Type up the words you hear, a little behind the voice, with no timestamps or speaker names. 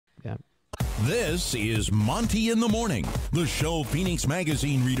Yeah. This is Monty in the Morning, the show Phoenix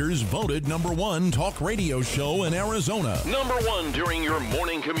Magazine readers voted #1 talk radio show in Arizona. #1 during your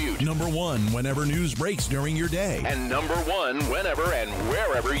morning commute. #1 whenever news breaks during your day. And #1 whenever and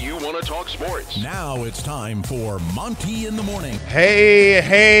wherever you want to talk sports. Now it's time for Monty in the Morning.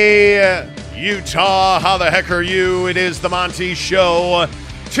 Hey, Utah, how the heck are you? It is the Monty Show,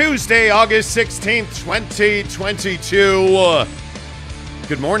 Tuesday, August 16th, 2022.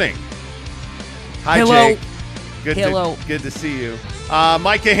 Good morning. Hi, Hello. Jake. Hello. Good to see you.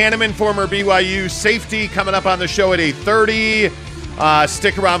 Micah Hanneman, former BYU safety, coming up on the show at 8:30.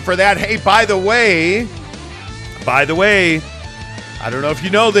 Stick around for that. Hey, by the way, I don't know if you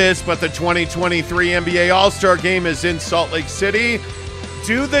know this, but the 2023 NBA All-Star Game is in Salt Lake City.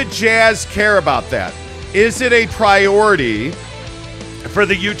 Do the Jazz care about that? Is it a priority for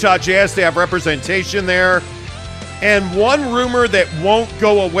the Utah Jazz to have representation there? And one rumor that won't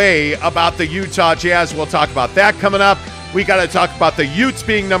go away about the Utah Jazz, we'll talk about that coming up. We got to talk about the Utes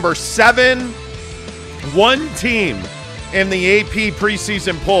being number 7. One team in the AP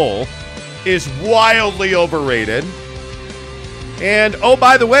preseason poll is wildly overrated. And, oh,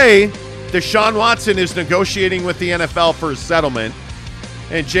 by the way, Deshaun Watson is negotiating with the NFL for a settlement,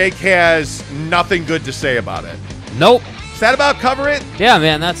 and Jake has nothing good to say about it. Nope. Does that about cover it? Yeah,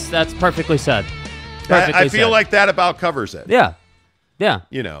 man, that's perfectly said. I feel like that about covers it. Yeah.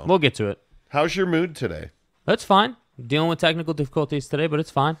 You know. We'll get to it. How's your mood today? That's fine. Dealing with technical difficulties today, but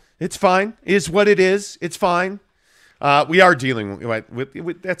it's fine. It's fine. Is what it is. It's fine. We are dealing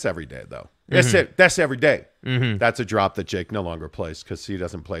with that's every day, though. That's it. That's every day. That's a drop that Jake no longer plays because he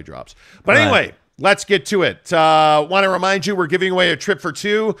doesn't play drops. But anyway, let's get to it. Want to remind you we're giving away a trip for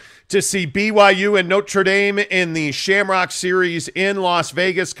 2 to see BYU and Notre Dame in the Shamrock Series in Las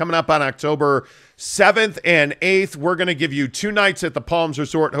Vegas coming up on October 7th and 8th. We're going to give you 2 nights at the Palms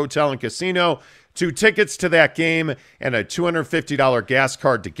Resort Hotel and Casino, 2 tickets to that game, and a $250 gas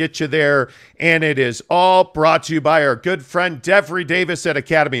card to get you there. And it is all brought to you by our good friend Devry Davis at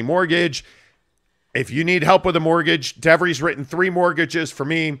Academy Mortgage. If you need help with a mortgage, Devry's written 3 mortgages for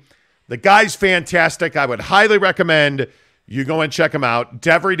me. The guy's fantastic. I would highly recommend you go and check him out.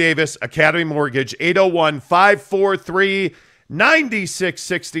 Devry Davis, Academy Mortgage,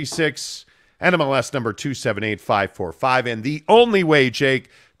 801-543-9666. NMLS number 278545. And the only way, Jake,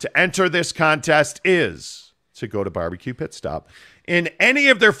 to enter this contest is to go to Barbecue Pit Stop. In any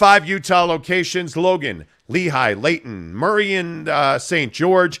of their 5 Utah locations, Logan, Lehigh, Layton, Murray, and St.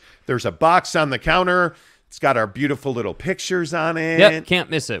 George, there's a box on the counter. It's got our beautiful little pictures on it. Yep,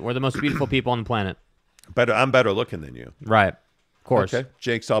 can't miss it. We're the most beautiful people on the planet. I'm better looking than you. Right, of course. Okay,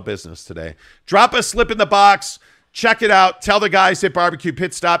 Jake's all business today. Drop a slip in the box. Check it out. Tell the guys at Barbecue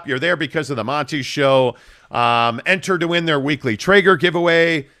Pit Stop you're there because of the Monty Show. Enter to win their weekly Traeger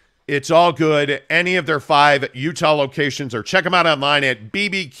giveaway. It's all good. Any of their 5 Utah locations, or check them out online at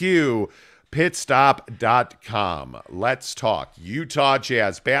bbqpitstop.com. Let's talk Utah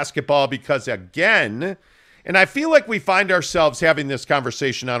Jazz basketball because, again, and I feel like we find ourselves having this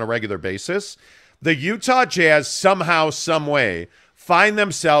conversation on a regular basis, the Utah Jazz somehow, some way, find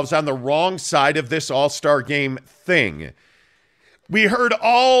themselves on the wrong side of this All-Star Game thing. We heard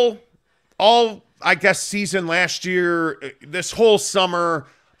all I guess, season last year, this whole summer,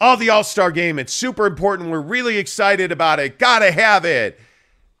 the All-Star Game, it's super important. We're really excited about it. Gotta have it.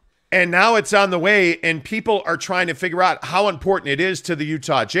 And now it's on the way, and people are trying to figure out how important it is to the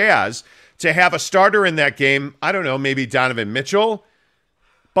Utah Jazz to have a starter in that game. I don't know, maybe Donovan Mitchell.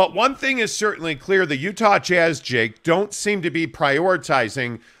 But one thing is certainly clear. The Utah Jazz, Jake, don't seem to be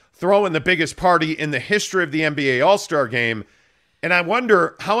prioritizing throwing the biggest party in the history of the NBA All-Star Game. And I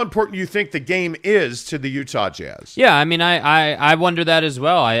wonder how important you think the game is to the Utah Jazz. Yeah, I mean, I wonder that as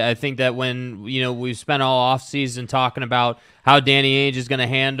well. I think that when, we've spent all offseason talking about how Danny Ainge is going to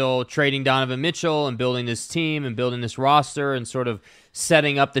handle trading Donovan Mitchell and building this team and building this roster and sort of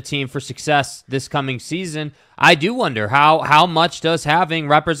setting up the team for success this coming season, I do wonder how much does having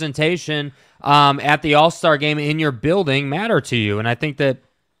representation at the All-Star Game in your building matter to you? And I think that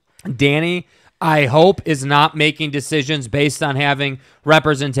Danny, I hope, is not making decisions based on having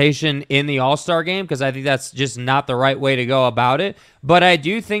representation in the All-Star Game, because I think that's just not the right way to go about it. But I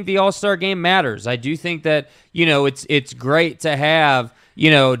do think the All-Star Game matters. I do think that, it's great to have,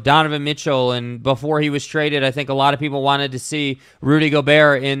 Donovan Mitchell, and before he was traded, I think a lot of people wanted to see Rudy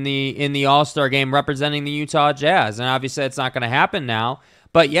Gobert in the All-Star Game representing the Utah Jazz. And obviously it's not going to happen now.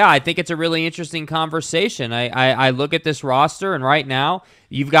 But yeah, I think it's a really interesting conversation. I look at this roster, and right now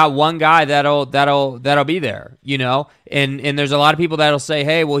you've got one guy that'll be there, and there's a lot of people that'll say,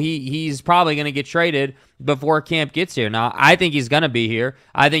 hey, well, he's probably going to get traded before camp gets here. Now, I think he's going to be here.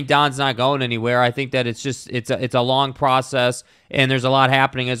 I think Don's not going anywhere. I think that it's a long process, and there's a lot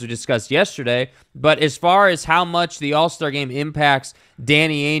happening, as we discussed yesterday. But as far as how much the All-Star game impacts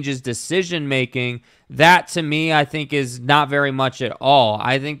Danny Ainge's decision-making, that, to me, I think is not very much at all.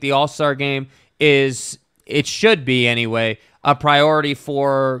 I think the All-Star game it should be anyway, a priority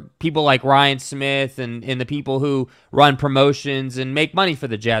for people like Ryan Smith and the people who run promotions and make money for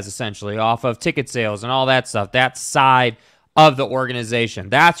the Jazz, essentially, off of ticket sales and all that stuff, that side of the organization.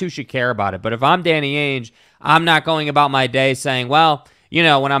 That's who should care about it. But if I'm Danny Ainge, I'm not going about my day saying, well,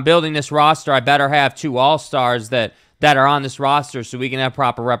 when I'm building this roster, I better have 2 All-Stars that are on this roster so we can have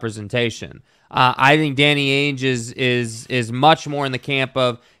proper representation. I think Danny Ainge is much more in the camp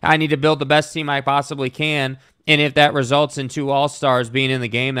of, I need to build the best team I possibly can, and if that results in 2 All-Stars being in the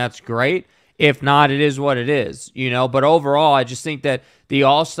game, that's great. If not, it is what it is, But overall, I just think that the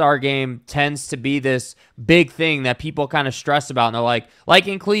All-Star game tends to be this big thing that people kind of stress about. And they're like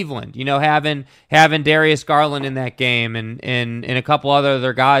in Cleveland, having Darius Garland in that game and a couple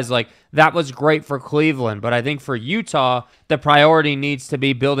other guys, that was great for Cleveland. But I think for Utah, the priority needs to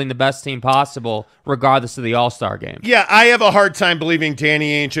be building the best team possible, regardless of the All-Star game. Yeah, I have a hard time believing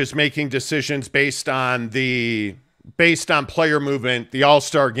Danny Ainge is making decisions based on player movement, the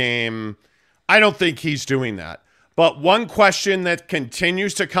All-Star game. I don't think he's doing that. But one question that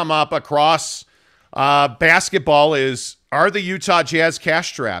continues to come up across basketball is, are the Utah Jazz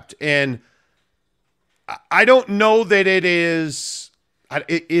cash strapped? And I don't know that it is.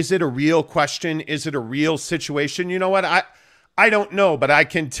 Is it a real question? Is it a real situation? You know what? I don't know, but I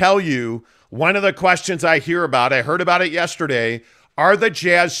can tell you one of the questions I hear about, I heard about it yesterday, are the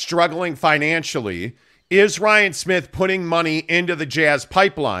Jazz struggling financially? Is Ryan Smith putting money into the Jazz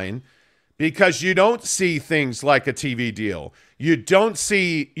pipeline? Because you don't see things like a TV deal. You don't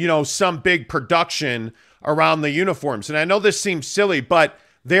see, some big production around the uniforms. And I know this seems silly, but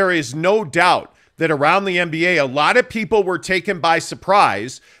there is no doubt that around the NBA, a lot of people were taken by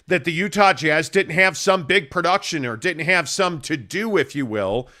surprise that the Utah Jazz didn't have some big production or didn't have some to-do, if you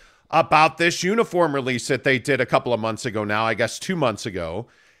will, about this uniform release that they did a couple of months ago now, I guess 2 months ago.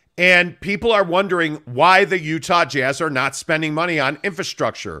 And people are wondering why the Utah Jazz are not spending money on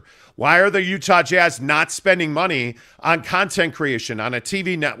infrastructure. Why are the Utah Jazz not spending money on content creation, on a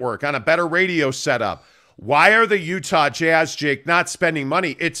TV network, on a better radio setup? Why are the Utah Jazz, Jake, not spending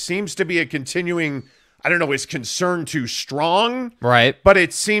money? It seems to be a continuing, I don't know, is concern too strong? Right. But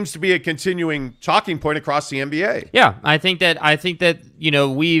it seems to be a continuing talking point across the NBA. Yeah, I think that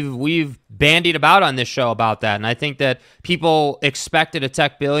we've bandied about on this show about that, and I think that people expected a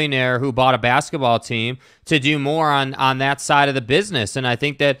tech billionaire who bought a basketball team to do more on that side of the business, and I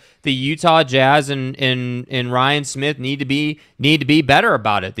think that the Utah Jazz and Ryan Smith need to be better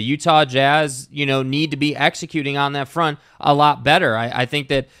about it. The Utah Jazz, need to be executing on that front a lot better. I think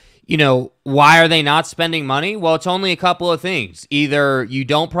that. Why are they not spending money? Well, it's only a couple of things. Either you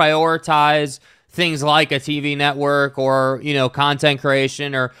don't prioritize things like a TV network or, content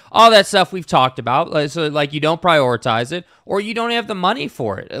creation or all that stuff we've talked about. So you don't prioritize it, or you don't have the money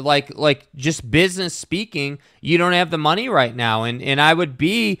for it. Like just business speaking, you don't have the money right now. And I would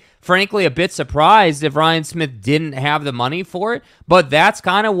be, frankly, a bit surprised if Ryan Smith didn't have the money for it. But that's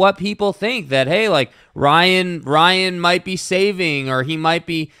kind of what people think, that, hey, Ryan might be saving, or he might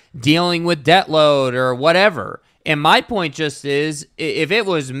be dealing with debt load or whatever. And my point just is, if it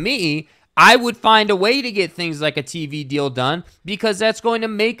was me, I would find a way to get things like a TV deal done, because that's going to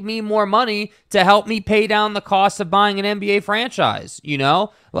make me more money to help me pay down the cost of buying an NBA franchise,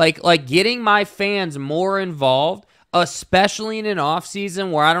 like getting my fans more involved, especially in an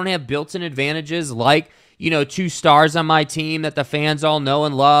offseason where I don't have built-in advantages like, 2 stars on my team that the fans all know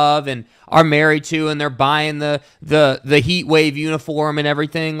and love and are married to, and they're buying the Heat Wave uniform and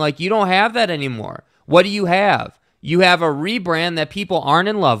everything. Like, you don't have that anymore. What do you have? You have a rebrand that people aren't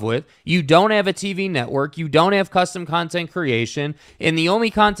in love with. You don't have a TV network. You don't have custom content creation. And the only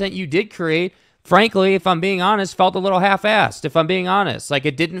content you did create, frankly, if I'm being honest, felt a little half-assed, if I'm being honest. Like,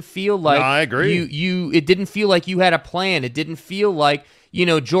 it didn't feel like... No, I agree. It didn't feel like you had a plan. It didn't feel like,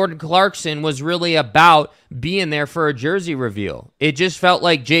 Jordan Clarkson was really about being there for a jersey reveal. It just felt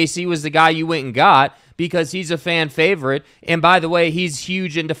like JC was the guy you went and got because he's a fan favorite. And by the way, he's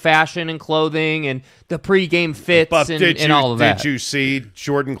huge into fashion and clothing and the pregame fits and all of that. Did you see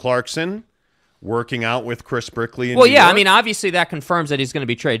Jordan Clarkson working out with Chris Brickley in Well, New yeah, York. I mean, obviously that confirms that he's going to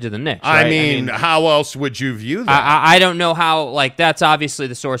be traded to the Knicks, right? I mean, how else would you view that? I don't know how, like, that's obviously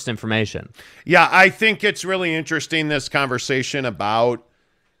the sourced information. Yeah, I think it's really interesting, this conversation about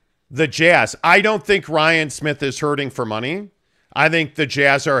the Jazz. I don't think Ryan Smith is hurting for money. I think the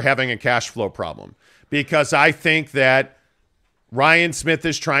Jazz are having a cash flow problem because I think that Ryan Smith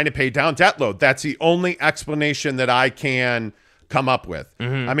is trying to pay down debt load. That's the only explanation that I can come up with.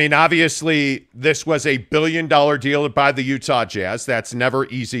 I mean, obviously, this was a $1 billion deal by the Utah Jazz. That's never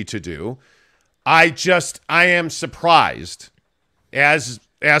easy to do. I am surprised, as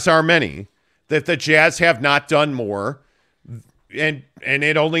are many, that the Jazz have not done more. And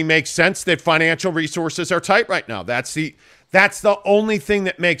it only makes sense that financial resources are tight right now. That's the only thing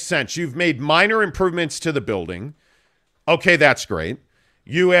that makes sense. You've made minor improvements to the building. Okay, that's great.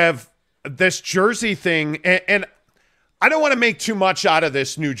 You have this jersey thing, and I don't want to make too much out of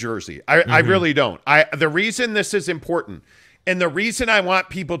this new jersey. I really don't. The reason this is important, and the reason I want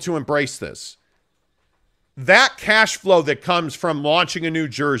people to embrace this, that cash flow that comes from launching a new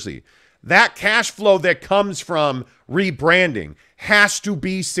jersey, that cash flow that comes from rebranding has to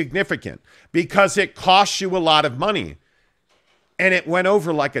be significant because it costs you a lot of money. And it went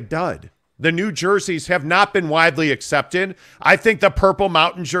over like a dud. The new jerseys have not been widely accepted. I think the Purple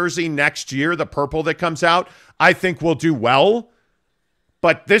Mountain jersey next year, the purple that comes out, I think will do well.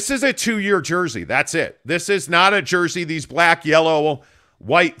 But this is a 2-year jersey. That's it. This is not a jersey. These black, yellow,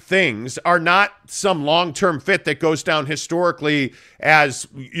 white things are not some long-term fit that goes down historically as,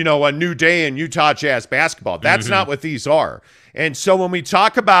 a new day in Utah Jazz basketball. That's not what these are. And so when we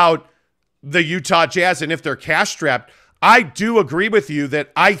talk about the Utah Jazz and if they're cash-strapped, I do agree with you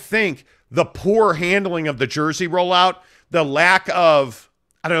that I think the poor handling of the jersey rollout, the lack of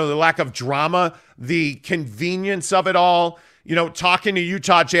drama, the convenience of it all, talking to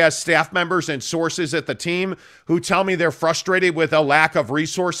Utah Jazz staff members and sources at the team who tell me they're frustrated with a lack of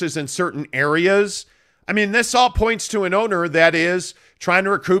resources in certain areas. I mean, this all points to an owner that is trying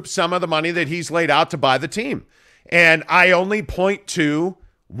to recoup some of the money that he's laid out to buy the team. And I only point to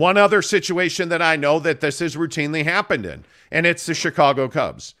one other situation that I know that this has routinely happened in, and it's the Chicago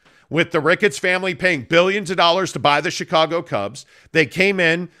Cubs. With the Ricketts family paying billions of dollars to buy the Chicago Cubs, they came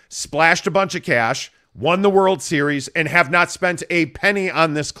in, splashed a bunch of cash, won the World Series, and have not spent a penny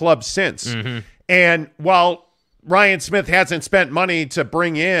on this club since. And while Ryan Smith hasn't spent money to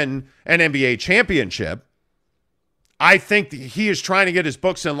bring in an NBA championship, I think he is trying to get his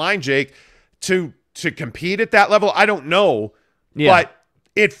books in line, Jake, to compete at that level. I don't know, but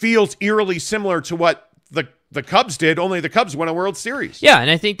it feels eerily similar to what the Cubs did, only the Cubs won a World Series. Yeah, and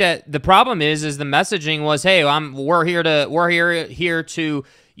I think that the problem is the messaging was, hey, we're here to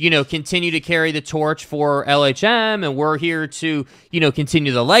continue to carry the torch for LHM, and we're here to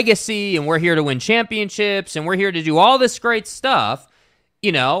continue the legacy, and we're here to win championships, and we're here to do all this great stuff,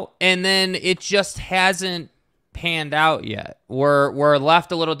 and then it just hasn't panned out yet. We're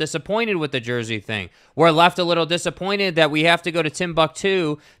left a little disappointed with the jersey thing. We're left a little disappointed that we have to go to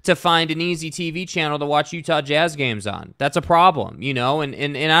Timbuktu to find an easy TV channel to watch Utah Jazz games on. That's a problem,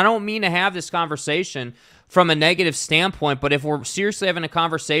 and I don't mean to have this conversation from a negative standpoint, but if we're seriously having a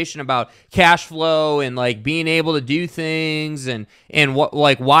conversation about cash flow and like being able to do things and what,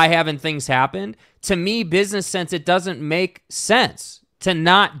 like, why haven't things happened, to me, business sense, it doesn't make sense to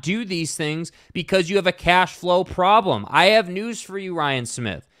not do these things because you have a cash flow problem. I have news for you, Ryan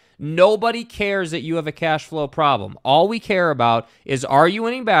Smith. Nobody cares that you have a cash flow problem. All we care about is, are you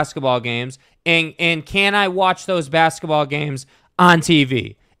winning basketball games, and can I watch those basketball games on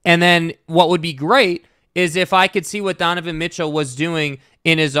TV? And then what would be great is if I could see what Donovan Mitchell was doing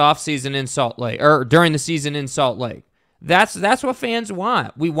in his offseason in Salt Lake, or during the season in Salt Lake. That's what fans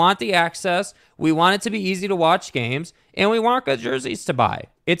want. We want the access. We want it to be easy to watch games, and we want good jerseys to buy.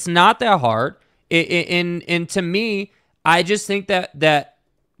 It's not that hard. And to me, I just think that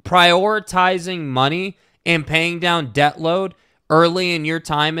prioritizing money and paying down debt load early in your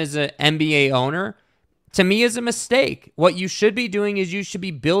time as an NBA owner, to me, is a mistake. What you should be doing is you should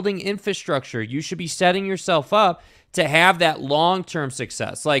be building infrastructure. You should be setting yourself up to have that long-term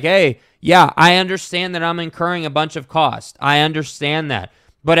success. Like, hey, yeah, I understand that I'm incurring a bunch of costs. I understand that.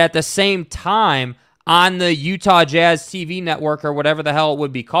 But at the same time, on the Utah Jazz TV network, or whatever the hell it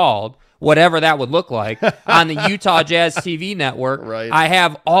would be called, whatever that would look like, on the Utah Jazz TV network, right, I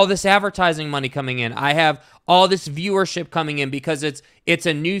have all this advertising money coming in. I have all this viewership coming in because it's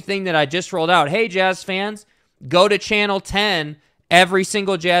a new thing that I just rolled out. Hey, Jazz fans, go to Channel 10 every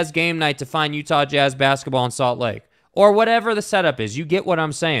single Jazz game night to find Utah Jazz basketball in Salt Lake. or whatever the setup is. You get what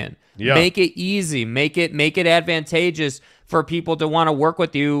I'm saying. Yeah. Make it easy. Make it advantageous for people to want to work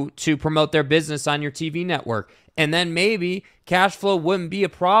with you to promote their business on your TV network. And then maybe cash flow wouldn't be a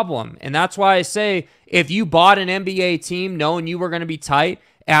problem. And that's why I say if you bought an NBA team knowing you were going to be tight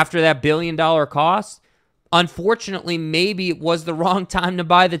after that $1 billion cost, unfortunately, maybe it was the wrong time to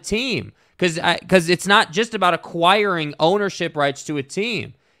buy the team. Because it's not just about acquiring ownership rights to a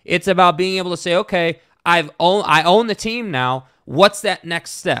team. It's about being able to say, okay, I own the team now. What's that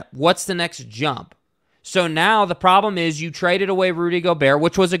next step? What's the next jump? So now the problem is you traded away Rudy Gobert,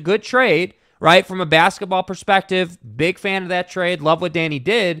 which was a good trade, right? From a basketball perspective, big fan of that trade. Love what Danny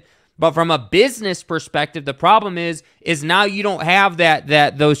did. But from a business perspective, the problem is now you don't have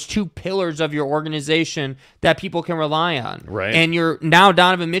those two pillars of your organization that people can rely on. Right. And now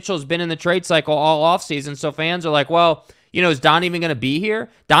Donovan Mitchell's been in the trade cycle all offseason, so fans are like, well, is Don even going to be here?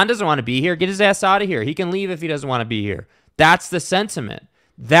 Don doesn't want to be here. Get his ass out of here. He can leave if he doesn't want to be here. That's the sentiment.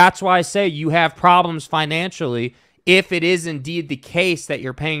 That's why I say you have problems financially if it is indeed the case that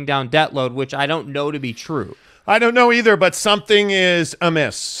you're paying down debt load, which I don't know to be true. I don't know either, but something is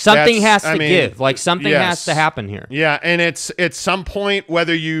amiss. Something has to give. Like something yes. has to happen here. Yeah, and it's at some point,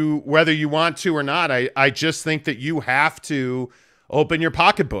 whether you want to or not, I just think that you have to open your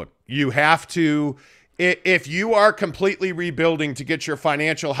pocketbook. You have to, if you are completely rebuilding to get your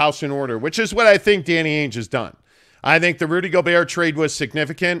financial house in order, which is what I think Danny Ainge has done. I think the Rudy Gobert trade was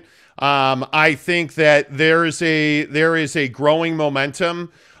significant. I think that there is a growing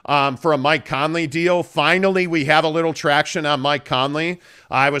momentum for a Mike Conley deal. Finally, we have a little traction on Mike Conley.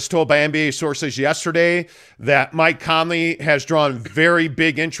 I was told by NBA sources yesterday that Mike Conley has drawn very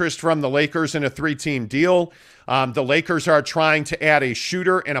big interest from the Lakers in a 3-team deal. The Lakers are trying to add a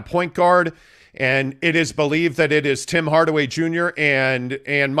shooter and a point guard, and it is believed that it is Tim Hardaway Jr.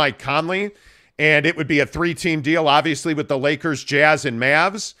 and Mike Conley, and it would be a 3-team deal, obviously, with the Lakers, Jazz, and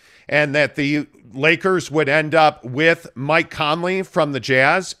Mavs, and that the Lakers would end up with Mike Conley from the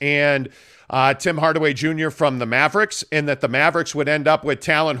Jazz and Tim Hardaway Jr. from the Mavericks, and that the Mavericks would end up with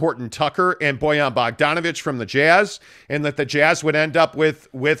Talon Horton-Tucker and Bojan Bogdanovic from the Jazz, and that the Jazz would end up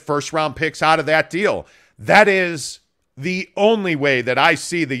with first-round picks out of that deal. That is the only way that I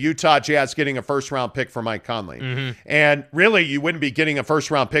see the Utah Jazz getting a first-round pick for Mike Conley. Mm-hmm. And really, you wouldn't be getting a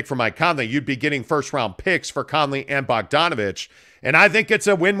first-round pick for Mike Conley. You'd be getting first-round picks for Conley and Bogdanovic. And I think it's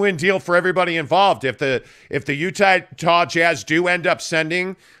a win-win deal for everybody involved. If the Utah Jazz do end up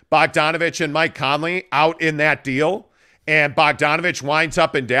sending Bogdanovic and Mike Conley out in that deal, and Bogdanovic winds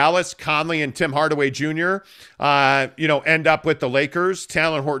up in Dallas, Conley and Tim Hardaway Jr. End up with the Lakers,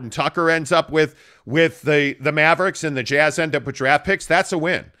 Talon Horton-Tucker ends up with the Mavericks, and the Jazz end up with draft picks, that's a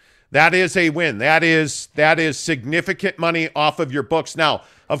win. That is a win. That is significant money off of your books. Now,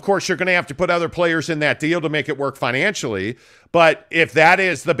 of course, you're going to have to put other players in that deal to make it work financially. But if that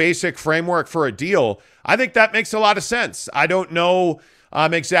is the basic framework for a deal, I think that makes a lot of sense. I don't know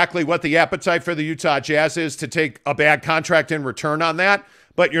exactly what the appetite for the Utah Jazz is to take a bad contract in return on that.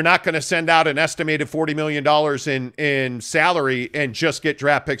 But you're not going to send out an estimated $40 million in salary and just get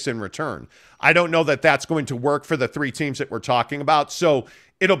draft picks in return. I don't know that that's going to work for the 3 teams that we're talking about. So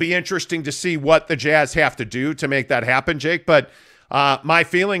it'll be interesting to see what the Jazz have to do to make that happen, Jake. But my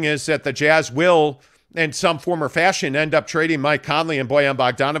feeling is that the Jazz will, in some form or fashion, end up trading Mike Conley and Bojan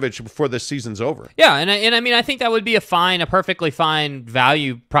Bogdanovic before this season's over. Yeah, and I mean, I think that would be a perfectly fine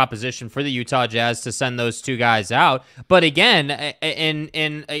value proposition for the Utah Jazz to send those 2 guys out. But again,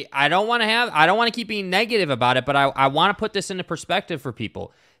 and I don't want to keep being negative about it, but I want to put this into perspective for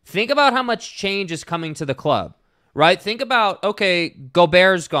people. Think about how much change is coming to the club. Right? Think about, okay,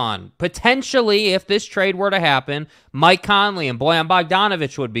 Gobert's gone. Potentially, if this trade were to happen, Mike Conley and Bojan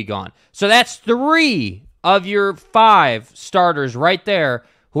Bogdanovic would be gone. So that's 3 of your 5 starters right there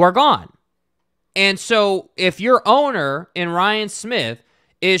who are gone. And so if your owner in Ryan Smith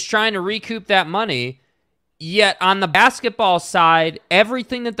is trying to recoup that money, yet on the basketball side,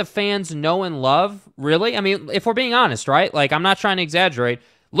 everything that the fans know and love, really, I mean, if we're being honest, right? Like, I'm not trying to exaggerate.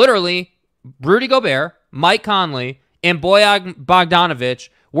 Literally, Rudy Gobert, Mike Conley, and Bojan Bogdanovic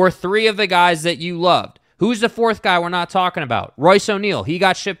were 3 of the guys that you loved. Who's the 4th guy we're not talking about? Royce O'Neal. He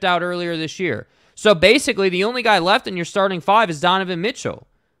got shipped out earlier this year. So basically, the only guy left in your starting 5 is Donovan Mitchell.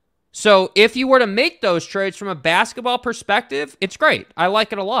 So if you were to make those trades from a basketball perspective, it's great. I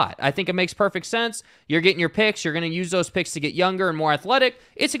like it a lot. I think it makes perfect sense. You're getting your picks. You're going to use those picks to get younger and more athletic.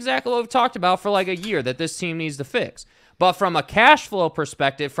 It's exactly what we've talked about for like a year that this team needs to fix. But from a cash flow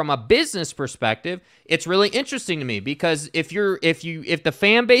perspective, from a business perspective, it's really interesting to me because if the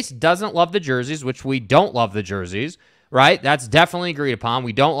fan base doesn't love the jerseys, which we don't love the jerseys, right? That's definitely agreed upon.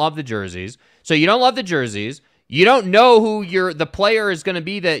 We don't love the jerseys. So you don't love the jerseys. You don't know who the player is going to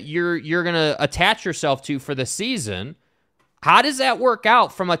be that you're going to attach yourself to for the season. How does that work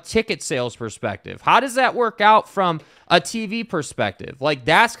out from a ticket sales perspective? How does that work out from a TV perspective? Like,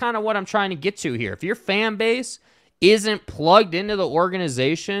 that's kind of what I'm trying to get to here. If your fan base isn't plugged into the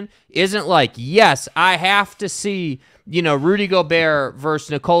organization, isn't like, yes, I have to see, Rudy Gobert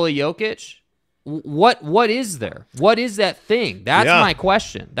versus Nikola Jokic, what is there? What is that thing? That's my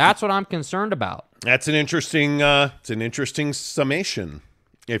question. That's what I'm concerned about. That's an interesting summation,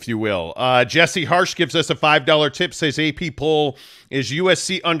 if you will. Jesse Harsh gives us a $5 tip, says AP poll is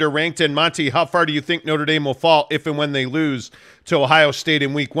USC underranked. And Monty, how far do you think Notre Dame will fall if and when they lose to Ohio State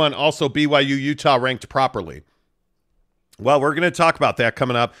in week 1? Also, BYU, Utah ranked properly. Well, we're going to talk about that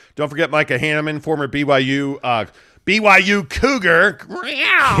coming up. Don't forget Micah Hanneman, former BYU Cougar.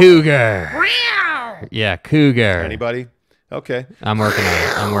 Yeah, Cougar. Anybody? Okay. I'm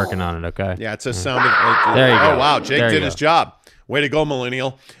working on it. Okay. Yeah, it's a sound of. There you go. Oh, wow. Jake did his job. Way to go,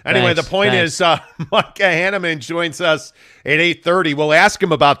 millennial. Anyway, the point is Micah Hanneman joins us at 8:30. We'll ask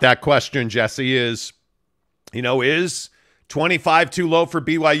him about that question, Jesse, is 25 too low for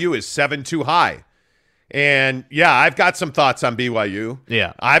BYU? Is 7 too high? And, yeah, I've got some thoughts on BYU.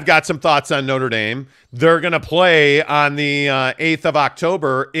 Yeah. I've got some thoughts on Notre Dame. They're going to play on the 8th of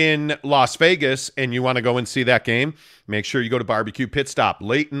October in Las Vegas, and you want to go and see that game, make sure you go to Barbecue Pit Stop.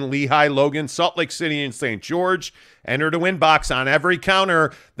 Layton, Lehigh, Logan, Salt Lake City, and St. George. Enter to win box on every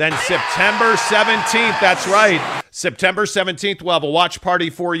counter. Then September 17th, that's right, September 17th, we'll have a watch party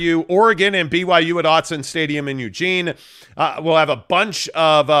for you. Oregon and BYU at Autzen Stadium in Eugene. We'll have a bunch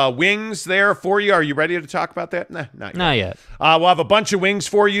of wings there for you. Are you ready to talk about that? Nah, not yet. We'll have a bunch of wings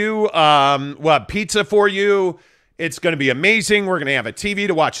for you. We'll have pizza for you. It's going to be amazing. We're going to have a TV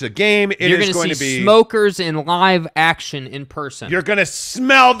to watch the game. You're going to see smokers in live action in person. You're going to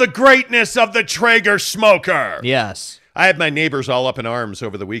smell the greatness of the Traeger smoker. Yes. I had my neighbors all up in arms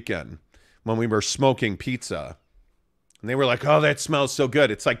over the weekend when we were smoking pizza. And they were like, oh, that smells so good.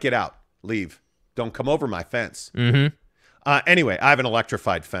 It's like, get out. Leave. Don't come over my fence. Mm-hmm. Anyway, I have an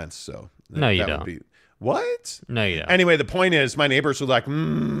electrified fence, so no, you don't. What? No, you don't. Anyway, the point is, my neighbors were like,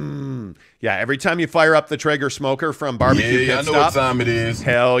 yeah, every time you fire up the Traeger smoker from Barbecue Pit Stop. I know what time it is.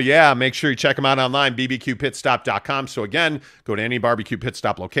 Hell yeah. Make sure you check them out online, bbqpitstop.com. So again, go to any Barbecue Pit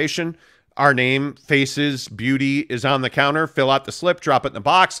Stop location. Our name, faces, beauty is on the counter. Fill out the slip, drop it in the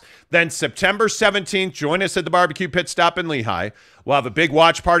box. Then September 17th, join us at the Barbecue Pit Stop in Lehigh. We'll have a big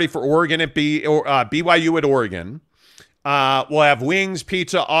watch party for Oregon at BYU at Oregon. We'll have wings,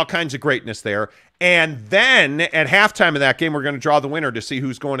 pizza, all kinds of greatness there. And then at halftime of that game, we're going to draw the winner to see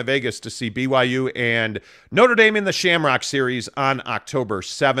who's going to Vegas to see BYU and Notre Dame in the Shamrock Series on October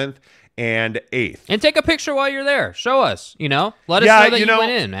 7th and 8th. And take a picture while you're there. Show us, let us know that you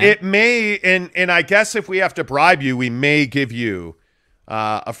went in, man. It may, and I guess if we have to bribe you, we may give you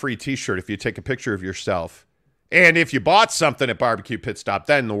a free T-shirt if you take a picture of yourself. And if you bought something at Barbecue Pit Stop,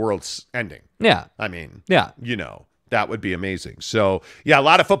 then the world's ending. Yeah. I mean, yeah. That would be amazing. So, yeah, a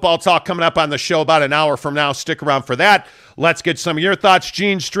lot of football talk coming up on the show about an hour from now. Stick around for that. Let's get some of your thoughts.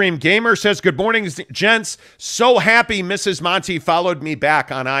 Gene Stream Gamer says, good morning, gents. So happy Mrs. Monty followed me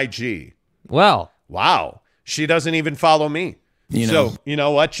back on IG. Well. Wow. She doesn't even follow me. So, you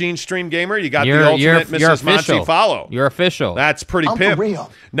know what, Gene Stream Gamer? You got the ultimate Mrs. Monty follow. You're official. That's pretty pimp. For real.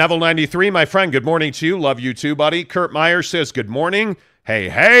 Neville93, my friend, good morning to you. Love you too, buddy. Kurt Meyer says, good morning. Hey.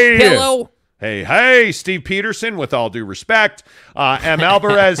 Hello. Hey, Steve Peterson, with all due respect. M.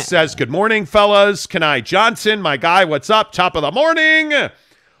 Alvarez says, good morning, fellas. Kenai Johnson, my guy, what's up? Top of the morning.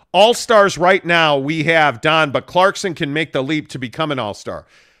 All-stars right now, we have Don, but Clarkson can make the leap to become an all-star.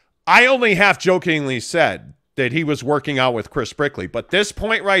 I only half-jokingly said that he was working out with Chris Brickley, but this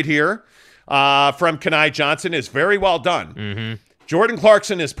point right here from Kenai Johnson is very well done. Mm-hmm. Jordan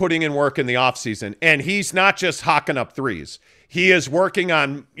Clarkson is putting in work in the offseason, and he's not just hawking up threes. He is working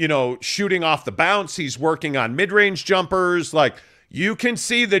on, shooting off the bounce. He's working on mid-range jumpers. Like, you can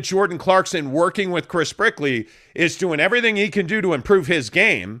see that Jordan Clarkson, working with Chris Brickley, is doing everything he can do to improve his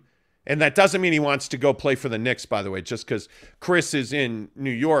game. And that doesn't mean he wants to go play for the Knicks, by the way, just because Chris is in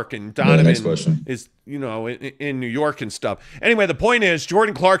New York and Donovan is, in New York and stuff. Anyway, the point is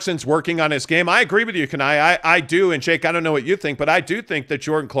Jordan Clarkson's working on his game. I agree with you, Kenai. I do. And Jake, I don't know what you think, but I do think that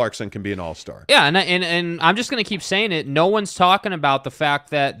Jordan Clarkson can be an all-star. Yeah, and I'm just going to keep saying it. No one's talking about the fact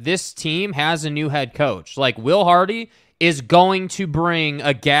that this team has a new head coach. Like, Will Hardy is going to bring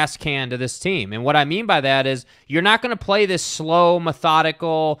a gas can to this team. And what I mean by that is you're not going to play this slow,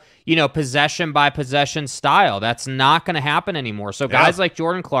 methodical, possession-by-possession style. That's not going to happen anymore. So guys like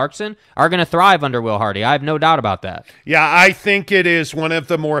Jordan Clarkson are going to thrive under Will Hardy. I have no doubt about that. Yeah, I think it is one of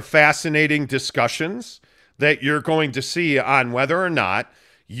the more fascinating discussions that you're going to see on whether or not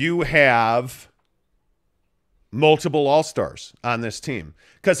you have multiple all-stars on this team.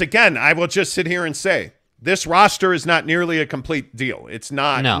 Because, again, I will just sit here and say, this roster is not nearly a complete deal. It's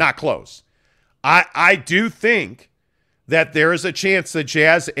not close. I do think that there is a chance the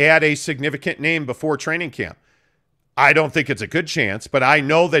Jazz add a significant name before training camp. I don't think it's a good chance, but I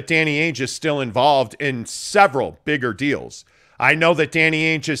know that Danny Ainge is still involved in several bigger deals. I know that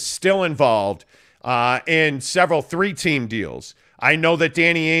Danny Ainge is still involved in several 3-team deals. I know that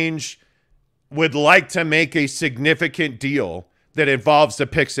Danny Ainge would like to make a significant deal that involves the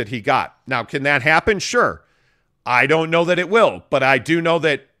picks that he got. Now, can that happen? Sure. I don't know that it will, but I do know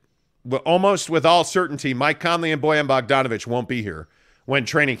that almost with all certainty, Mike Conley and Bojan Bogdanovic won't be here when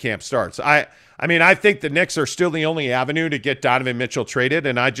training camp starts. I think the Knicks are still the only avenue to get Donovan Mitchell traded,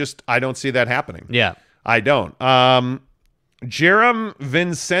 and I don't see that happening. Yeah. I don't. Jerem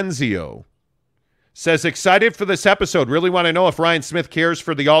Vincenzio says, excited for this episode. Really want to know if Ryan Smith cares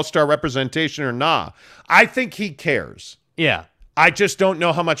for the all-star representation or not. I think he cares. Yeah. I just don't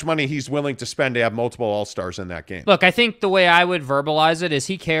know how much money he's willing to spend to have multiple all-stars in that game. Look, I think the way I would verbalize it is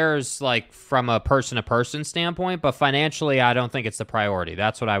he cares like from a person-to-person standpoint, but financially I don't think it's the priority.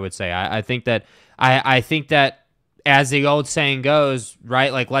 That's what I would say. I think that as the old saying goes,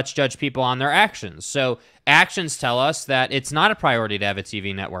 right, like let's judge people on their actions. So actions tell us that it's not a priority to have a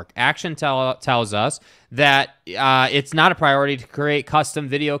TV network. Action tells us that it's not a priority to create custom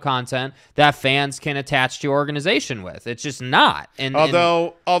video content that fans can attach to your organization with. It's just not.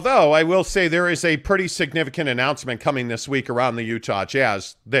 Although I will say there is a pretty significant announcement coming this week around the Utah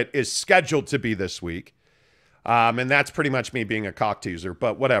Jazz that is scheduled to be this week. And that's pretty much me being a cock teaser,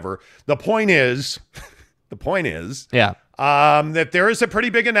 but whatever. The point is, yeah. That there is a pretty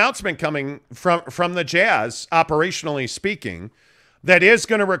big announcement coming from the Jazz, operationally speaking, that is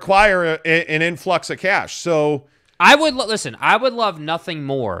going to require an influx of cash. So I would love nothing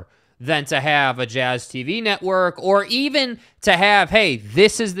more than to have a Jazz TV network, or even to have, hey,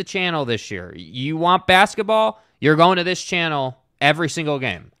 this is the channel this year. You want basketball? You're going to this channel every single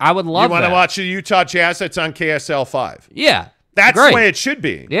game. I would love that. You want to watch the Utah Jazz? That's on KSL 5. Yeah. That's great. The way it should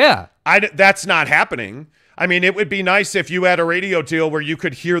be. Yeah. That's not happening. I mean, it would be nice if you had a radio deal where you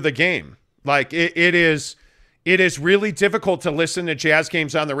could hear the game. Like it is really difficult to listen to Jazz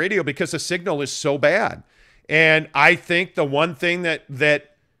games on the radio because the signal is so bad. And I think the one thing that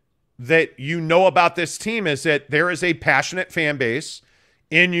you know about this team is that there is a passionate fan base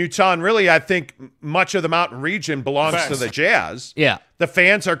in Utah, and really I think much of the Mountain region belongs to the Jazz. Yeah. The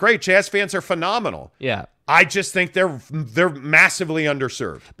fans are great. Jazz fans are phenomenal. Yeah. I just think they're massively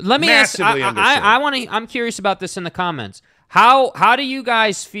underserved. Let me ask. I'm curious about this in the comments. How do you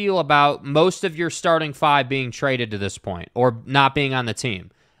guys feel about most of your starting 5 being traded to this point or not being on the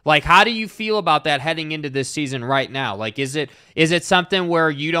team? Like, how do you feel about that heading into this season right now? Like, is it something where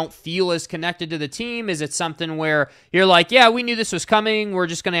you don't feel as connected to the team? Is it something where you're like, yeah, we knew this was coming. We're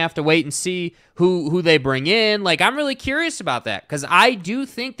just going to have to wait and see who they bring in? Like, I'm really curious about that because I do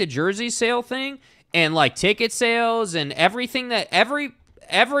think the jersey sale thing and like ticket sales and everything that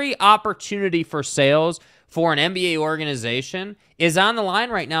every opportunity for sales for an NBA organization is on the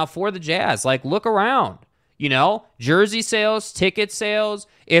line right now for the Jazz. Like, look around. You know, jersey sales, ticket sales.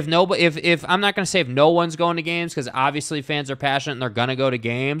 If I'm not going to say if no one's going to games, because obviously fans are passionate and they're going to go to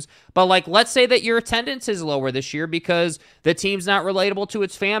games. But like, let's say that your attendance is lower this year because the team's not relatable to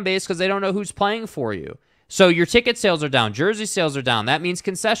its fan base because they don't know who's playing for you. So your ticket sales are down, jersey sales are down. That means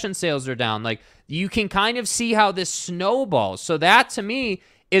concession sales are down. Like, you can kind of see how this snowballs. So that to me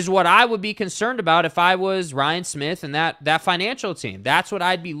is what I would be concerned about if I was Ryan Smith and that financial team. That's what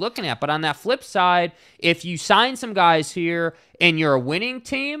I'd be looking at. But on that flip side, if you sign some guys here and you're a winning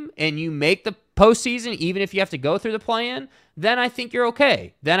team and you make the postseason, even if you have to go through the play-in, then I think you're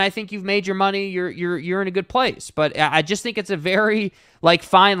okay. Then I think you've made your money. You're in a good place. But I just think it's a very like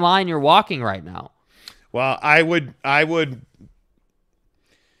fine line you're walking right now. Well, I would.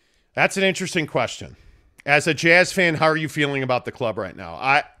 That's an interesting question. As a Jazz fan, how are you feeling about the club right now?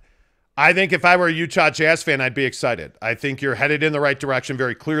 I think if I were a Utah Jazz fan, I'd be excited. I think you're headed in the right direction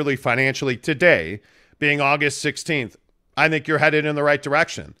very clearly financially today, being August 16th. I think you're headed in the right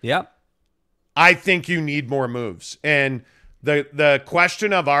direction. Yep. I think you need more moves. And the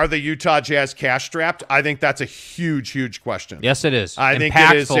question of are the Utah Jazz cash strapped, I think that's a huge, huge question. Yes, it is. I think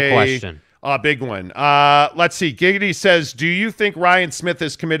it is question. A big one. Let's see. Giggity says, do you think Ryan Smith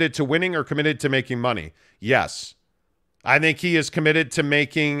is committed to winning or committed to making money? Yes. I think he is committed to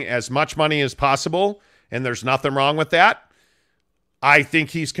making as much money as possible, and there's nothing wrong with that. I think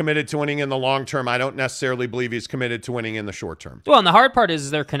he's committed to winning in the long term. I don't necessarily believe he's committed to winning in the short term. Well, and the hard part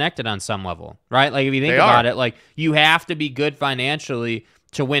is they're connected on some level, right? Like if you think about it, like you have to be good financially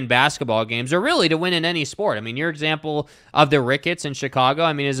to win basketball games, or really to win in any sport. I mean, your example of the Ricketts in Chicago,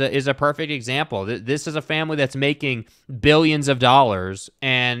 I mean, is a perfect example. This is a family that's making billions of dollars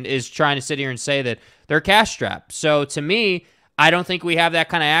and is trying to sit here and say that they're cash strapped. So to me, I don't think we have that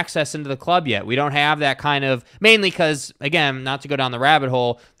kind of access into the club yet. We don't have that kind of, mainly because, again, not to go down the rabbit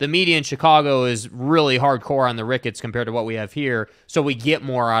hole, the media in Chicago is really hardcore on the Ricketts compared to what we have here, so we get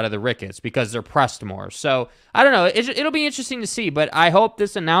more out of the Ricketts because they're pressed more. So, I don't know. It'll be interesting to see, but I hope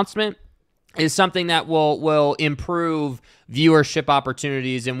this announcement is something that will improve viewership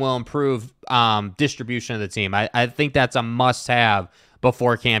opportunities and will improve distribution of the team. I think that's a must-have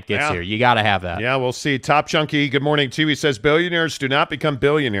before camp gets here. You got to have that. Yeah, we'll see. Top Junkie, good morning, too. He says, billionaires do not become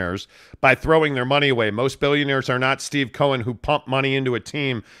billionaires by throwing their money away. Most billionaires are not Steve Cohen, who pump money into a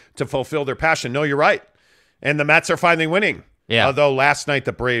team to fulfill their passion. No, you're right. And the Mets are finally winning. Yeah. Although last night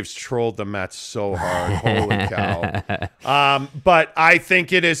the Braves trolled the Mets so hard. Holy cow. But I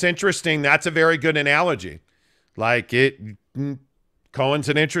think it is interesting. That's a very good analogy. Like, Cohen's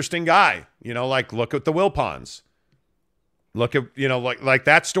an interesting guy. You know, like, look at the Wilpons. Look at, you know, like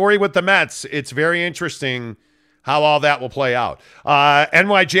that story with the Mets. It's very interesting how all that will play out.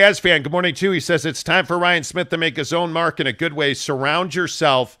 NY Jazz fan, good morning, too. He says it's time for Ryan Smith to make his own mark in a good way. Surround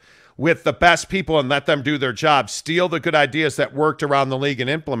yourself with the best people and let them do their job. Steal the good ideas that worked around the league and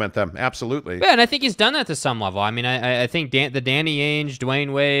implement them. Absolutely. Yeah, and I think he's done that to some level. I mean, I think the Danny Ainge,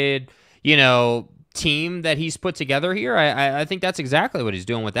 Dwayne Wade, you know, team that he's put together here, I think that's exactly what he's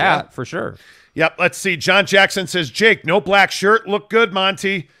doing with that, for sure. Yep, let's see. John Jackson says, Jake, no black shirt. Look good,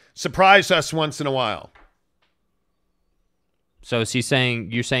 Monty. Surprise us once in a while. So is he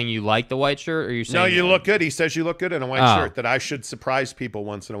saying, you're saying you like the white shirt, or you're saying... No, you look good. He says you look good in a white shirt, that I should surprise people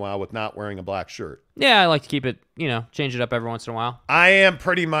once in a while with not wearing a black shirt. Yeah, I like to keep it, you know, change it up every once in a while. I am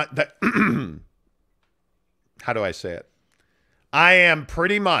pretty much... How do I say it? I am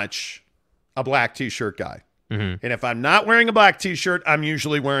pretty much a black T-shirt guy. Mm-hmm. And if I'm not wearing a black T-shirt, I'm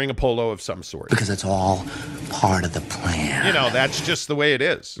usually wearing a polo of some sort. Because it's all part of the plan. You know, that's just the way it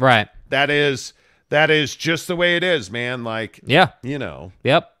is. Right. That is just the way it is, man. Like, yeah, you know.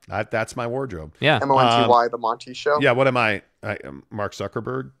 Yep. That's my wardrobe. Yeah. MONTY, the Monty Show. Yeah, what am I? Mark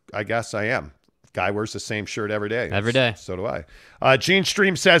Zuckerberg? I guess I am. Guy wears the same shirt every day. Every day. So do I. Gene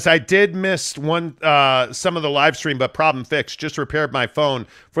Stream says, I did miss some of the live stream, but problem fixed. Just repaired my phone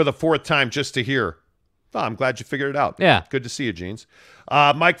for the 4th time just to hear. Oh, I'm glad you figured it out. Yeah. Good to see you, Jeans.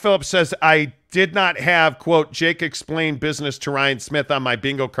 Mike Phillips says, I did not have, quote, Jake explained business to Ryan Smith on my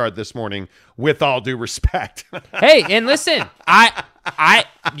bingo card this morning, with all due respect. Hey, and listen,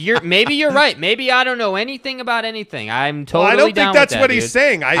 maybe you're right. Maybe I don't know anything about anything. I'm totally I don't down think that's with that, what dude. he's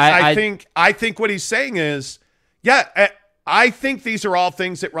saying. I think what he's saying is, yeah, I think these are all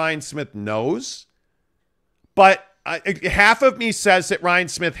things that Ryan Smith knows, but half of me says that Ryan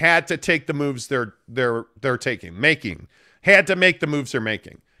Smith had to take the moves they're making, had to make the moves they're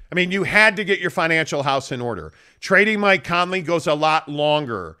making. I mean, you had to get your financial house in order. Trading Mike Conley goes a lot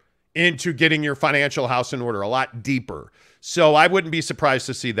longer into getting your financial house in order, a lot deeper. So I wouldn't be surprised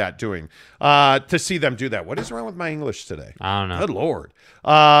to see them do that. What is wrong with my English today? I don't know. Good Lord.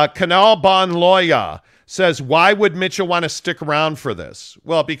 Canal Bon Loya says, why would Mitchell want to stick around for this?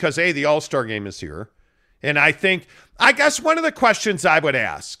 Well, because the All-Star game is here. And I guess one of the questions I would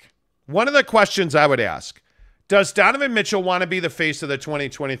ask, does Donovan Mitchell want to be the face of the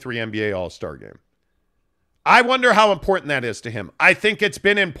 2023 NBA All-Star game? I wonder how important that is to him. I think it's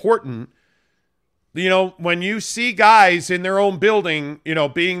been important, you know, when you see guys in their own building, you know,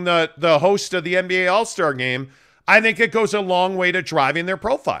 being the host of the NBA All-Star game, I think it goes a long way to driving their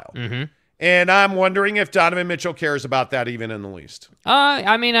profile. Mm-hmm. And I'm wondering if Donovan Mitchell cares about that even in the least.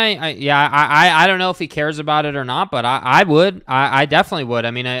 I mean, I don't know if he cares about it or not, but I would. I definitely would.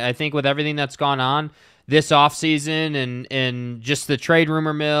 I mean, I think with everything that's gone on this offseason and just the trade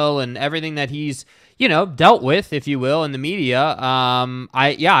rumor mill and everything that he's, you know, dealt with, if you will, in the media,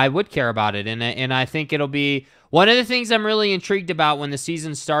 I would care about it. And I think it'll be one of the things I'm really intrigued about when the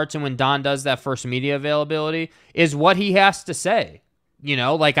season starts and when Don does that first media availability is what he has to say. You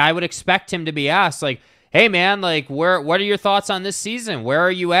know, like I would expect him to be asked, like, hey, man, like, what are your thoughts on this season? Where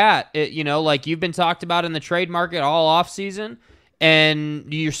are you at? You know, like you've been talked about in the trade market all off season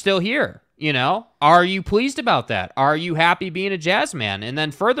and you're still here. You know, are you pleased about that? Are you happy being a Jazz man? And then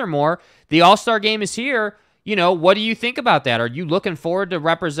furthermore, the All-Star game is here. You know, what do you think about that? Are you looking forward to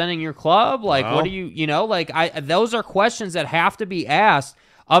representing your club? Like, what do you know, like those are questions that have to be asked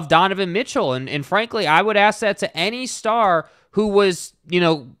of Donovan Mitchell. And frankly, I would ask that to any star who was,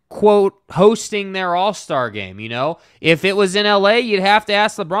 quote, hosting their All-Star game, If it was in LA, you'd have to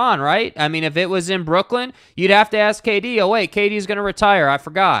ask LeBron, right? I mean, if it was in Brooklyn, you'd have to ask KD. Oh, wait, KD's going to retire. I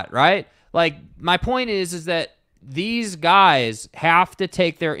forgot, right? Like, my point is that these guys have to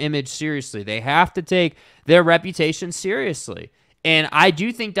take their image seriously. They have to take their reputation seriously. And I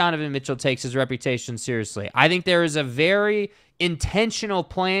do think Donovan Mitchell takes his reputation seriously. I think there is a very intentional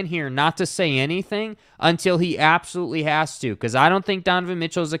plan here not to say anything until he absolutely has to, because I don't think Donovan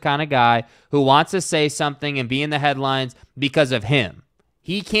Mitchell is the kind of guy who wants to say something and be in the headlines because of him.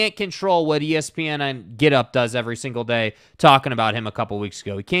 He can't control what ESPN and Get Up does every single day talking about him a couple weeks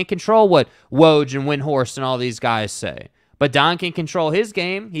ago. He can't control what Woj and Windhorst and all these guys say. But Don can control his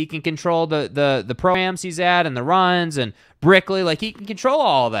game. He can control the programs he's at and the runs and Brickley. Like, he can control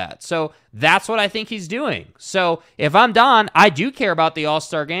all of that. So that's what I think he's doing. So if I'm Don, I do care about the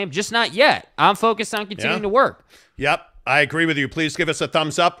All-Star game, just not yet. I'm focused on continuing to work. Yep. I agree with you. Please give us a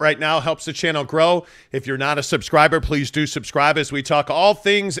thumbs up right now. Helps the channel grow. If you're not a subscriber, please do subscribe as we talk all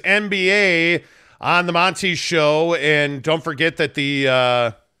things NBA on the Monty Show. And don't forget that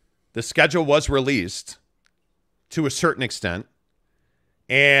the schedule was released to a certain extent.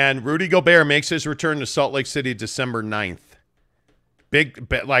 And Rudy Gobert makes his return to Salt Lake City December 9th.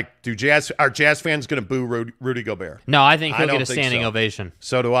 Are Jazz fans going to boo Rudy Gobert? No, I think he'll get a standing ovation.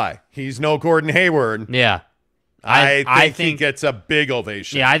 So do I. He's no Gordon Hayward. Yeah. I think he gets a big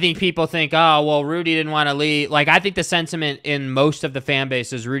ovation. Yeah, I think people think, oh, well, Rudy didn't want to leave. Like, I think the sentiment in most of the fan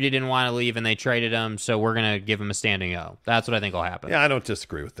base is Rudy didn't want to leave and they traded him, so we're going to give him a standing O. That's what I think will happen. Yeah, I don't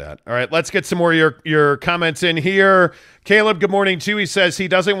disagree with that. All right, let's get some more of your comments in here. Caleb, good morning, too. He says he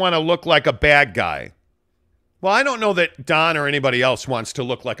doesn't want to look like a bad guy. Well, I don't know that Don or anybody else wants to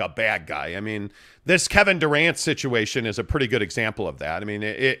look like a bad guy. I mean, this Kevin Durant situation is a pretty good example of that. I mean,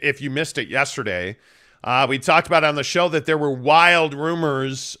 if you missed it yesterday, we talked about on the show that there were wild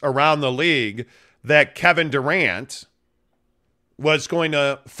rumors around the league that Kevin Durant was going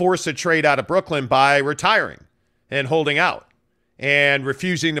to force a trade out of Brooklyn by retiring and holding out and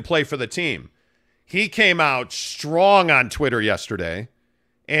refusing to play for the team. He came out strong on Twitter yesterday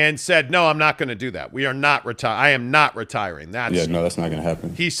and said, no, I'm not going to do that. We are not I am not retiring. No, that's not going to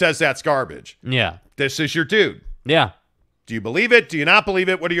happen. He says that's garbage. Yeah. This is your dude. Yeah. Do you believe it? Do you not believe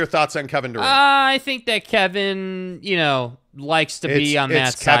it? What are your thoughts on Kevin Durant? I think that Kevin, likes to be on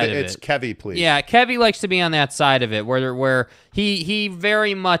that side of it. It's Kevy, please. Yeah, Kevy likes to be on that side of it, where he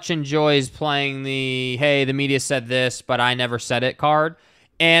very much enjoys playing the, hey, the media said this, but I never said it card.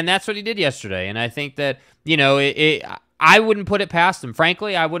 And that's what he did yesterday. And I think that, I wouldn't put it past him.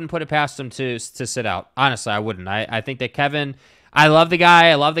 Frankly, I wouldn't put it past him to sit out. Honestly, I wouldn't. I think that Kevin... I love the guy.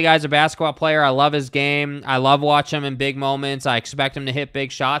 I love the guy as a basketball player. I love his game. I love watching him in big moments. I expect him to hit big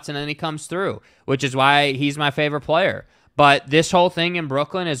shots, and then he comes through, which is why he's my favorite player. But this whole thing in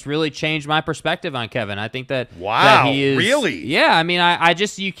Brooklyn has really changed my perspective on Kevin. I think that wow, that he is, really? Yeah, I mean, I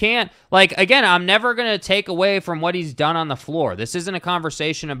just, you can't, again, I'm never going to take away from what he's done on the floor. This isn't a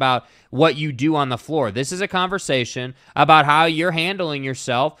conversation about what you do on the floor. This is a conversation about how you're handling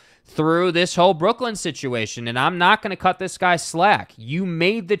yourself through this whole Brooklyn situation, and I'm not going to cut this guy slack. You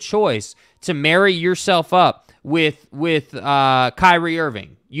made the choice to marry yourself up with Kyrie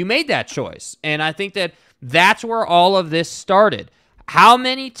Irving. You made that choice, and I think that that's where all of this started. How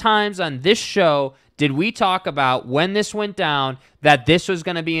many times on this show did we talk about when this went down that this was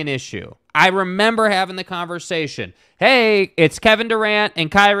going to be an issue? I remember having the conversation. Hey, it's Kevin Durant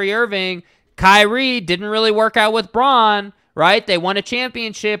and Kyrie Irving. Kyrie didn't really work out with Bron. Right? They won a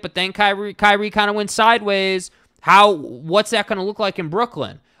championship, but then Kyrie kind of went sideways. What's that going to look like in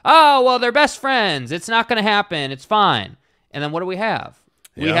Brooklyn? Oh, well, they're best friends. It's not going to happen. It's fine. And then what do we have?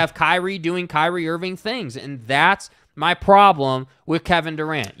 Yeah. We have Kyrie doing Kyrie Irving things, and that's my problem with Kevin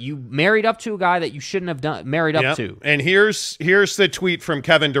Durant. You married up to a guy that you shouldn't have married up to. And here's the tweet from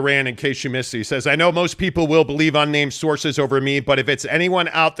Kevin Durant in case you missed it. He says, I know most people will believe unnamed sources over me, but if it's anyone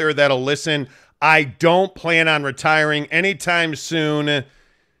out there that'll listen, I don't plan on retiring anytime soon.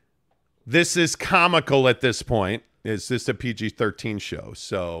 This is comical at this point. Is this a PG-13 show?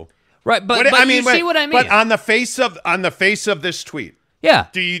 So right, but you see what I mean. But on the face of this tweet, yeah.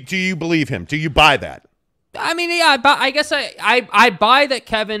 Do you believe him? Do you buy that? I mean, yeah. I guess I buy that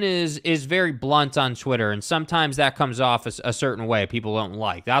Kevin is very blunt on Twitter, and sometimes that comes off a certain way people don't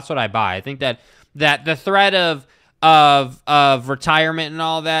like. That's what I buy. I think that the threat of retirement and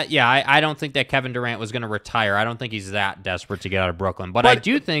all that, yeah, I don't think that Kevin Durant was going to retire. I don't think he's that desperate to get out of Brooklyn. But I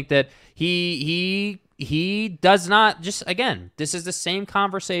do think that he does not, just, again, this is the same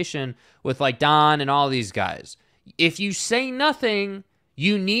conversation with Don and all these guys. If you say nothing,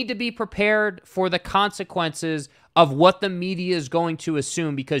 you need to be prepared for the consequences of what the media is going to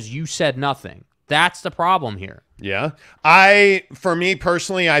assume because you said nothing. That's the problem here. Yeah. For me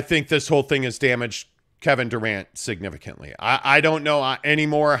personally, I think this whole thing has damaged Kevin Durant significantly. I don't know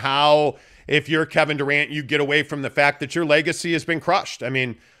anymore how, if you're Kevin Durant, you get away from the fact that your legacy has been crushed. I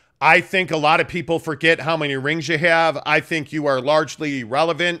mean, I think a lot of people forget how many rings you have. I think you are largely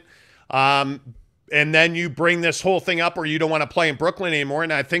irrelevant. And then you bring this whole thing up where you don't want to play in Brooklyn anymore,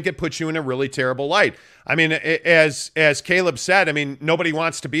 and I think it puts you in a really terrible light. I mean, as Caleb said, I mean, nobody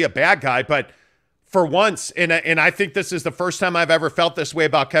wants to be a bad guy, but for once, and I think this is the first time I've ever felt this way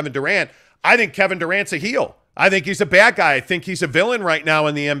about Kevin Durant, I think Kevin Durant's a heel. I think he's a bad guy. I think he's a villain right now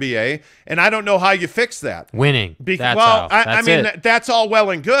in the NBA, and I don't know how you fix that. Winning. That's all well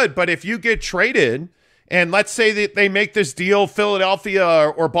and good, but if you get traded, and let's say that they make this deal, Philadelphia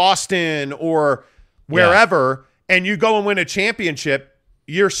or Boston or wherever, and you go and win a championship,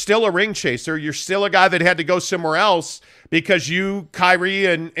 you're still a ring chaser. You're still a guy that had to go somewhere else because you, Kyrie,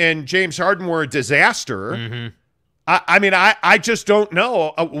 and James Harden were a disaster. Mm-hmm. I just don't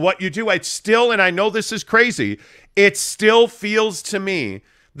know what you do. It's still, and I know this is crazy, it still feels to me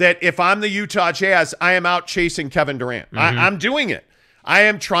that if I'm the Utah Jazz, I am out chasing Kevin Durant. Mm-hmm. I'm doing it. I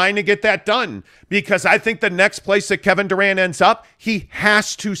am trying to get that done because I think the next place that Kevin Durant ends up, he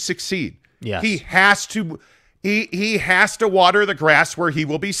has to succeed. Yes. He has to water the grass where he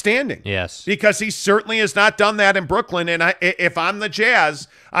will be standing. Yes. Because he certainly has not done that in Brooklyn. And if I'm the Jazz,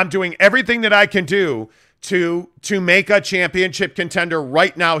 I'm doing everything that I can do to make a championship contender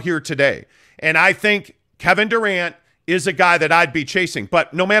right now here today. And I think Kevin Durant is a guy that I'd be chasing.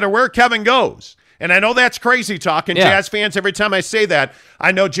 But no matter where Kevin goes, and I know that's crazy talk, and Jazz fans, every time I say that,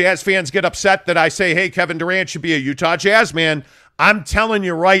 I know Jazz fans get upset that I say, hey, Kevin Durant should be a Utah Jazz man. I'm telling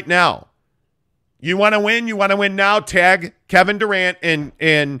you right now, you want to win? You want to win now? Tag Kevin Durant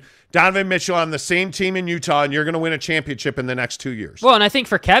and Donovan Mitchell on the same team in Utah, and you're going to win a championship in the next 2 years. Well, and I think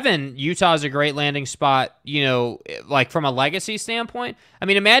for Kevin, Utah is a great landing spot, like from a legacy standpoint. I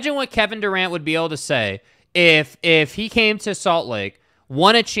mean, imagine what Kevin Durant would be able to say if he came to Salt Lake,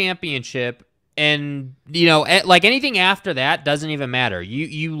 won a championship, and like anything after that doesn't even matter.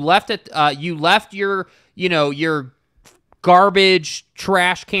 You left it. You left your garbage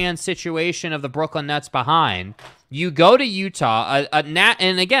trash can situation of the Brooklyn Nets behind. You go to Utah,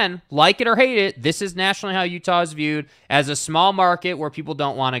 and again, like it or hate it, this is nationally how Utah is viewed, as a small market where people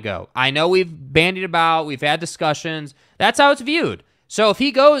don't want to go. I know we've bandied about, we've had discussions. That's how it's viewed. So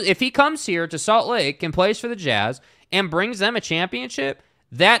if he comes here to Salt Lake and plays for the Jazz and brings them a championship,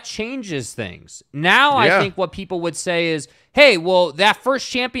 that changes things. Now I think what people would say is, hey, well, that first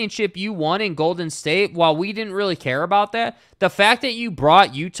championship you won in Golden State, while we didn't really care about that, the fact that you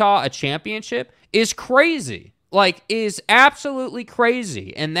brought Utah a championship is crazy. Like, is absolutely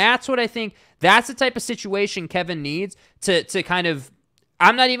crazy. And that's what I think, that's the type of situation Kevin needs to kind of,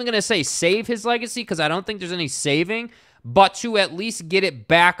 I'm not even going to say save his legacy, because I don't think there's any saving, but to at least get it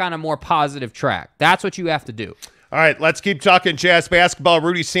back on a more positive track. That's what you have to do. All right, let's keep talking Jazz basketball.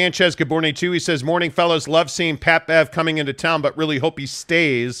 Rudy Sanchez, good morning, too. He says, morning, fellas. Love seeing Pat Bev coming into town, but really hope he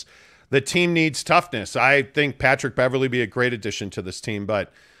stays. The team needs toughness. I think Patrick Beverley would be a great addition to this team,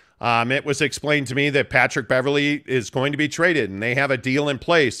 but it was explained to me that Patrick Beverley is going to be traded, and they have a deal in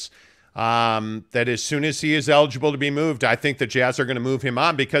place that as soon as he is eligible to be moved, I think the Jazz are going to move him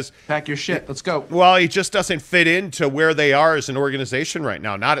on because – pack your shit. Let's go. Well, he just doesn't fit into where they are as an organization right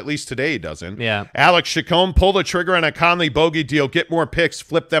now. Not at least today he doesn't. Yeah. Alex Chacon, pull the trigger on a Conley Bogey deal. Get more picks.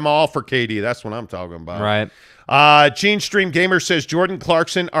 Flip them all for KD. That's what I'm talking about. Right. Gene Stream Gamer says, Jordan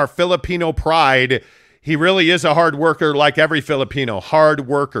Clarkson, our Filipino pride. He really is a hard worker like every Filipino. Hard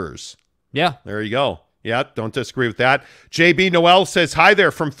workers. Yeah. There you go. Yeah, don't disagree with that. JB Noel says, hi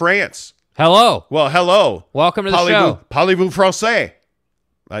there from France. Hello. Well, hello. Welcome to the show. Parlez-vous français?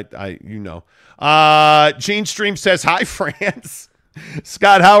 Gene Stream says, hi, France.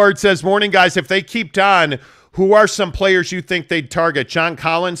 Scott Howard says, morning, guys. If they keep Don, who are some players you think they'd target? John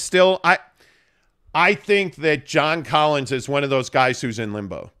Collins still? I think that John Collins is one of those guys who's in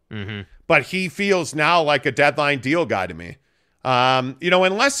limbo. Mm-hmm. But he feels now like a deadline deal guy to me.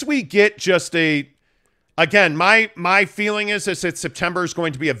 Unless we get just again, my feeling is that September is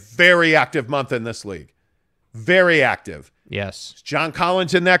going to be a very active month in this league. Very active. Yes. Is John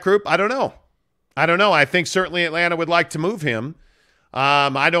Collins in that group? I don't know. I think certainly Atlanta would like to move him.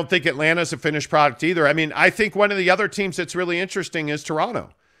 I don't think Atlanta's a finished product either. I mean, I think one of the other teams that's really interesting is Toronto.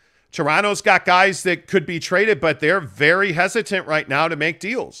 Toronto's got guys that could be traded, but they're very hesitant right now to make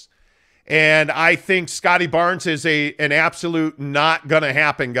deals. And I think Scotty Barnes is an absolute not going to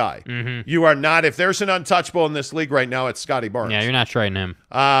happen guy. You are not. If there's an untouchable in this league right now, it's Scotty Barnes. Yeah, you're not trading him.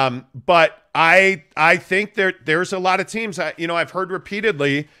 But I think there's a lot of teams. I've heard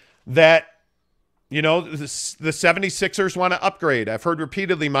repeatedly that, the 76ers want to upgrade. I've heard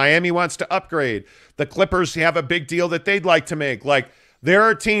repeatedly Miami wants to upgrade. The Clippers have a big deal that they'd like to make. Like, there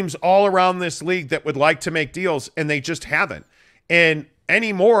are teams all around this league that would like to make deals, and they just haven't. And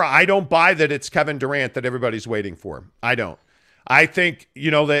anymore, I don't buy that it's Kevin Durant that everybody's waiting for. I don't. I think,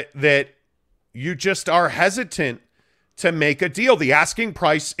 that you just are hesitant to make a deal. The asking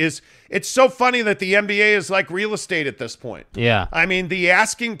price it's so funny that the NBA is like real estate at this point. Yeah. I mean, the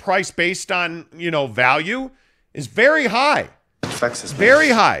asking price based on, value is very high. Very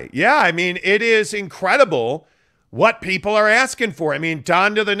high. Yeah, I mean, it is incredible what people are asking for. I mean,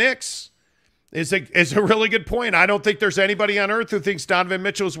 Don to the Knicks is a really good point. I don't think there's anybody on earth who thinks Donovan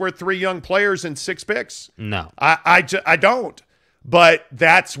Mitchell is worth 3 young players and 6 picks. No. I don't. But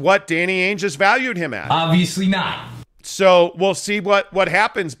that's what Danny Ainge has valued him at. Obviously not. So we'll see what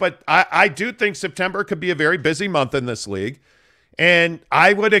happens. But I do think September could be a very busy month in this league. And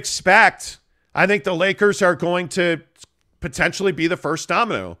I think the Lakers are going to potentially be the first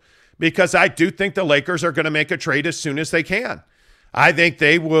domino, because I do think the Lakers are going to make a trade as soon as they can. I think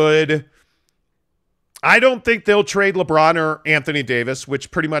they would. I don't think they'll trade LeBron or Anthony Davis, which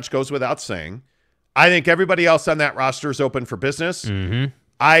pretty much goes without saying. I think everybody else on that roster is open for business.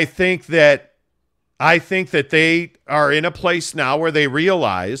 I think that they are in a place now where they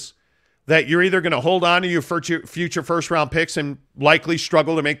realize that you're either going to hold on to your future first-round picks and likely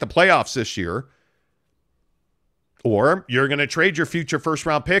struggle to make the playoffs this year, or you're going to trade your future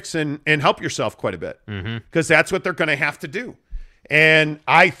first-round picks and help yourself quite a bit, because that's what they're going to have to do. And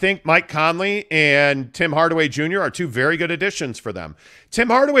I think Mike Conley and Tim Hardaway Jr. are 2 very good additions for them. Tim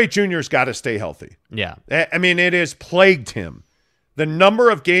Hardaway Jr.'s got to stay healthy. Yeah. I mean, it has plagued him. The number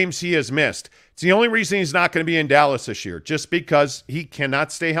of games he has missed. It's the only reason he's not going to be in Dallas this year, just because he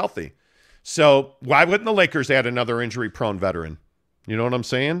cannot stay healthy. So why wouldn't the Lakers add another injury-prone veteran? You know what I'm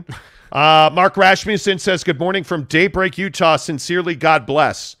saying? Mark Rasmussen says, good morning from Daybreak, Utah. Sincerely, God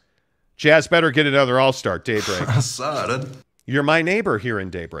bless. Jazz better get another all-star, Daybreak. You're my neighbor here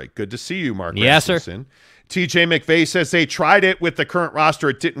in Daybreak. Good to see you, Mark Rasmussen. Sir. TJ McVeigh says they tried it with the current roster.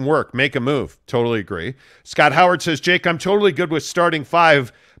 It didn't work. Make a move. Totally agree. Scott Howard says, Jake, I'm totally good with starting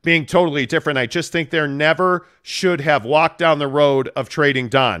 5 being totally different. I just think there never should have walked down the road of trading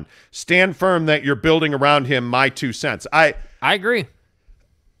Don. Stand firm that you're building around him. My 2 cents. I agree.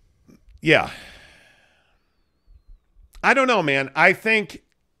 Yeah. I don't know, man. I think,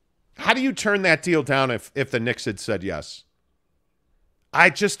 how do you turn that deal down if the Knicks had said yes? I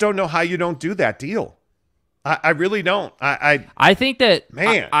just don't know how you don't do that deal. I really don't. I think that,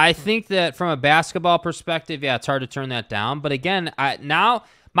 man. I think that from a basketball perspective, yeah, it's hard to turn that down. But again, now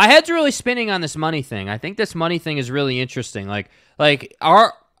my head's really spinning on this money thing. I think this money thing is really interesting. And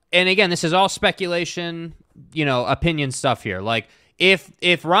again, this is all speculation, opinion stuff here. Like,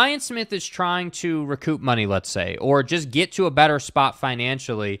 if Ryan Smith is trying to recoup money, let's say, or just get to a better spot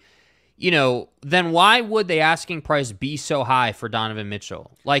financially, then why would the asking price be so high for Donovan Mitchell?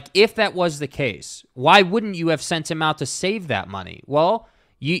 Like, if that was the case, why wouldn't you have sent him out to save that money? Well,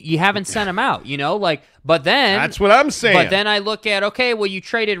 you haven't sent him out, but then that's what I'm saying. But then I look at, okay, well, you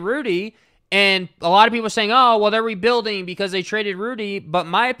traded Rudy, and a lot of people are saying, oh, well, they're rebuilding because they traded Rudy. But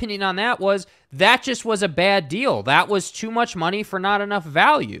my opinion on that was that just was a bad deal. That was too much money for not enough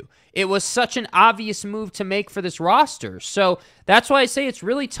value. It was such an obvious move to make for this roster. So that's why I say it's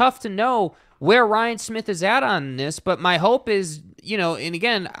really tough to know where Ryan Smith is at on this. But my hope is, and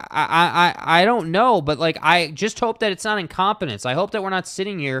again, I don't know, but I just hope that it's not incompetence. I hope that we're not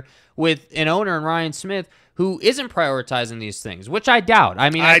sitting here with an owner in Ryan Smith who isn't prioritizing these things, which I doubt. I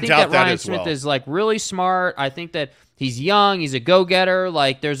mean, I think that Ryan Smith is really smart. I think that he's young. He's a go-getter.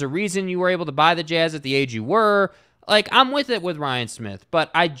 There's a reason you were able to buy the Jazz at the age you were. I'm with it with Ryan Smith, but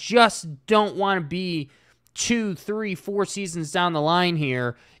I just don't want to be 2, 3, 4 seasons down the line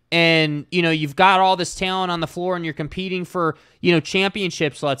here. And, you've got all this talent on the floor and you're competing for,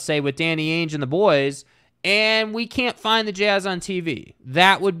 championships, let's say, with Danny Ainge and the boys, and we can't find the Jazz on TV.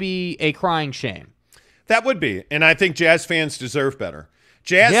 That would be a crying shame. That would be. And I think Jazz fans deserve better.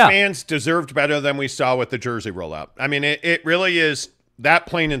 Jazz fans deserved better than we saw with the jersey rollout. I mean, it really is that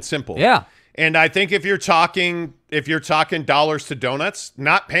plain and simple. Yeah. And I think if you're talking dollars to donuts,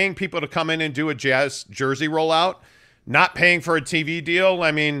 not paying people to come in and do a Jazz jersey rollout, not paying for a TV deal,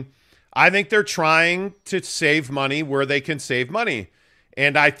 I mean, I think they're trying to save money where they can save money.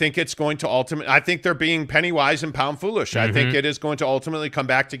 And I think it's going to I think they're being penny wise and pound foolish. I think it is going to ultimately come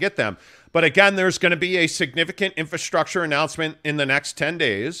back to get them. But again, there's going to be a significant infrastructure announcement in the next 10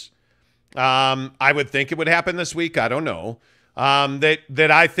 days. I would think it would happen this week. I don't know.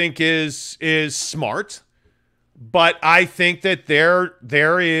 That I think is smart. But I think that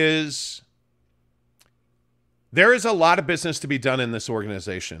there is a lot of business to be done in this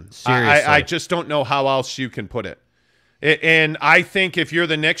organization. Seriously. I just don't know how else you can put it. And I think if you're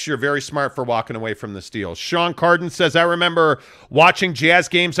the Knicks, you're very smart for walking away from this deal. Sean Carden says, I remember watching Jazz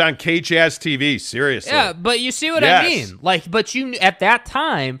games on K-Jazz TV. Seriously. Yeah, but you see what I mean? But you at that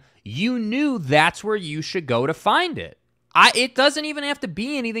time, you knew that's where you should go to find it. It doesn't even have to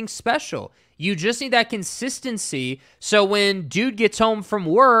be anything special. You just need that consistency. So when dude gets home from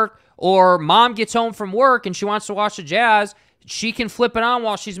work or mom gets home from work and she wants to watch the Jazz, she can flip it on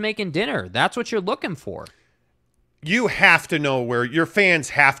while she's making dinner. That's what you're looking for. You have to know where your fans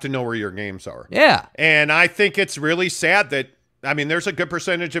have to know where your games are. Yeah. And I think it's really sad that, there's a good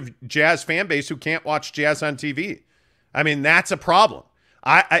percentage of Jazz fan base who can't watch Jazz on TV. That's a problem.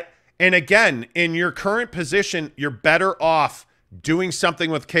 And again, in your current position, you're better off doing something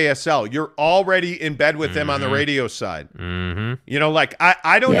with KSL. You're already in bed with them on the radio side.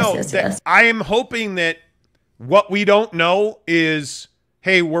 I don't know. Yes. I am hoping that what we don't know is,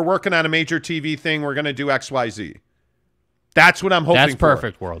 hey, we're working on a major TV thing. We're going to do XYZ. That's what I'm hoping for. That's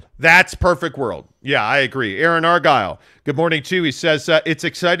perfect world. That's perfect world. Yeah, I agree. Aaron Argyle, good morning, too. He says, it's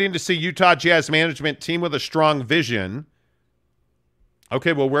exciting to see Utah Jazz management team with a strong vision.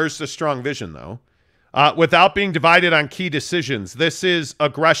 Okay, well, where's the strong vision, though? Without being divided on key decisions. This is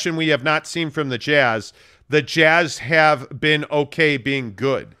aggression we have not seen from the Jazz. The Jazz have been okay being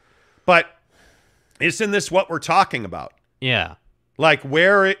good. But isn't this what we're talking about? Yeah.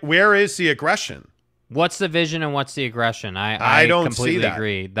 Where is the aggression? What's the vision and what's the aggression? I don't completely see that.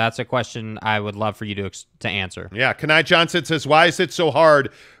 agree. That's a question I would love for you to answer. Yeah. Kanai Johnson says, why is it so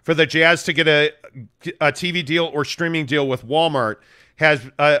hard for the Jazz to get a TV deal or streaming deal with Walmart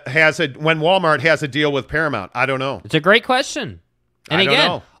when Walmart has a deal with Paramount? I don't know. It's a great question. And I don't again,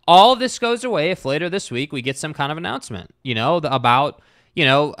 know. all of this goes away if later this week we get some kind of announcement, about,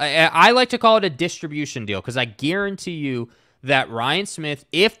 I like to call it a distribution deal because I guarantee you that Ryan Smith,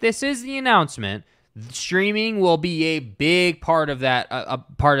 if this is the announcement, streaming will be a big part of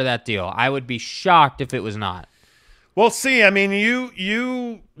that deal. I would be shocked if it was not. We'll see.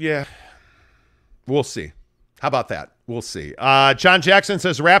 Yeah. We'll see. How about that? We'll see. John Jackson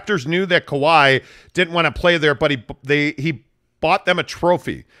says Raptors knew that Kawhi didn't want to play there, but he bought them a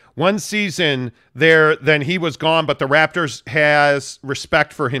trophy. One season there, then he was gone, but the Raptors has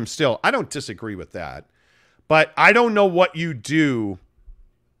respect for him still. I don't disagree with that, but I don't know what you do.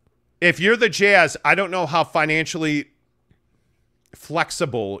 If you're the Jazz, I don't know how financially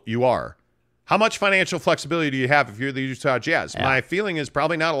flexible you are. How much financial flexibility do you have if you're the Utah Jazz? Yeah. My feeling is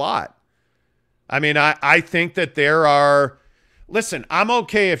probably not a lot. I think that there are – listen, I'm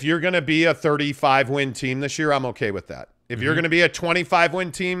okay if you're going to be a 35-win team this year. I'm okay with that. If you're going to be a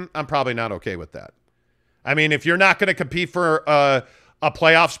 25-win team, I'm probably not okay with that. If you're not going to compete for a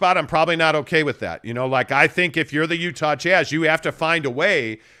playoff spot, I'm probably not okay with that. I think if you're the Utah Jazz, you have to find a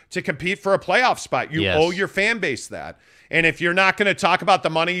way to compete for a playoff spot. You owe your fan base that. And if you're not going to talk about the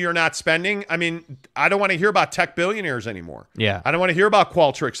money you're not spending, I don't want to hear about tech billionaires anymore. Yeah. I don't want to hear about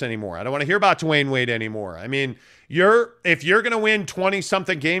Qualtrics anymore. I don't want to hear about Dwayne Wade anymore. If you're going to win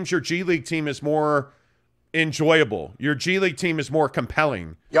 20-something games, your G League team is more enjoyable. Your G League team is more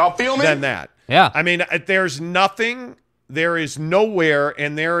compelling. Y'all feel me? Than that. Yeah. There's nothing, there is nowhere,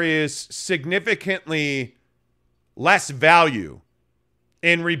 and there is significantly less value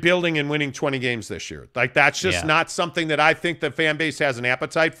in rebuilding and winning 20 games this year. That's just not something that I think the fan base has an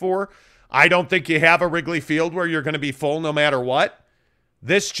appetite for. I don't think you have a Wrigley Field where you're going to be full no matter what.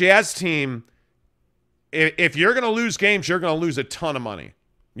 This Jazz team, if you're going to lose games, you're going to lose a ton of money.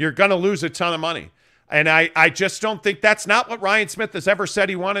 You're going to lose a ton of money. And I just don't think that's not what Ryan Smith has ever said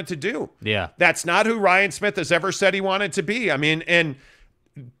he wanted to do. Yeah. That's not who Ryan Smith has ever said he wanted to be. And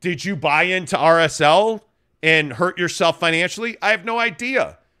did you buy into RSL and hurt yourself financially? I have no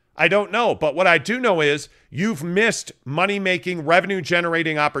idea. I don't know. But what I do know is you've missed money-making,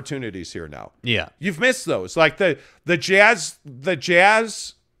 revenue-generating opportunities here now. Yeah. You've missed those. The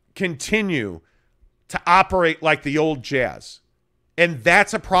Jazz continue to operate like the old Jazz. And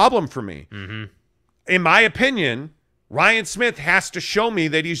that's a problem for me. Mm-hmm. In my opinion, Ryan Smith has to show me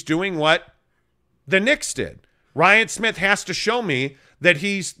that he's doing what the Knicks did. Ryan Smith has to show me that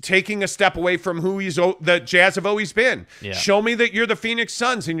he's taking a step away from who the Jazz have always been. Yeah. Show me that you're the Phoenix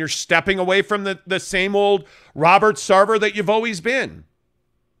Suns and you're stepping away from the same old Robert Sarver that you've always been.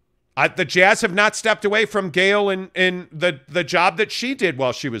 The Jazz have not stepped away from Gail and the job that she did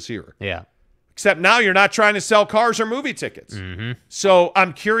while she was here. Yeah. Except now you're not trying to sell cars or movie tickets. Mm-hmm. So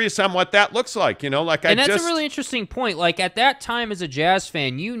I'm curious on what that looks like. And that's a really interesting point. Like, at that time as a Jazz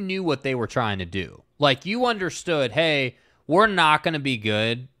fan, you knew what they were trying to do. Like, you understood, hey, we're not going to be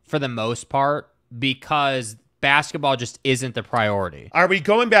good for the most part because basketball just isn't the priority. Are we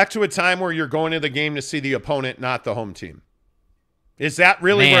going back to a time where you're going to the game to see the opponent, not the home team? Is that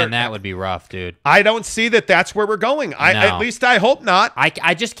really Man, that would be rough, dude. I don't see that that's where we're going. At least I hope not.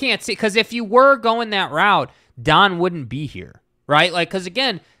 I just can't see, because if you were going that route, Don wouldn't be here, right? Like, because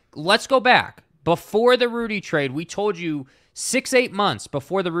again, let's go back. Before the Rudy trade, we told you 6-8 months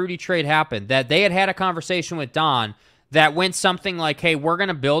before the Rudy trade happened that they had a conversation with Don that went something like, hey, we're going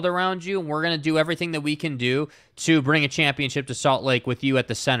to build around you, and we're going to do everything that we can do to bring a championship to Salt Lake with you at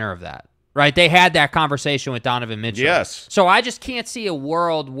the center of that. Right? They had that conversation with Donovan Mitchell. Yes. So I just can't see a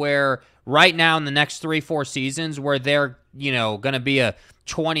world where right now in the next 3-4 seasons where they're, going to be a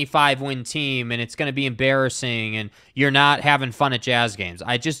 25-win team and it's going to be embarrassing and you're not having fun at Jazz games.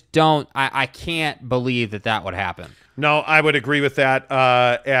 I just don't – I can't believe that would happen. No, I would agree with that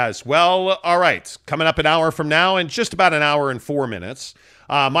as well. All right. Coming up an hour from now in just about an hour and 4 minutes,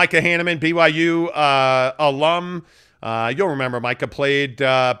 Micah Hanneman, BYU alum. You'll remember Micah played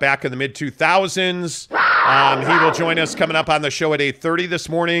back in the mid-2000s. He will join us coming up on the show at 8:30 this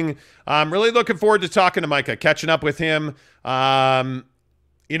morning. I'm really looking forward to talking to Micah, catching up with him. BYU's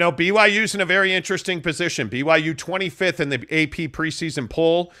in a very interesting position. BYU 25th in the AP preseason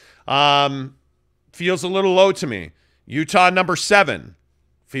poll. Feels a little low to me. Utah number 7.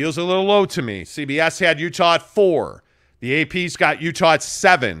 Feels a little low to me. CBS had Utah at 4. The AP's got Utah at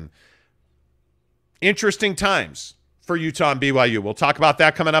 7. Interesting times for Utah and BYU. We'll talk about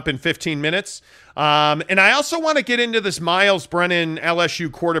that coming up in 15 minutes. And I also want to get into this Miles Brennan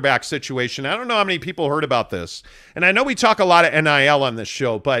LSU quarterback situation. I don't know how many people heard about this. And I know we talk a lot of NIL on this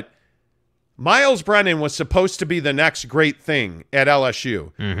show, but Miles Brennan was supposed to be the next great thing at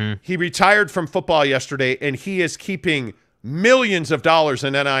LSU. Mm-hmm. He retired from football yesterday, and he is keeping millions of dollars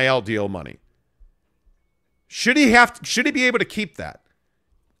in NIL deal money. Should he be able to keep that?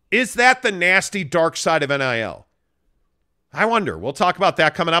 Is that the nasty dark side of NIL? I wonder. We'll talk about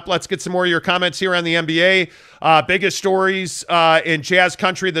that coming up. Let's get some more of your comments here on the NBA. Biggest stories in Jazz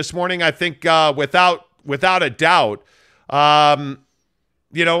country this morning, I think, without a doubt. Are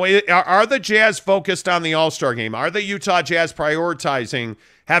the Jazz focused on the All-Star game? Are the Utah Jazz prioritizing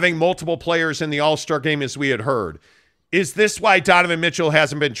having multiple players in the All-Star game as we had heard? Is this why Donovan Mitchell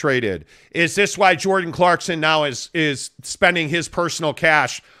hasn't been traded? Is this why Jordan Clarkson now is spending his personal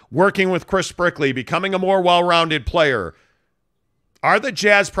cash, working with Chris Brickley, becoming a more well-rounded player? Are the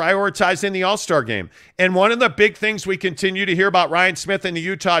Jazz prioritizing the All-Star game? And one of the big things we continue to hear about Ryan Smith and the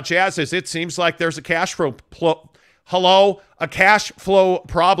Utah Jazz is it seems like there's a cash flow problem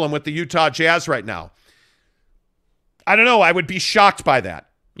with the Utah Jazz right now. I don't know. I would be shocked by that.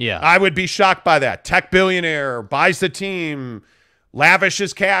 Yeah. I would be shocked by that. Tech billionaire buys the team,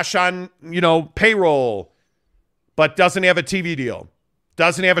 lavishes cash on, payroll, but doesn't have a TV deal,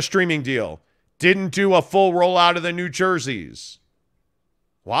 doesn't have a streaming deal, didn't do a full rollout of the new jerseys.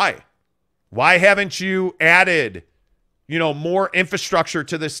 Why? Why haven't you added, more infrastructure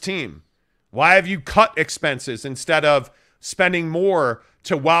to this team? Why have you cut expenses instead of spending more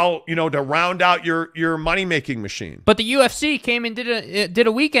to round out your money-making machine? But the UFC came and did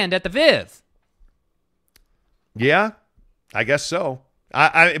a weekend at the Viv. Yeah, I guess so.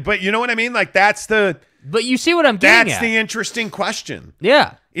 But you know what I mean? Like, that's the... But you see what I'm getting at. That's the interesting question.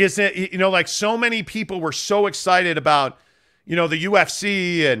 Yeah. Is it, like so many people were so excited about, the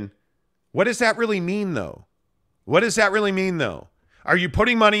UFC, and what does that really mean, though? What does that really mean, though? Are you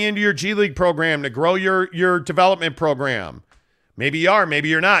putting money into your G League program to grow your development program? Maybe you are, maybe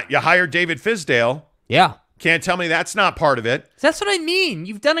you're not. You hired David Fizdale. Yeah. Can't tell me that's not part of it. That's what I mean.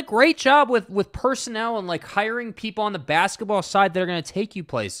 You've done a great job with personnel and like hiring people on the basketball side that are going to take you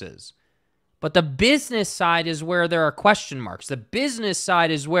places. But the business side is where there are question marks. The business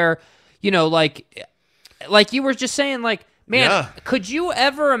side is where, like you were just saying, like, man, Could you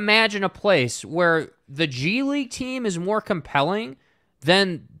ever imagine a place where the G League team is more compelling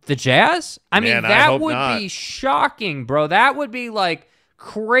than the Jazz? I mean, that would be shocking, bro. That would be like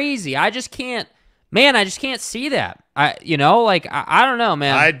crazy. I just can't see that. I don't know,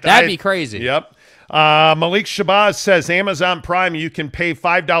 man. That'd be crazy. Yep. Malik Shabazz says Amazon Prime, you can pay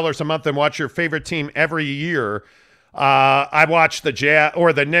 $5 a month and watch your favorite team every year. I watch the Jazz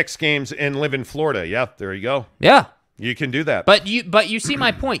or the Knicks games and live in Florida. Yeah, there you go. Yeah. You can do that. But you see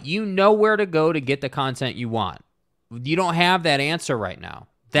my point. You know where to go to get the content you want. You don't have that answer right now.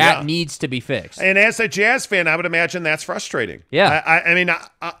 That needs to be fixed. And as a Jazz fan, I would imagine that's frustrating. Yeah. I mean,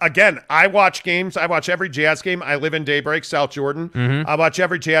 again, I watch games. I watch every Jazz game. I live in Daybreak, South Jordan. I watch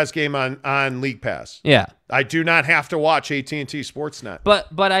every Jazz game on League Pass. Yeah. I do not have to watch AT&T Sportsnet.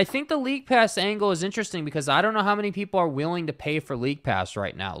 But I think the League Pass angle is interesting because I don't know how many people are willing to pay for League Pass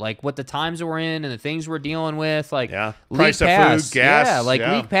right now. Like, with the times we're in and the things we're dealing with. Like, price of food, gas.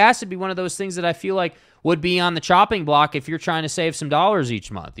 League Pass would be one of those things that I feel like would be on the chopping block if you're trying to save some dollars each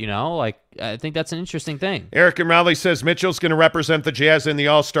month, you know? Like, I think that's an interesting thing. Eric and Raleigh says Mitchell's going to represent the Jazz in the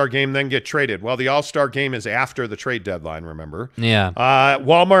All-Star game, then get traded. Well, the All-Star game is after the trade deadline, remember? Yeah.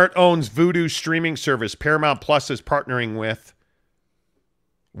 Walmart owns Vudu streaming service. Paramount Plus is partnering with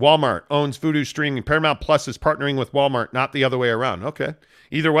Walmart. Owns Vudu streaming. Paramount Plus is partnering with Walmart, not the other way around. Okay.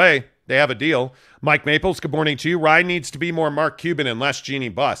 Either way, they have a deal. Mike Maples, good morning to you. Ryan needs to be more Mark Cuban and less Jeannie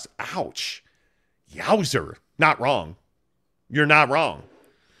Buss. Ouch. Yowzer. Not wrong. You're not wrong.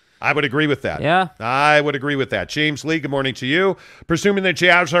 I would agree with that. Yeah. I would agree with that. James Lee, good morning to you. Presuming the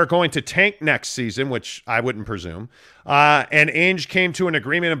Jazz are going to tank next season, which I wouldn't presume, and Ainge came to an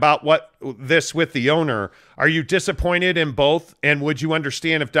agreement about this with the owner, are you disappointed in both, and would you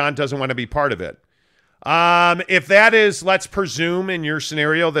understand if Don doesn't want to be part of it? If that is, let's presume in your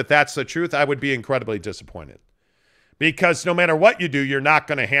scenario that that's the truth, I would be incredibly disappointed. Because no matter what you do, you're not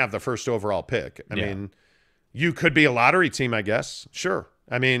going to have the first overall pick. I mean, you could be a lottery team, I guess. Sure.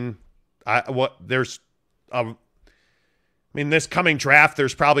 I mean, this coming draft,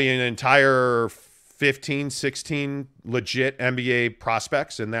 there's probably an entire 15, 16 legit NBA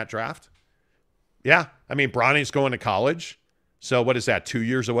prospects in that draft. Yeah. I mean, Bronny's going to college. So what is that, 2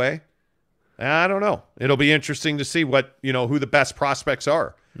 years away? I don't know. It'll be interesting to see who the best prospects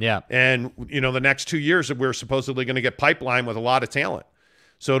are. Yeah. And, the next 2 years we're supposedly going to get pipeline with a lot of talent.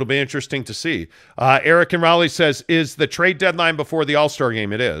 So it'll be interesting to see. Eric and Raleigh says, is the trade deadline before the All-Star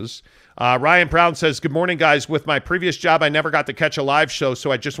game? It is. Ryan Brown says, good morning, guys. With my previous job, I never got to catch a live show,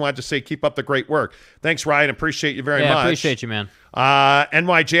 so I just wanted to say keep up the great work. Thanks, Ryan. Appreciate you very much. Yeah, appreciate you, man.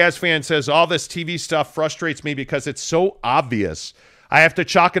 NY Jazz fan says, all this TV stuff frustrates me because it's so obvious. I have to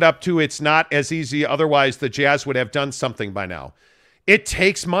chalk it up to it's not as easy. Otherwise, the Jazz would have done something by now. It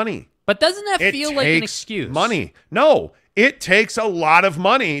takes money. But doesn't that feel like an excuse? Money. No, it takes a lot of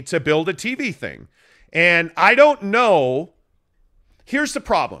money to build a TV thing. And I don't know. Here's the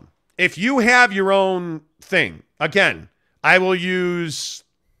problem. If you have your own thing, again, I will use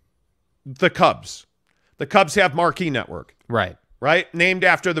the Cubs. The Cubs have Marquee Network. Right. Right? Named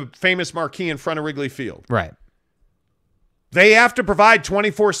after the famous marquee in front of Wrigley Field. Right. They have to provide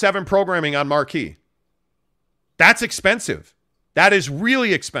 24/7 programming on Marquee. That's expensive. That is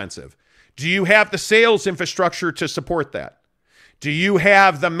really expensive. Do you have the sales infrastructure to support that? Do you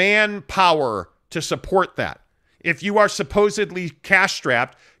have the manpower to support that? If you are supposedly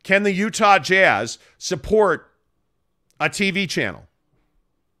cash-strapped, can the Utah Jazz support a TV channel?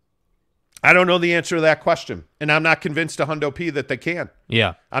 I don't know the answer to that question, and I'm not convinced to Hundo P that they can.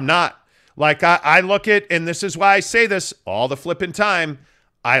 Yeah. I'm not. Like, I look at, and this is why I say this all the flipping time,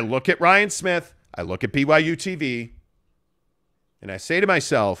 I look at Ryan Smith, I look at BYU TV, and I say to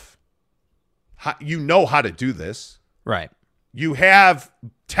myself, you know how to do this. Right. You have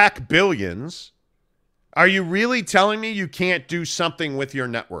tech billions. Are you really telling me you can't do something with your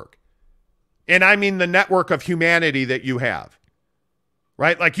network? And I mean the network of humanity that you have.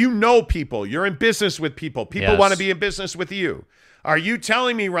 Right? Like, people. You're in business with people. People want to be in business with you. Are you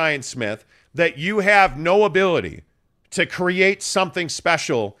telling me, Ryan Smith, that you have no ability to create something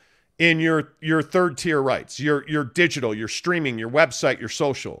special in your third tier rights, your digital, your streaming, your website, your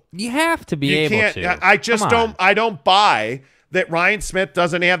social? You have to be able to. I just don't buy that Ryan Smith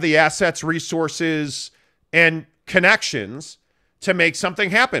doesn't have the assets, resources, and connections to make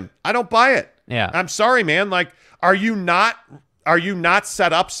something happen. I don't buy it. Yeah. I'm sorry, man. Like, are you not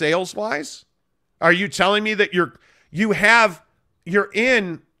set up sales wise? Are you telling me that you're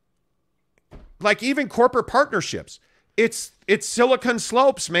in, like, even corporate partnerships? It's Silicon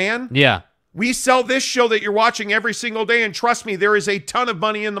Slopes, man. Yeah. We sell this show that you're watching every single day, and trust me, there is a ton of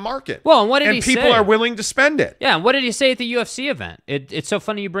money in the market. Well, and what did he say? And people are willing to spend it. Yeah, and what did he say at the UFC event? It's so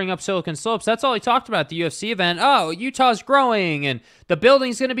funny you bring up Silicon Slopes. That's all he talked about at the UFC event. Oh, Utah's growing, and the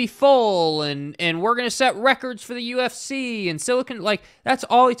building's going to be full, and we're going to set records for the UFC, and Silicon, like, that's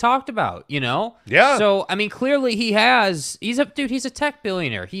all he talked about, Yeah. So, I mean, clearly he's a tech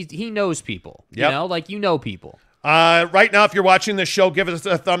billionaire. He knows people, people. Right now, if you're watching this show, give us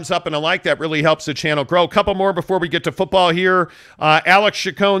a thumbs up and a like. That really helps the channel grow. A couple more before we get to football here. Alex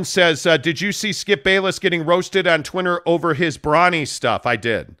Chacon says, did you see Skip Bayless getting roasted on Twitter over his Bronny stuff? I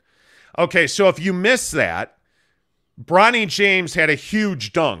did. Okay, so if you missed that, Bronny James had a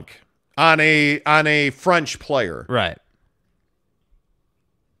huge dunk on a French player. Right.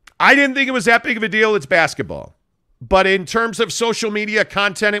 I didn't think it was that big of a deal. It's basketball. But in terms of social media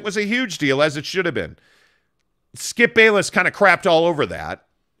content, it was a huge deal, as it should have been. Skip Bayless kind of crapped all over that.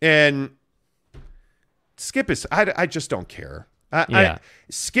 And Skip is, I just don't care.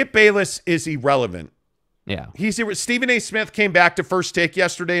 Skip Bayless is irrelevant. Yeah. Stephen A. Smith came back to First Take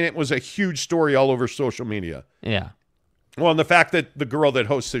yesterday, and it was a huge story all over social media. Yeah. Well, and the fact that the girl that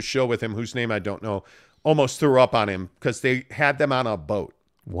hosts his show with him, whose name I don't know, almost threw up on him because they had them on a boat.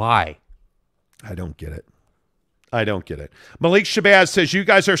 Why? I don't get it. Malik Shabazz says, you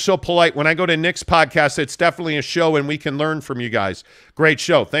guys are so polite. When I go to Nick's podcast, it's definitely a show and we can learn from you guys. Great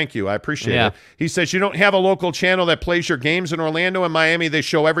show. Thank you. I appreciate it. He says, you don't have a local channel that plays your games in Orlando and Miami. They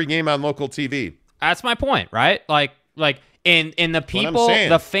show every game on local TV. That's my point, right? Like in the people,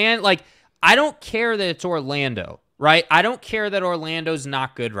 the fan, like, I don't care that it's Orlando, right? I don't care that Orlando's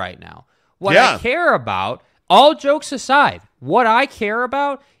not good right now. What I care about, all jokes aside, what I care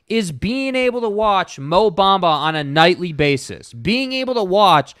about is being able to watch Mo Bamba on a nightly basis, being able to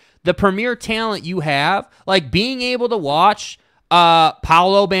watch the premier talent you have, like being able to watch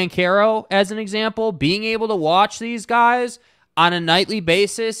Paolo Banchero as an example, being able to watch these guys on a nightly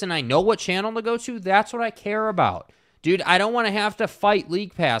basis, and I know what channel to go to. That's what I care about. Dude, I don't want to have to fight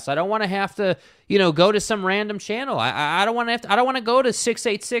League Pass. I don't want to have to, go to some random channel. I don't want to I don't want to go to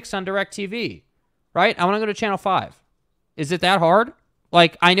 686 on DirecTV, right? I want to go to Channel 5. Is it that hard?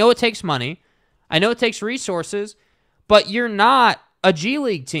 Like, I know it takes money. I know it takes resources, but you're not a G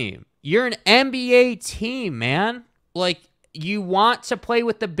League team. You're an NBA team, man. Like, you want to play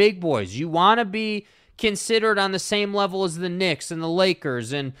with the big boys. You want to be considered on the same level as the Knicks and the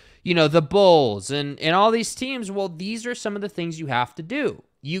Lakers and, the Bulls and all these teams. Well, these are some of the things you have to do.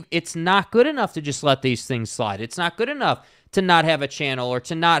 It's not good enough to just let these things slide. It's not good enough to not have a channel or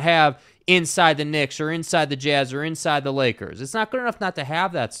to not have inside the Knicks or inside the Jazz or inside the Lakers. It's not good enough not to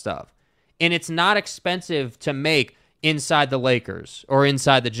have that stuff. And it's not expensive to make inside the Lakers or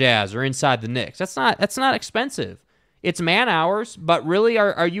inside the Jazz or inside the Knicks. That's not expensive. It's man hours, but really,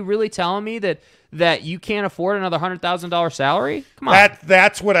 are you really telling me that you can't afford another $100,000 salary? Come on.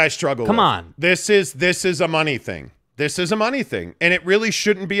 That's what I struggle with. Come on. This is a money thing. This is a money thing, and it really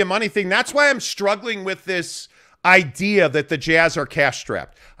shouldn't be a money thing. That's why I'm struggling with this idea that the Jazz are cash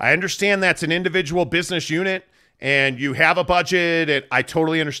strapped. I understand that's an individual business unit and you have a budget, and I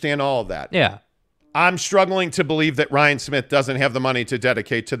totally understand all of that. Yeah. I'm struggling to believe that Ryan Smith doesn't have the money to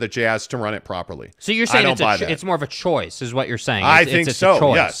dedicate to the Jazz to run it properly. So you're saying it's more of a choice is what you're saying. I think so. A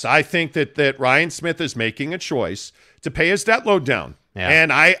choice. Yes. I think that Ryan Smith is making a choice to pay his debt load down. Yeah.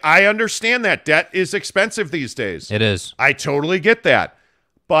 And I understand that debt is expensive these days. It is. I totally get that.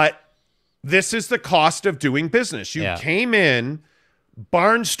 But this is the cost of doing business. You came in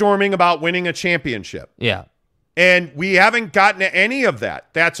barnstorming about winning a championship. Yeah. And we haven't gotten to any of that.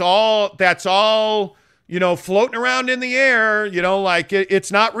 That's all, floating around in the air, like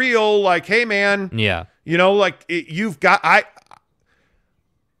it's not real. Like, hey man,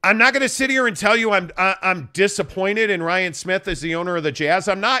 I'm not going to sit here and tell you I'm disappointed in Ryan Smith as the owner of the Jazz.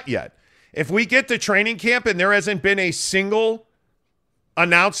 I'm not yet. If we get to training camp and there hasn't been a single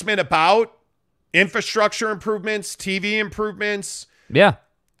announcement about infrastructure improvements, TV improvements,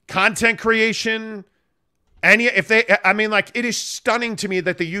 content creation, and it is stunning to me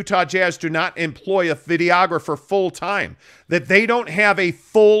that the Utah Jazz do not employ a videographer full time, that they don't have a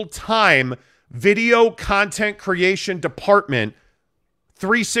full-time video content creation department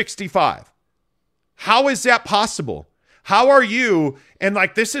 365. How is that possible? How are you? And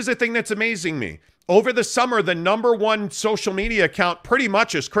this is a thing that's amazing me. Over the summer, the #1 social media account pretty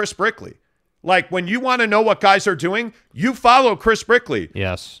much is Chris Brickley. When you want to know what guys are doing, you follow Chris Brickley.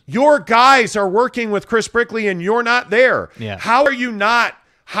 Yes. Your guys are working with Chris Brickley and you're not there. Yeah. How are you not?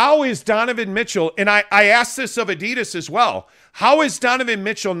 How is Donovan Mitchell, and I asked this of Adidas as well, how is Donovan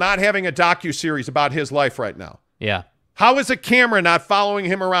Mitchell not having a docuseries about his life right now? Yeah. How is a camera not following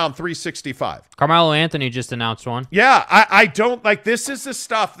him around 365? Carmelo Anthony just announced one. Yeah, I don't this is the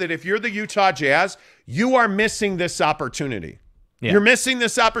stuff that if you're the Utah Jazz, you are missing this opportunity. Yeah. You're missing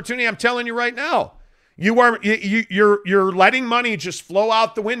this opportunity. I'm telling you right now. You're letting money just flow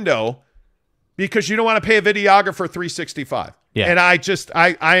out the window because you don't want to pay a videographer 365. Yeah. And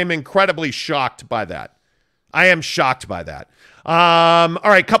I am incredibly shocked by that. I am shocked by that. All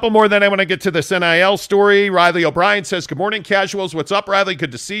right, couple more, then I want to get to this NIL story. Riley O'Brien says, good morning, casuals. What's up, Riley?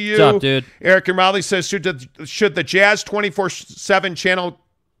 Good to see you. What's up, dude? Eric and Riley says, should the Jazz 24/7 channel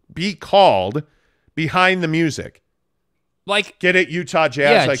be called Behind the Music? Like, get it, Utah Jazz.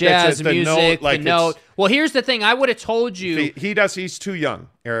 Yeah, like jazz, the music, note, like the note. Well, here's the thing. I would have told you. He's too young,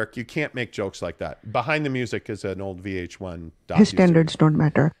 Eric. You can't make jokes like that. Behind the Music is an old VH1 docuseries. His standards don't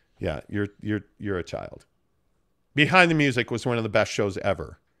matter. Yeah, you're a child. Behind the Music was one of the best shows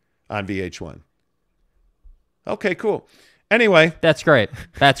ever on VH1. Okay, cool. Anyway. That's great.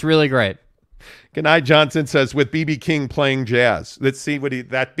 That's really great. Kenai Johnson says, with B.B. King playing jazz. Let's see what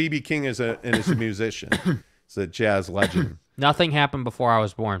that B.B. King is a musician. He's a jazz legend. Nothing happened before I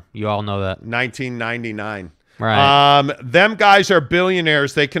was born. You all know that. 1999. Right. Them guys are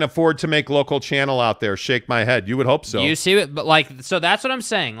billionaires. They can afford to make local channel out there. Shake my head. You would hope so. You see it, but so that's what I'm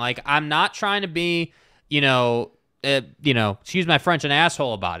saying. Like, I'm not trying to be, excuse my French, an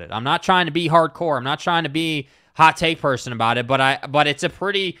asshole about it. I'm not trying to be hardcore. I'm not trying to be hot take person about it, but it's a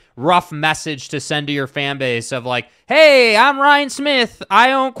pretty rough message to send to your fan base of like, hey, I'm Ryan Smith.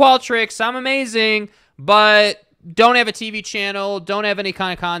 I own Qualtrics. I'm amazing, but don't have a TV channel. Don't have any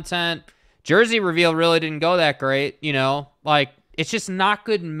kind of content. Jersey reveal really didn't go that great. It's just not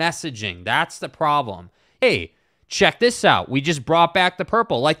good messaging. That's the problem. Hey, check this out. We just brought back the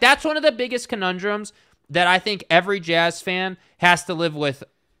purple. Like, that's one of the biggest conundrums that I think every Jazz fan has to live with,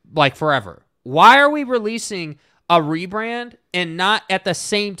 like, forever. Why are we releasing a rebrand and not at the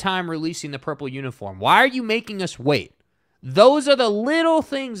same time releasing the purple uniform? Why are you making us wait? Those are the little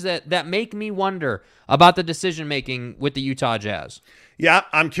things that make me wonder about the decision-making with the Utah Jazz. Yeah,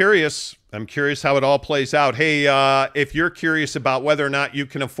 I'm curious. I'm curious how it all plays out. Hey, if you're curious about whether or not you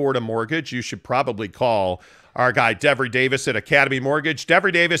can afford a mortgage, you should probably call our guy, Devery Davis at Academy Mortgage.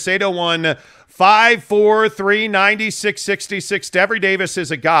 Devery Davis, 801-543-9666. Devery Davis is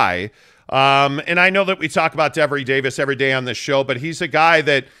a guy, and I know that we talk about Devery Davis every day on this show, but he's a guy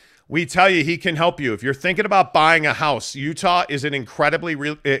that we tell you he can help you. If you're thinking about buying a house, Utah is an incredibly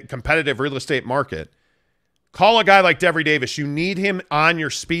competitive real estate market. Call a guy like Devery Davis. You need him on your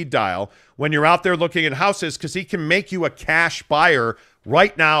speed dial when you're out there looking at houses because he can make you a cash buyer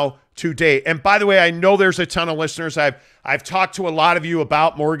right now today. And by the way, I know there's a ton of listeners. I've talked to a lot of you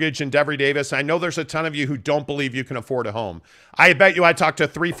about mortgage and Devery Davis. I know there's a ton of you who don't believe you can afford a home. I bet you I talk to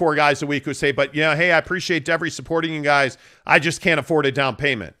 3-4 guys a week who say, but hey, I appreciate Devery supporting you guys. I just can't afford a down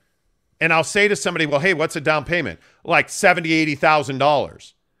payment. And I'll say to somebody, well, hey, what's a down payment? Like $70,000,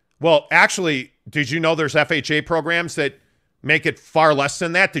 $80,000. Well, actually, did you know there's FHA programs that make it far less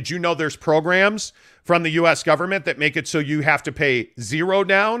than that? Did you know there's programs from the U.S. government that make it so you have to pay zero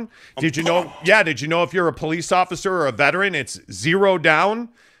down? Did you know? Yeah, did you know if you're a police officer or a veteran, it's zero down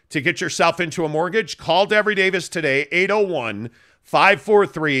to get yourself into a mortgage? Call Devery Davis today,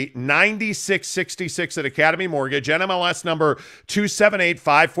 801-543-9666 at Academy Mortgage, NMLS number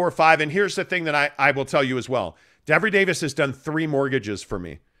 278545. And here's the thing that I will tell you as well. Devery Davis has done 3 mortgages for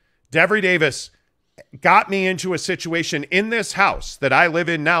me. Devery Davis got me into a situation in this house that I live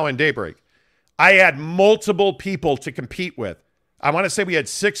in now in Daybreak. I had multiple people to compete with. I want to say we had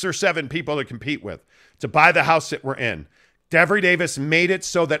 6 or 7 people to compete with to buy the house that we're in. Devery Davis made it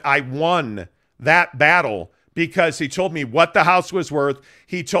so that I won that battle because he told me what the house was worth.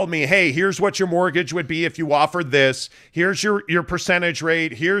 He told me, hey, here's what your mortgage would be if you offered this. Here's your percentage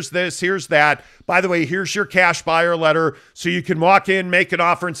rate. Here's this, here's that. By the way, here's your cash buyer letter. So you can walk in, make an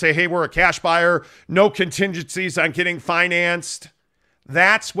offer and say, hey, we're a cash buyer. No contingencies on getting financed.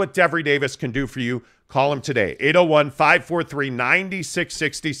 That's what Devery Davis can do for you. Call him today,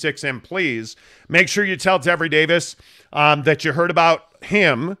 801-543-9666. And please make sure you tell Devery Davis that you heard about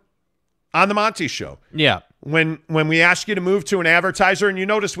him on the Monty Show. Yeah. When we ask you to move to an advertiser, and you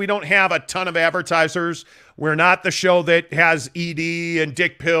notice we don't have a ton of advertisers. We're not the show that has ED and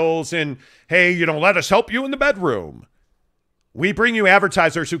dick pills and, hey, let us help you in the bedroom. We bring you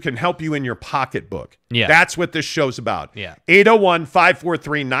advertisers who can help you in your pocketbook. Yeah. That's what this show's about. Yeah.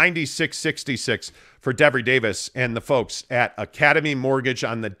 801-543-9666 for Devery Davis and the folks at Academy Mortgage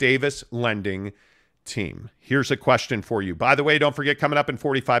on the Davis Lending team. Here's a question for you. By the way, don't forget, coming up in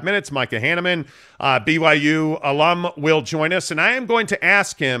 45 minutes, Micah Hanneman, BYU alum, will join us, and I am going to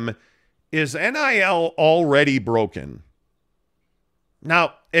ask him, is NIL already broken?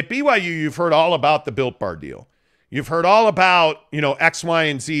 Now, at BYU, you've heard all about the Built Bar deal. You've heard all about, X, Y,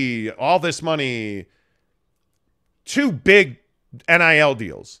 and Z, all this money, 2 big NIL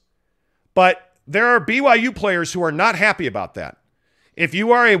deals. But there are BYU players who are not happy about that. If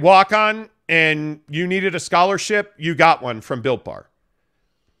you are a walk-on and you needed a scholarship, you got one from Built Bar.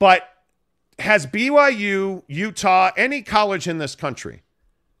 But has BYU, Utah, any college in this country,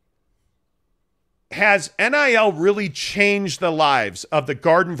 has NIL really changed the lives of the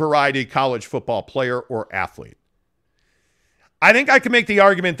garden variety college football player or athlete? I think I can make the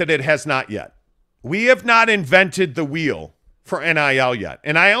argument that it has not yet. We have not invented the wheel for NIL yet.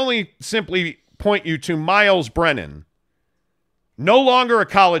 And I only simply point you to Miles Brennan. No longer a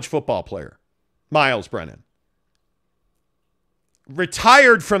college football player. Miles Brennan.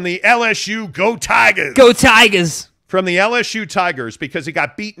 Retired from the LSU Go Tigers. Go Tigers. From the LSU Tigers because he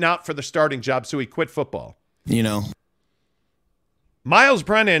got beaten out for the starting job, so he quit football. You know. Miles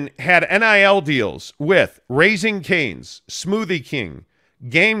Brennan had NIL deals with Raising Cane's, Smoothie King,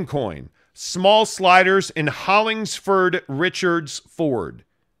 Gamecoin, Small Sliders, and Hollingsford Richards Ford.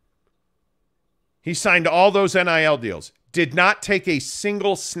 He signed all those NIL deals. Did not take a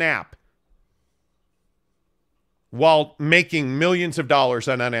single snap while making millions of dollars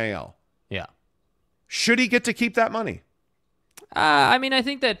on NIL. Yeah. Should he get to keep that money? I mean, I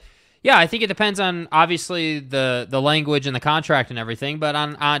think that, yeah, I think it depends on, obviously, the language and the contract and everything, but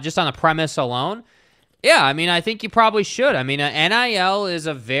on just on the premise alone, yeah, I mean, I think you probably should. I mean, NIL is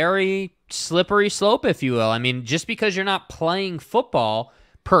a very slippery slope, if you will. I mean, just because you're not playing football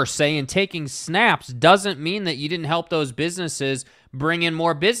per se and taking snaps doesn't mean that you didn't help those businesses bring in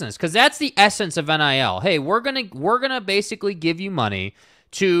more business, because that's the essence of NIL. Hey, we're gonna basically give you money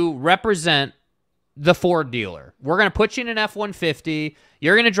to represent the Ford dealer. We're gonna put you in an F-150.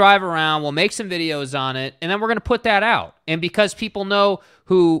 You're gonna drive around. We'll make some videos on it, and then we're gonna put that out. And because people know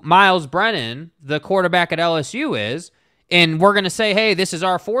who Miles Brennan, the quarterback at LSU, is, and we're going to say, hey, this is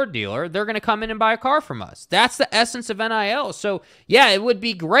our Ford dealer, they're going to come in and buy a car from us. That's the essence of NIL. So, yeah, it would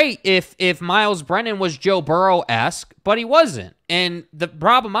be great if Miles Brennan was Joe Burrow-esque, but he wasn't. And the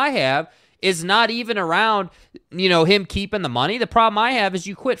problem I have is not even around, him keeping the money. The problem I have is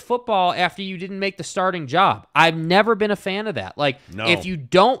you quit football after you didn't make the starting job. I've never been a fan of that. If you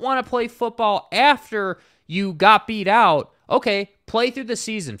don't want to play football after you got beat out, okay, play through the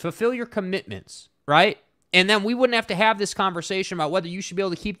season. Fulfill your commitments, right? And then we wouldn't have to have this conversation about whether you should be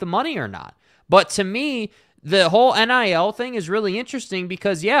able to keep the money or not. But to me, the whole NIL thing is really interesting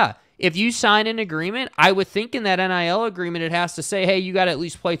because, yeah, if you sign an agreement, I would think in that NIL agreement it has to say, hey, you got to at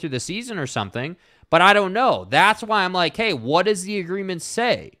least play through the season or something. But I don't know. That's why I'm like, hey, what does the agreement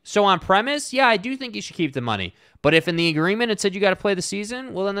say? So on premise, yeah, I do think you should keep the money. But if in the agreement it said you got to play the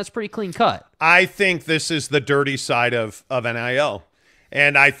season, well, then that's pretty clean cut. I think this is the dirty side of NIL.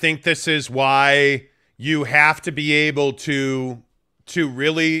 And I think this is why you have to be able to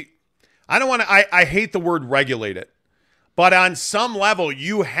really, I hate the word regulate it, but on some level,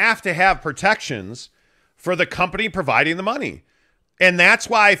 you have to have protections for the company providing the money. And that's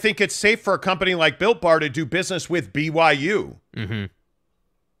why I think it's safe for a company like Built Bar to do business with BYU. Mm-hmm.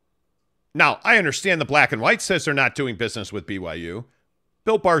 Now, I understand the black and white says they're not doing business with BYU.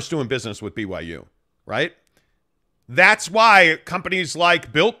 Built Bar's doing business with BYU, right? That's why companies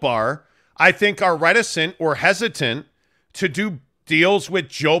like Built Bar, I think, are reticent or hesitant to do deals with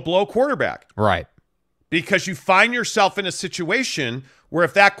Joe Blow quarterback. Right. Because you find yourself in a situation where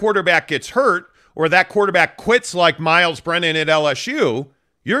if that quarterback gets hurt or that quarterback quits like Miles Brennan at LSU,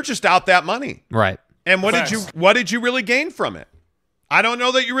 you're just out that money. Right. And what did you really gain from it? I don't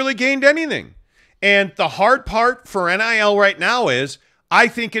know that you really gained anything. And the hard part for NIL right now is I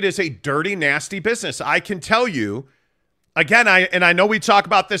think it is a dirty, nasty business. I can tell you, again, I know we talk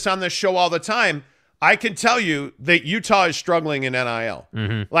about this on this show all the time. I can tell you that Utah is struggling in NIL.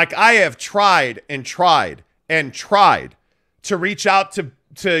 Mm-hmm. Like, I have tried and tried and tried to reach out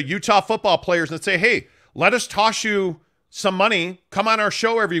to Utah football players and say, hey, let us toss you some money. Come on our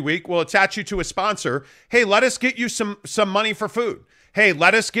show every week. We'll attach you to a sponsor. Hey, let us get you some money for food. Hey,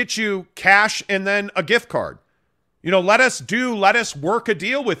 let us get you cash and then a gift card. Let us work a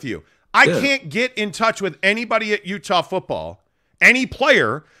deal with you. I can't get in touch with anybody at Utah football, any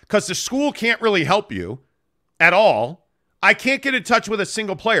player, because the school can't really help you at all. I can't get in touch with a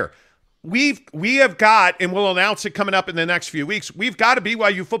single player. We have got, and we'll announce it coming up in the next few weeks, we've got a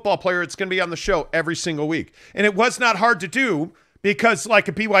BYU football player that's going to be on the show every single week. And it was not hard to do because, like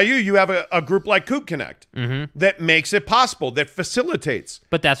at BYU, you have a group like Coop Connect that makes it possible, that facilitates.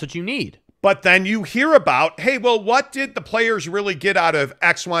 But that's what you need. But then you hear about, hey, well, what did the players really get out of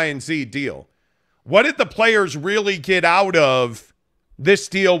X, Y, and Z deal? What did the players really get out of this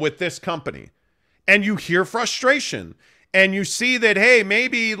deal with this company? And you hear frustration. And you see that, hey,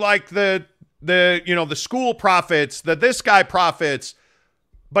 maybe like the school profits, this guy profits.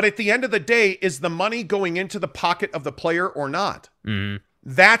 But at the end of the day, is the money going into the pocket of the player or not? Mm-hmm.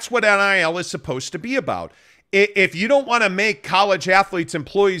 That's what NIL is supposed to be about. If you don't want to make college athletes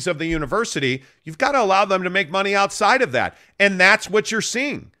employees of the university, you've got to allow them to make money outside of that. And that's what you're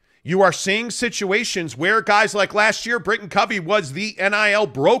seeing. You are seeing situations where guys like last year, Britton Covey was the NIL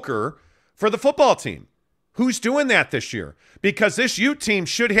broker for the football team. Who's doing that this year? Because this Ute team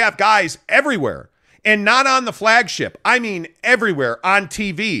should have guys everywhere. And not on the flagship. I mean, everywhere on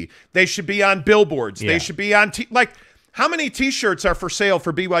TV. They should be on billboards. Yeah. They should be on how many T-shirts are for sale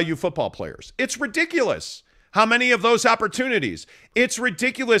for BYU football players? It's ridiculous. How many of those opportunities? It's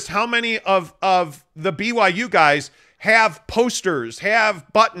ridiculous how many of the BYU guys have posters,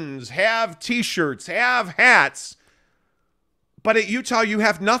 have buttons, have T-shirts, have hats. But at Utah, you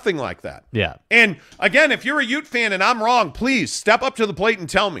have nothing like that. Yeah. And again, if you're a Ute fan and I'm wrong, please step up to the plate and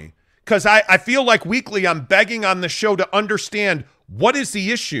tell me. Because I feel like weekly I'm begging on the show to understand what is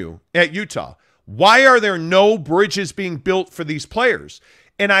the issue at Utah. Why are there no bridges being built for these players?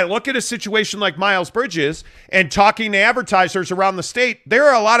 And I look at a situation like Miles Bridges and talking to advertisers around the state, there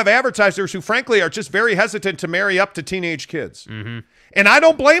are a lot of advertisers who frankly are just very hesitant to marry up to teenage kids. Mm-hmm. And I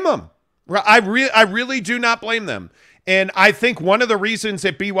don't blame them. I really do not blame them. And I think one of the reasons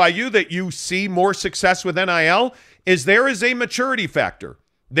at BYU that you see more success with NIL is there is a maturity factor.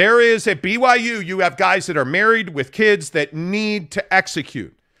 There is at BYU, you have guys that are married with kids that need to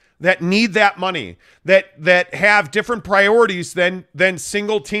execute, that need that money, that have different priorities than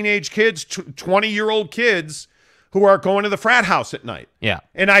single teenage kids, 20-year-old kids who are going to the frat house at night. Yeah.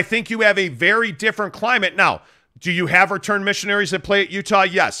 And I think you have a very different climate. Now, do you have return missionaries that play at Utah?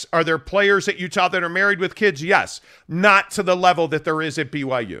 Yes. Are there players at Utah that are married with kids? Yes. Not to the level that there is at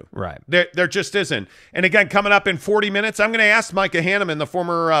BYU. Right. There just isn't. And again, coming up in 40 minutes, I'm going to ask Micah Hanneman, the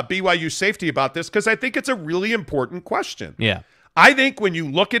former BYU safety, about this because I think it's a really important question. Yeah. I think when you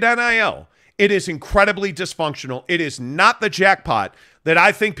look at NIL, it is incredibly dysfunctional. It is not the jackpot that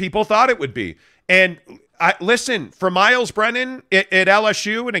I think people thought it would be. And listen, for Miles Brennan at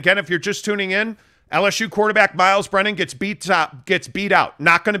LSU, and again, if you're just tuning in, LSU quarterback Miles Brennan gets beat out,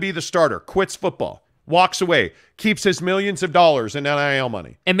 not going to be the starter, quits football, walks away, keeps his millions of dollars in NIL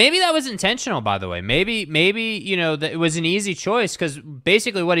money. And maybe that was intentional, by the way. Maybe that it was an easy choice because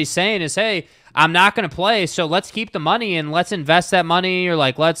basically what he's saying is, hey, I'm not going to play, so let's keep the money and let's invest that money, or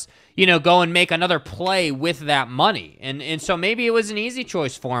like let's go and make another play with that money. And so maybe it was an easy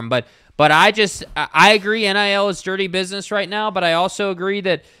choice for him. But I agree, NIL is dirty business right now. But I also agree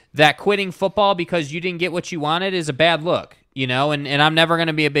that quitting football because you didn't get what you wanted is a bad look, and I'm never going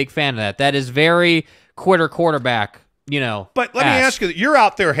to be a big fan of that. That is very quitter quarterback, But let me ask you, you're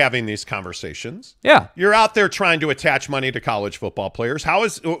out there having these conversations. Yeah. You're out there trying to attach money to college football players. How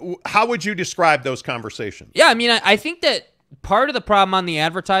would you describe those conversations? Yeah, I mean, I think that part of the problem on the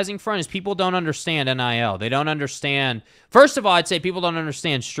advertising front is people don't understand NIL. They don't understand. First of all, I'd say people don't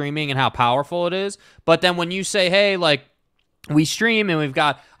understand streaming and how powerful it is. But then when you say, hey, like, we stream and we've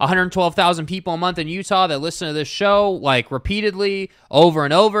got 112,000 people a month in Utah that listen to this show like repeatedly over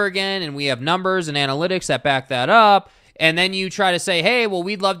and over again, and we have numbers and analytics that back that up. And then you try to say, hey, well,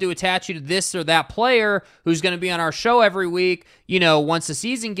 we'd love to attach you to this or that player who's going to be on our show every week. Once the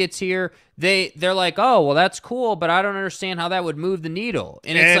season gets here, they're like, oh, well, that's cool, but I don't understand how that would move the needle.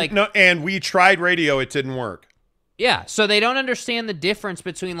 And it's like, no, and we tried radio, it didn't work. Yeah, so they don't understand the difference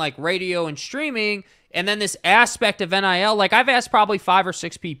between like radio and streaming. And then this aspect of NIL, like I've asked probably 5 or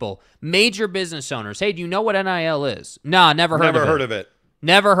 6 people, major business owners, hey, do you know what NIL is? Nah, never heard of it.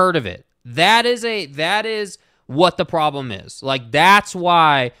 Never heard of it. That is what the problem is. Like that's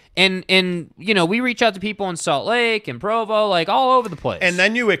why, and we reach out to people in Salt Lake and Provo, like all over the place. And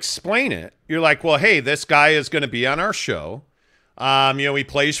then you explain it. You're like, well, hey, this guy is going to be on our show. He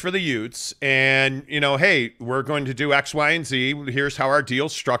plays for the Utes, and hey, we're going to do X, Y, and Z. Here's how our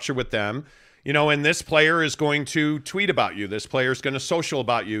deal's structured with them. And this player is going to tweet about you. This player is going to social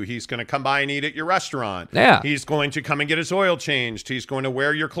about you. He's going to come by and eat at your restaurant. Yeah. He's going to come and get his oil changed. He's going to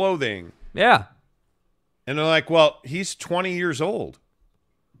wear your clothing. Yeah. And they're like, well, he's 20 years old.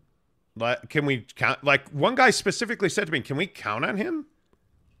 Can we count? Like one guy specifically said to me, can we count on him?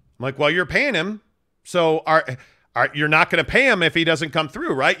 I'm like, well, you're paying him. So you're not going to pay him if he doesn't come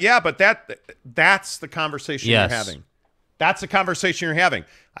through, right? Yeah, but that's the conversation you're having. That's the conversation you're having.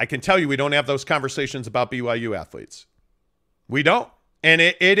 I can tell you we don't have those conversations about BYU athletes. We don't. And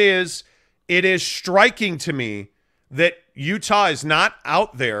it is striking to me that Utah is not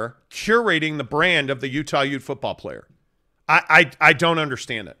out there curating the brand of the Utah Ute football player. I don't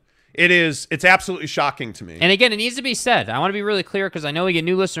understand it. It's absolutely shocking to me. And again, it needs to be said. I want to be really clear because I know we get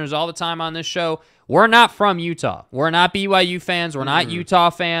new listeners all the time on this show. We're not from Utah. We're not BYU fans. We're not Utah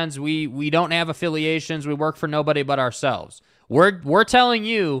fans. We don't have affiliations. We work for nobody but ourselves. We're telling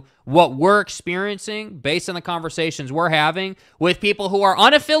you what we're experiencing based on the conversations we're having with people who are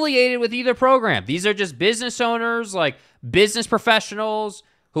unaffiliated with either program. These are just business owners, like business professionals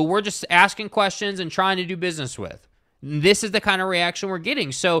who we're just asking questions and trying to do business with. this is the kind of reaction we're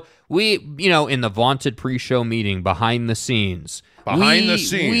getting. So we, in the vaunted pre-show meeting, behind the scenes,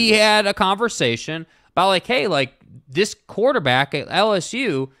 we had a conversation about like, hey, like this quarterback at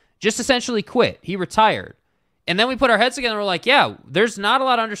LSU just essentially quit. He retired. And then we put our heads together and we're like, yeah, there's not a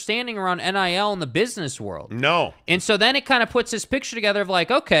lot of understanding around NIL in the business world. No. And so then it kind of puts this picture together of like,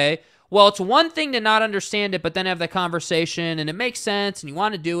 okay, well, it's one thing to not understand it, but then have that conversation and it makes sense and you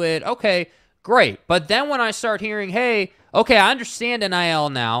want to do it. Okay, great. But then when I start hearing, hey, okay, I understand NIL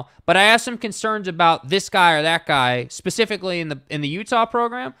now, but I have some concerns about this guy or that guy, specifically in the Utah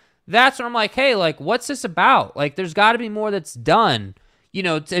program, that's when I'm like, hey, like, what's this about? Like, there's got to be more that's done,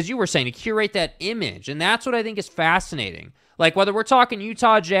 as you were saying, to curate that image. And that's what I think is fascinating. Like, whether we're talking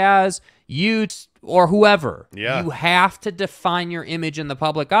Utah Jazz, Utes, or whoever, you have to define your image in the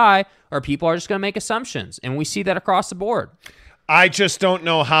public eye, or people are just going to make assumptions. And we see that across the board. I just don't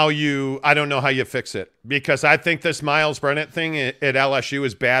know how you fix it, because I think this Miles Bennett thing at LSU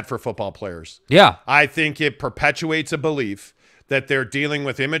is bad for football players. Yeah. I think it perpetuates a belief that they're dealing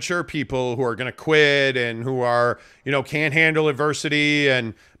with immature people who are going to quit and who are, can't handle adversity,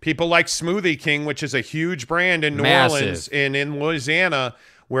 and people like Smoothie King, which is a huge brand in New Orleans and in Louisiana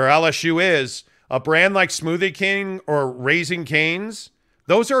where LSU is. A brand like Smoothie King or Raising Cane's,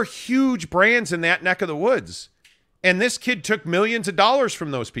 those are huge brands in that neck of the woods. And this kid took millions of dollars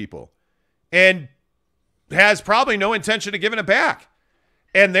from those people and has probably no intention of giving it back.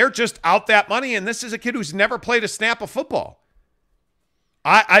 And they're just out that money. And this is a kid who's never played a snap of football.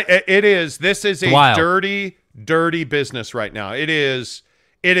 This is a wild, dirty business right now. It is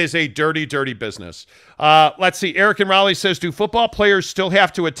a dirty business. Let's see. Eric and Raleigh says, do football players still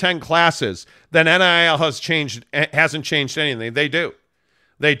have to attend classes? Then NIL hasn't changed anything. They do.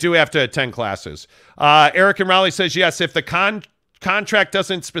 They do have to attend classes. Eric and Raleigh says, yes, if the contract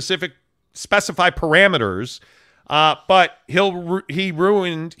doesn't specify parameters, but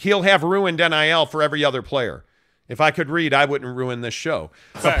he'll have ruined NIL for every other player. If I could read, I wouldn't ruin this show.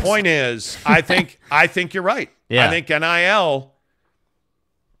 The point is, I think you're right. Yeah. I think NIL,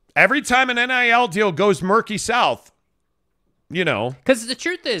 every time an NIL deal goes murky south, Because the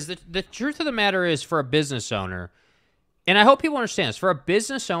truth is, the truth of the matter is, for a business owner, and I hope people understand this, for a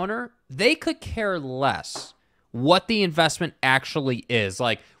business owner, they could care less what the investment actually is.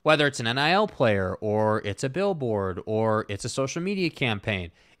 Like, whether it's an NIL player or it's a billboard or it's a social media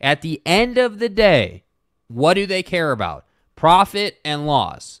campaign. At the end of the day, what do they care about? Profit and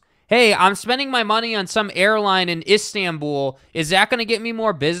loss. Hey, I'm spending my money on some airline in Istanbul. Is that going to get me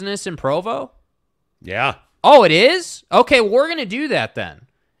more business in Provo? Yeah. Oh, it is? Okay, well, we're going to do that then.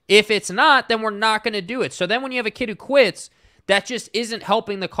 If it's not, then we're not going to do it. So then when you have a kid who quits, that just isn't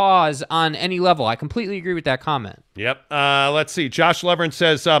helping the cause on any level. I completely agree with that comment. Yep. Let's see. Josh Levern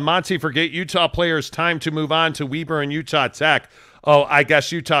says, Monty, forget Utah players. Time to move on to Weber and Utah Tech. Oh, I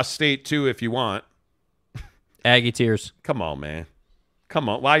guess Utah State too if you want. Aggie tears. Come on, man. Come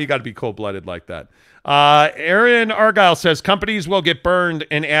on. Why you got to be cold-blooded like that? Aaron Argyle says, companies will get burned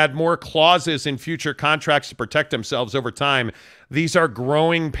and add more clauses in future contracts to protect themselves over time. These are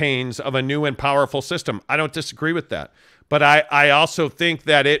growing pains of a new and powerful system. I don't disagree with that. But I also think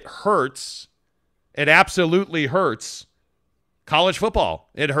that it hurts. It absolutely hurts college football.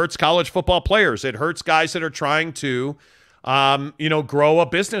 It hurts college football players. It hurts guys that are trying to, grow a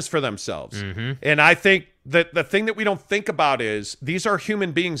business for themselves. Mm-hmm. And I think that the thing that we don't think about is these are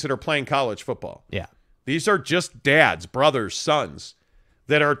human beings that are playing college football. Yeah. These are just dads, brothers, sons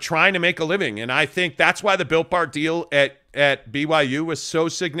that are trying to make a living. And I think that's why the Built Bar deal at BYU was so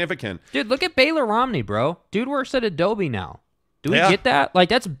significant. Dude, look at Baylor Romney, bro. Dude works at Adobe now. Do we get that? Like,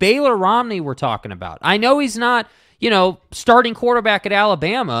 that's Baylor Romney we're talking about. I know he's not, starting quarterback at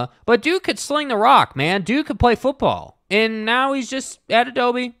Alabama, but dude could sling the rock, man. Dude could play football. And now he's just at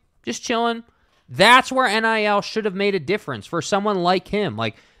Adobe, just chilling. That's where NIL should have made a difference for someone like him.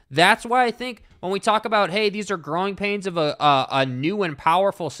 Like, that's why I think when we talk about, hey, these are growing pains of a new and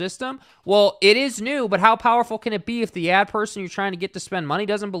powerful system, well, it is new, but how powerful can it be if the ad person you're trying to get to spend money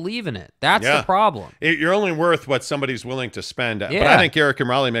doesn't believe in it? That's the problem. You're only worth what somebody's willing to spend. Yeah. But I think Eric and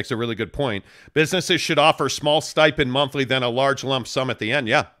Raleigh makes a really good point. Businesses should offer small stipend monthly, then a large lump sum at the end.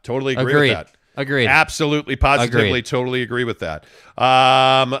 Yeah, totally agree with that. Agreed. Absolutely, positively, totally agree with that.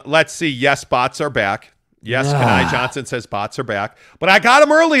 Let's see. Yes, bots are back. Yes, Kenai Johnson says bots are back. But I got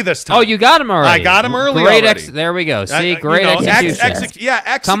him early this time. Oh, you got him already. I got him early great already. There we go. See, great execution.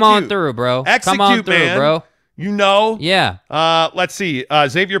 Execute. Come on through, bro. Come on through, man. bro. Yeah. Let's see.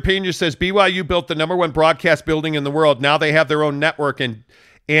 Xavier Pena says BYU built the #1 broadcast building in the world. Now they have their own network and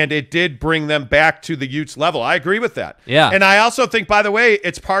and it did bring them back to the Utes level. I agree with that. Yeah. And I also think, by the way,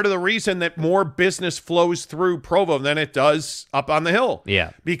 it's part of the reason that more business flows through Provo than it does up on the hill.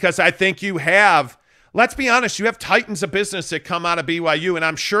 Yeah. Because I think you have, let's be honest, you have titans of business that come out of BYU, and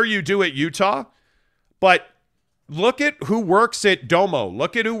I'm sure you do at Utah, but look at who works at Domo.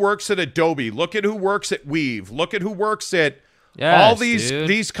 Look at who works at Adobe. Look at who works at Weave. Look at who works at all these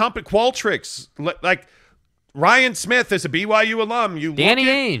companies, Qualtrics. Like Ryan Smith is a BYU alum. Danny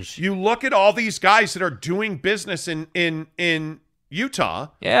Ainge. You look at all these guys that are doing business in Utah.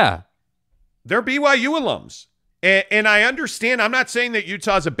 Yeah. They're BYU alums. And I understand. I'm not saying that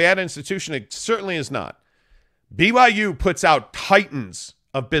Utah is a bad institution. It certainly is not. BYU puts out titans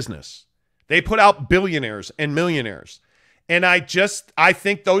of business. They put out billionaires and millionaires. And I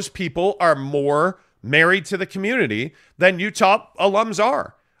think those people are more married to the community than Utah alums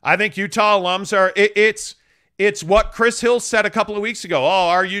are. I think Utah alums are, it's what Chris Hill said a couple of weeks ago. Oh,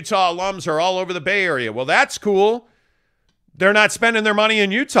 our Utah alums are all over the Bay Area. Well, that's cool. They're not spending their money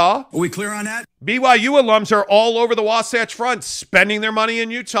in Utah. Are we clear on that? BYU alums are all over the Wasatch Front, spending their money in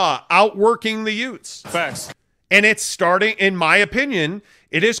Utah, outworking the Utes. Facts. And it's starting, in my opinion,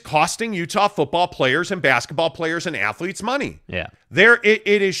 it is costing Utah football players and basketball players and athletes money. Yeah.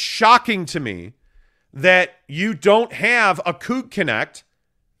 It is shocking to me that you don't have a Coug Connect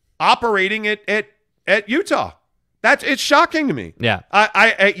operating at Utah. It's shocking to me. Yeah.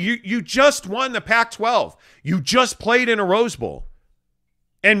 You just won the Pac-12. You just played in a Rose Bowl.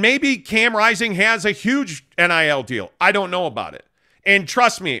 And maybe Cam Rising has a huge NIL deal. I don't know about it. And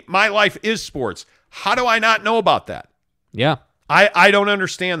trust me, my life is sports. How do I not know about that? Yeah. I don't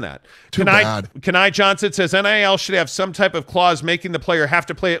understand that. Too bad. Kenai Johnson says NIL should have some type of clause making the player have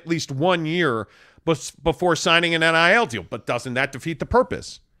to play at least 1 year before signing an NIL deal. But doesn't that defeat the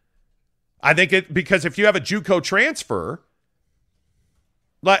purpose? I think because if you have a JUCO transfer,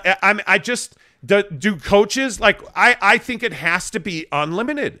 like do coaches, like I think it has to be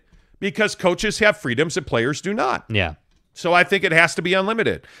unlimited because coaches have freedoms that players do not. Yeah. So I think it has to be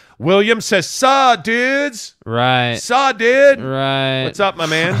unlimited. William says, "Saw dudes, Right. saw dude, Right. What's up, my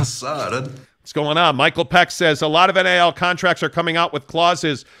man? Saw, dude. What's going on?" Michael Peck says a lot of NIL contracts are coming out with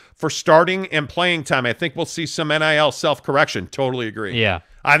clauses for starting and playing time. I think we'll see some NIL self-correction. Totally agree. Yeah.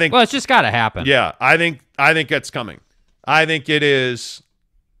 I think. Well, it's just got to happen. Yeah, I think it's coming. I think it is.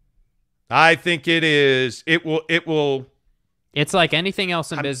 It will. It's like anything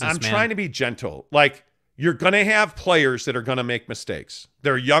else in business, I'm man. trying to be gentle. Like, you're going to have players that are going to make mistakes.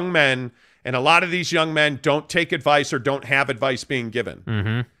 They're young men, and a lot of these young men don't take advice or don't have advice being given.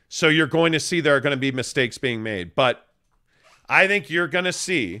 Mm-hmm. So you're going to see there are going to be mistakes being made. But I think you're going to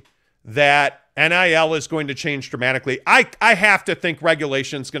see that NIL is going to change dramatically. I have to think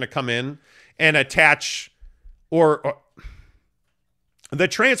regulation is going to come in and attach or the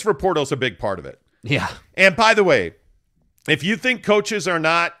transfer portal is a big part of it. Yeah. And by the way, if you think coaches are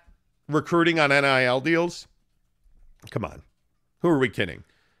not recruiting on NIL deals, come on. Who are we kidding?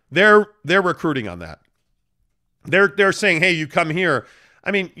 They're recruiting on that. They're saying, "Hey, you come here."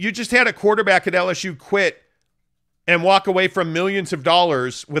 I mean, you just had a quarterback at LSU quit and walk away from millions of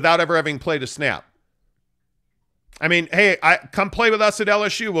dollars without ever having played a snap. I mean, hey, come play with us at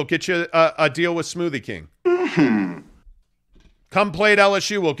LSU. We'll get you a deal with Smoothie King. Mm-hmm. Come play at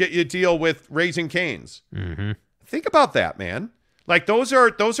LSU. We'll get you a deal with Raising Cane's. Mm-hmm. Think about that, man. Like those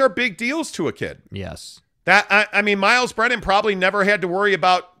are big deals to a kid. Yes. That I mean, Miles Brennan probably never had to worry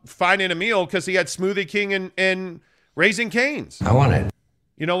about finding a meal because he had Smoothie King and Raising Cane's. I want it.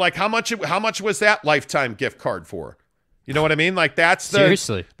 You know, like how much was that lifetime gift card for? You know what I mean? Like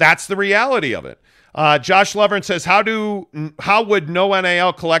Seriously. That's the reality of it. Josh Lovern says, how would no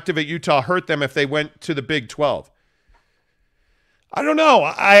NIL collective at Utah hurt them if they went to the Big 12? I don't know.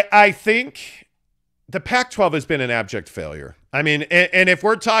 I think the Pac-12 has been an abject failure. I mean, and if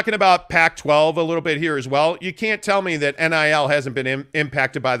we're talking about Pac-12 a little bit here as well, you can't tell me that NIL hasn't been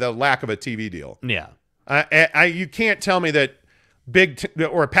impacted by the lack of a TV deal. Yeah. You can't tell me that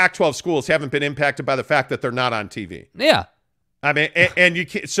or Pac-12 schools haven't been impacted by the fact that they're not on TV. Yeah. I mean, and you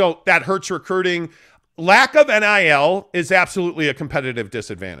can't, so that hurts recruiting. Lack of NIL is absolutely a competitive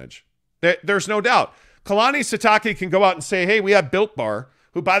disadvantage. There's no doubt. Kalani Sitake can go out and say, "Hey, we have Built Bar,"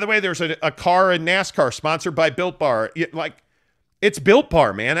 who, by the way, there's a car in NASCAR sponsored by Built Bar. It's Built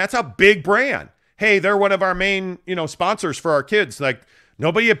Bar, man. That's a big brand. Hey, they're one of our main, sponsors for our kids. Like,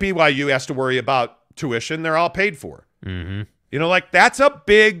 nobody at BYU has to worry about tuition. They're all paid for. Mm-hmm. That's a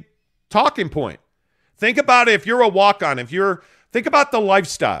big talking point. Think about it if you're a walk-on. Think about the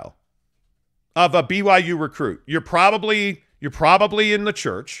lifestyle of a BYU recruit. You're probably in the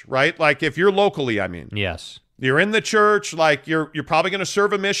church, right? Like if you're locally, I mean. Yes. You're in the church, like you're probably going to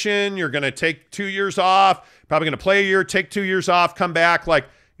serve a mission. You're going to take 2 years off, probably going to play a year, take 2 years off, come back. Like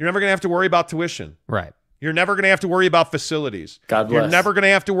you're never going to have to worry about tuition. Right. You're never going to have to worry about facilities. God bless. You're never going to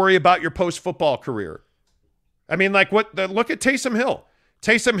have to worry about your post-football career. I mean, like look at Taysom Hill.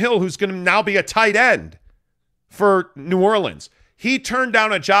 Taysom Hill, who's going to now be a tight end for New Orleans. He turned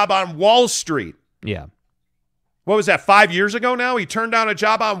down a job on Wall Street. Yeah. What was that, 5 years ago now? He turned down a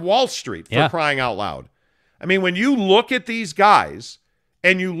job on Wall Street for crying out loud. I mean, when you look at these guys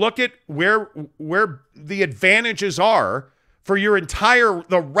and you look at where the advantages are for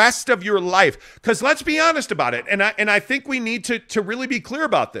the rest of your life, because let's be honest about it, and I think we need to really be clear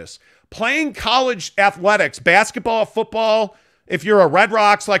about this. Playing college athletics, basketball, football, if you're a Red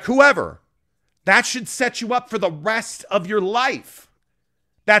Rocks, like whoever, that should set you up for the rest of your life.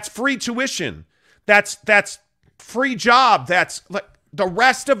 That's free tuition. That's free job. That's like the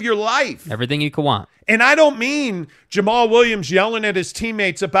rest of your life. Everything you could want. And I don't mean Jamal Williams yelling at his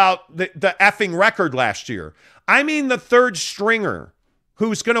teammates about the effing record last year. I mean the third stringer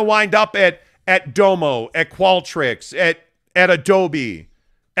who's going to wind up at Domo, at Qualtrics, at Adobe,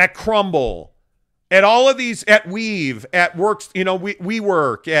 at Crumble, at all of these, at Weave, at Works, we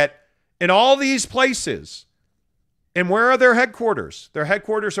work in all these places. And where are their headquarters? Their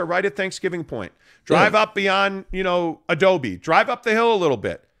headquarters are right at Thanksgiving Point. Drive up beyond, Adobe. Drive up the hill a little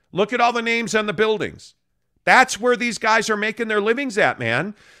bit. Look at all the names on the buildings. That's where these guys are making their livings at,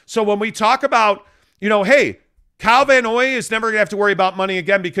 man. So when we talk about, hey, Kyle Van Noy is never going to have to worry about money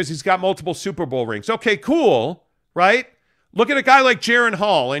again because he's got multiple Super Bowl rings. Okay, cool, right? Look at a guy like Jaren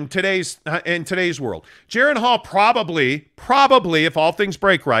Hall in today's world. Jaren Hall probably, if all things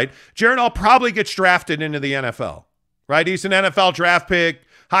break right, Jaren Hall probably gets drafted into the NFL, right? He's an NFL draft pick,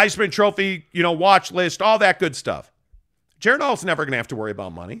 Heisman Trophy, watch list, all that good stuff. Jaren Hall's never going to have to worry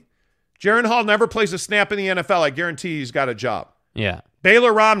about money. Jaren Hall never plays a snap in the NFL. I guarantee he's got a job. Yeah.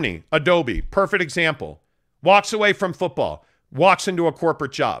 Baylor Romney, Adobe, perfect example. Walks away from football, walks into a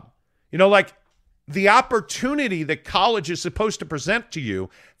corporate job. The opportunity that college is supposed to present to you,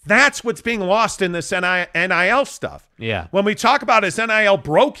 that's what's being lost in this NIL stuff. Yeah. When we talk about is NIL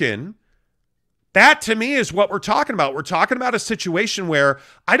broken, that to me is what we're talking about. We're talking about a situation where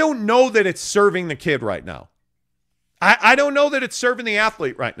I don't know that it's serving the kid right now. I don't know that it's serving the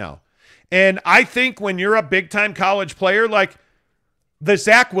athlete right now. And I think when you're a big-time college player, like the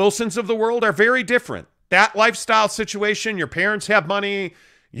Zach Wilsons of the world are very different. That lifestyle situation, your parents have money,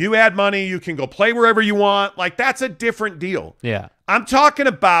 you had money, you can go play wherever you want. Like, that's a different deal. Yeah. I'm talking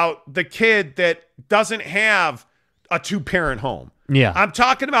about the kid that doesn't have a two-parent home. Yeah. I'm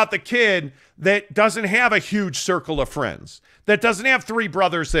talking about the kid that doesn't have a huge circle of friends, that doesn't have three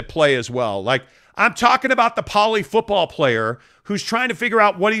brothers that play as well. Like, I'm talking about the poly football player who's trying to figure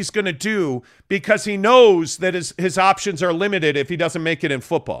out what he's going to do because he knows that his options are limited if he doesn't make it in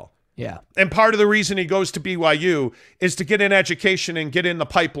football. Yeah. And part of the reason he goes to BYU is to get an education and get in the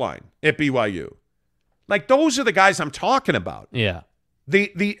pipeline at BYU. Like, those are the guys I'm talking about. Yeah.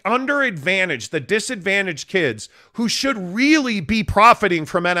 The underadvantaged, the disadvantaged kids who should really be profiting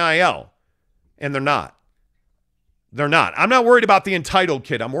from NIL, and they're not. They're not. I'm not worried about the entitled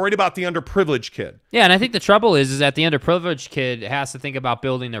kid. I'm worried about the underprivileged kid. Yeah, and I think the trouble is that the underprivileged kid has to think about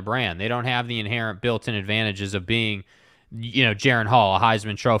building their brand. They don't have the inherent built-in advantages of being, Jaren Hall, a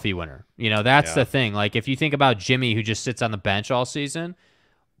Heisman Trophy winner. That's the thing. Like, if you think about Jimmy, who just sits on the bench all season,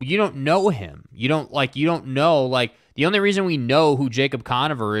 you don't know him. You don't know, the only reason we know who Jacob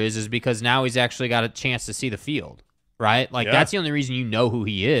Conover is because now he's actually got a chance to see the field, right? That's the only reason you know who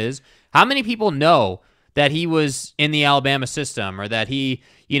he is. How many people know that he was in the Alabama system or that he,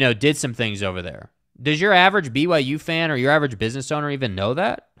 did some things over there? Does your average BYU fan or your average business owner even know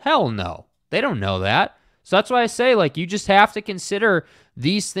that? Hell no. They don't know that. So that's why I say, you just have to consider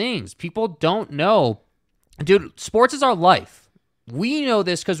these things. People don't know. Dude, sports is our life. We know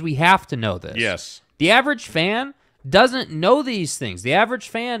this because we have to know this. Yes. The average fan doesn't know these things. The average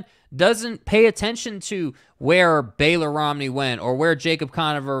fan doesn't pay attention to where Baylor Romney went or where Jacob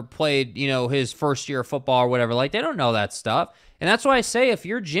Conover played, his first year of football or whatever. They don't know that stuff. And that's why I say if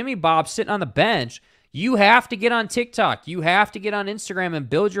you're Jimmy Bob sitting on the bench, you have to get on TikTok. You have to get on Instagram and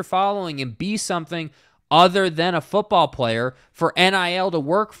build your following and be something other than a football player for NIL to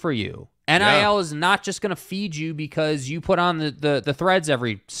work for you. NIL is not just going to feed you because you put on the threads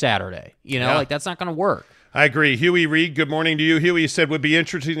every Saturday. That's not going to work. I agree. Huey Reed, good morning to you. Huey said, would be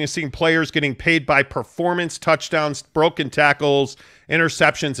interesting to see players getting paid by performance, touchdowns, broken tackles,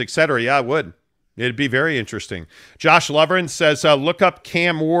 interceptions, etc. Yeah, it would. It'd be very interesting. Josh Lovren says, look up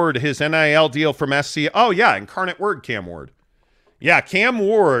Cam Ward, his NIL deal from SC. Oh, yeah, Incarnate Word Cam Ward. Yeah, Cam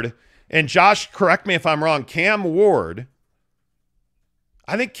Ward And Josh, correct me if I'm wrong,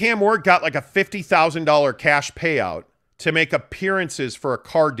 I think Cam Ward got like a $50,000 cash payout to make appearances for a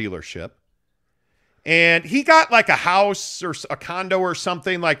car dealership. And he got like a house or a condo or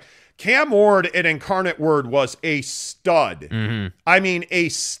something. Like Cam Ward at Incarnate Word was a stud. I mean, a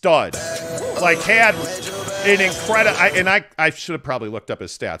stud. Like had an incredible, I should have probably looked up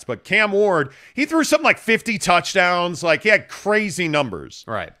his stats, but Cam Ward, he threw something like 50 touchdowns. Like he had crazy numbers.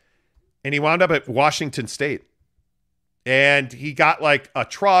 Right. And he wound up at Washington State. And he got like a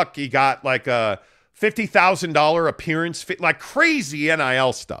truck. He got like a $50,000 appearance fee, like crazy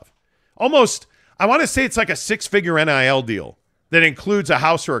NIL stuff. Almost, I want to say it's like a 6-figure NIL deal that includes a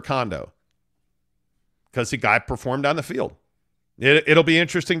house or a condo because the guy performed on the field. It'll be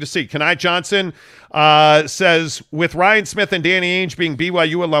interesting to see. Kenai Johnson says, with Ryan Smith and Danny Ainge being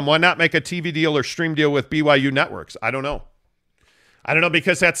BYU alum, why not make a TV deal or stream deal with BYU networks? I don't know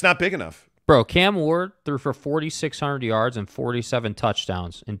because that's not big enough. Bro, Cam Ward threw for 4,600 yards and 47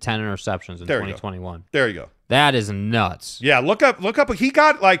 touchdowns and 10 interceptions in 2021. There you go. That is nuts. Yeah, look up. He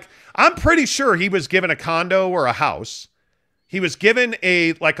got like, I'm pretty sure he was given a condo or a house. He was given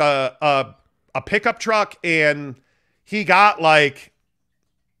a pickup truck, and he got like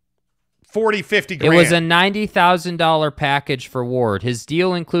 40, 50 grand. It was a $90,000 package for Ward. His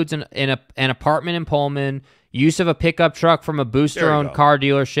deal includes an apartment in Pullman, use of a pickup truck from a booster-owned car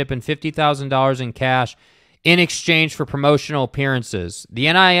dealership, and $50,000 in cash in exchange for promotional appearances. The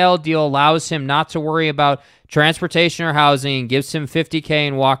NIL deal allows him not to worry about transportation or housing and gives him $50K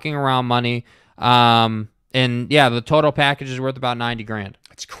in walking around money. And yeah, the total package is worth about $90 grand.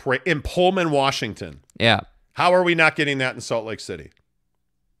 It's crazy. In Pullman, Washington. Yeah. How are we not getting that in Salt Lake City?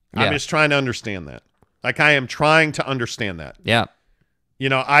 Yeah. I'm just trying to understand that. Like, I am trying to understand that. Yeah.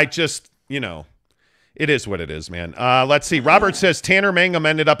 It is what it is, man. Let's see. Robert says Tanner Mangum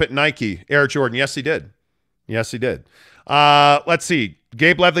ended up at Nike Air Jordan. Yes, he did. Let's see.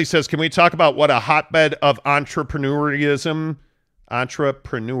 Gabe Ledley says, can we talk about what a hotbed of entrepreneurism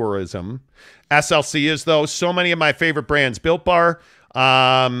SLC is, though? So many of my favorite brands. Built Bar.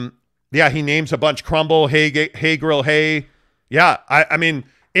 He names a bunch. Crumble, Hey Grill, Hey. Yeah, I mean,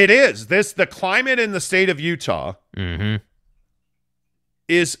 it is. The climate in the state of Utah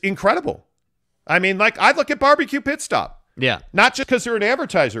is incredible. I mean, like, I look at Barbecue Pit Stop. Yeah. Not just because they're an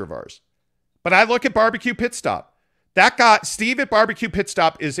advertiser of ours, but I look at Barbecue Pit Stop. That guy, Steve at Barbecue Pit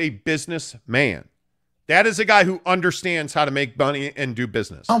Stop, is a businessman. That is a guy who understands how to make money and do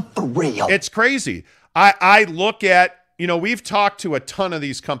business. I'm for real. It's crazy. I look at, we've talked to a ton of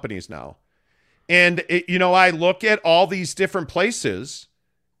these companies now. And, I look at all these different places,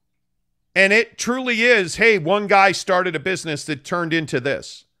 and it truly is, hey, one guy started a business that turned into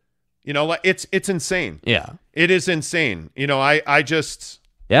this. It's insane. Yeah. It is insane. I just...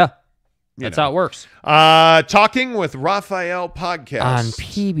 Yeah. That's how it works. Talking with Raphael podcast. On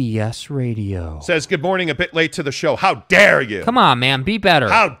PBS Radio. Says, good morning, a bit late to the show. How dare you? Come on, man. Be better.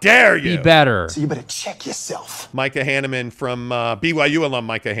 How dare you? Be better. So you better check yourself. Micah Hanneman from BYU alum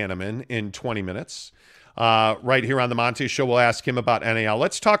Micah Hanneman in 20 minutes. Right here on the Monty Show, we'll ask him about NAL.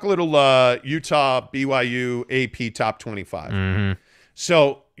 Let's talk a little Utah BYU AP Top 25.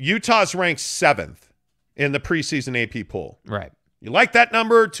 So Utah's ranked 7th in the preseason AP poll. Right. You like that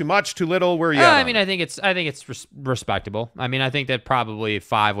number? Too much? Too little? Where are you at? I mean, I think it's respectable. I mean, I think that probably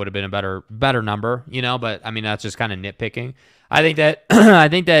 5 would have been a better number, But I mean, that's just kind of nitpicking. I think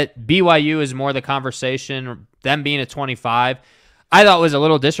that BYU is more the conversation. Them being at 25, I thought was a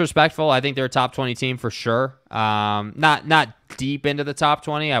little disrespectful. I think they're a top 20 team for sure. Not deep into the top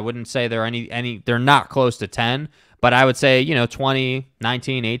 20. I wouldn't say they're they're not close to 10. But I would say, 20,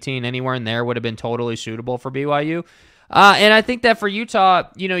 19, 18, anywhere in there would have been totally suitable for BYU. And I think that for Utah,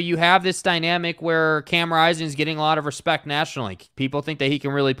 you have this dynamic where Cam Rising is getting a lot of respect nationally. People think that he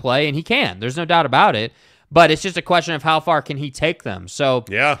can really play, and he can. There's no doubt about it. But it's just a question of how far can he take them. So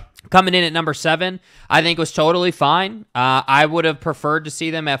yeah, coming in at number 7, I think was totally fine. I would have preferred to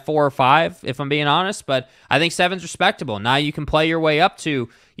see them at 4 or 5, if I'm being honest. But I think 7's respectable. Now you can play your way up to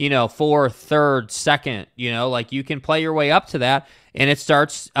 4th, 3rd, 2nd. Like you can play your way up to that, and it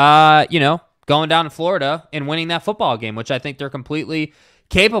starts, going down to Florida and winning that football game, which I think they're completely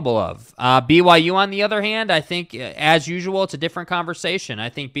capable of. BYU, on the other hand, I think, as usual, it's a different conversation. I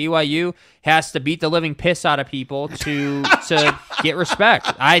think BYU has to beat the living piss out of people to get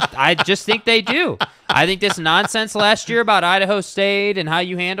respect. I just think they do. I think this nonsense last year about Idaho State and how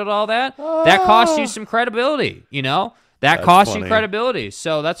you handled all that cost you some credibility, That costs you credibility.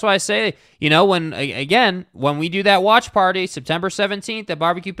 So that's why I say, when we do that watch party September 17th at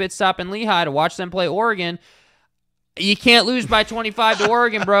Barbecue Pit Stop in Lehigh to watch them play Oregon, You can't lose by 25 to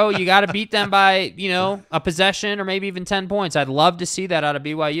Oregon, bro. You got to beat them by, a possession or maybe even 10 points. I'd love to see that out of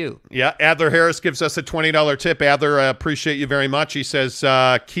BYU. Yeah, Adler Harris gives us a $20 tip. Adler, I appreciate you very much. He says,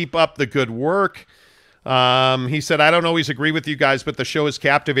 keep up the good work. He said, I don't always agree with you guys, but the show is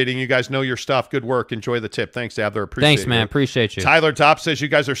captivating. You guys know your stuff. Good work. Enjoy the tip. Thanks, Adler. Thanks, man. Appreciate you. Tyler Top says, you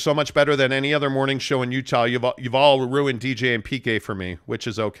guys are so much better than any other morning show in Utah. You've all ruined DJ and PK for me, which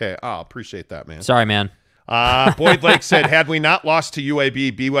is okay. Oh, appreciate that, man. Sorry, man. Boyd Lake said, had we not lost to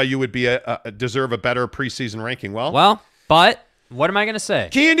UAB, BYU would be deserve a better preseason ranking. Well, but what am I going to say?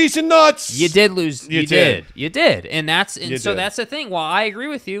 Candies and nuts. You did lose. You did. And that's so that's the thing. While I agree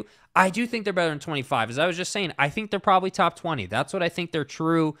with you, I do think they're better than 25. As I was just saying, I think they're probably top 20. That's what I think their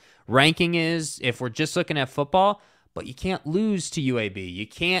true ranking is if we're just looking at football. But you can't lose to UAB. You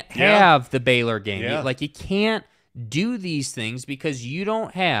can't have the Baylor game. Yeah. You can't do these things because you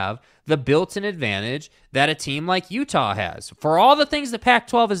don't have the built-in advantage that a team like Utah has. For all the things the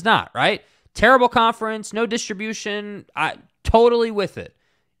Pac-12 is not, right? Terrible conference, no distribution, totally with it.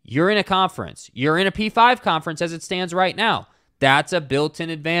 You're in a conference. You're in a P5 conference as it stands right now. That's a built-in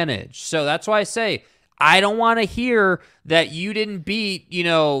advantage. So that's why I say I don't want to hear that you didn't beat,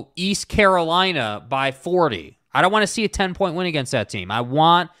 East Carolina by 40. I don't want to see a 10-point win against that team. I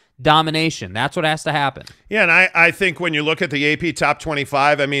want domination. That's what has to happen. Yeah, and I think when you look at the AP top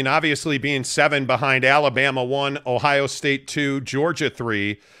 25, I mean, obviously being 7 behind Alabama 1, Ohio State 2, Georgia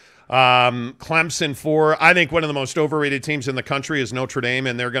 3, Clemson 4. I think one of the most overrated teams in the country is Notre Dame,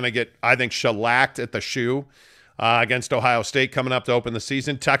 and they're going to get, I think, shellacked at the shoe against Ohio State coming up to open the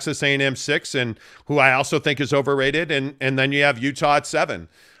season. Texas A&M 6, and who I also think is overrated, and then you have Utah at 7.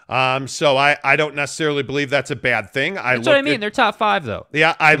 So I don't necessarily believe that's a bad thing. That's what I mean. They're top 5 though.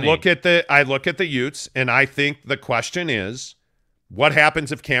 Yeah, I look at the Utes, and I think the question is, what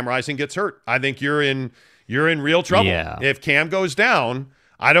happens if Cam Rising gets hurt? I think you're in real trouble. Yeah. If Cam goes down,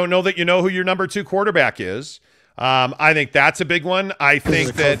 I don't know that you know who your number 2 quarterback is. I think that's a big one. I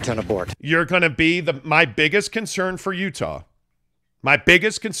think that you're going to be my biggest concern for Utah. My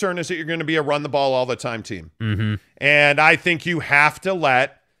biggest concern is that you're going to be a run the ball all the time team. Mm-hmm. And I think you have to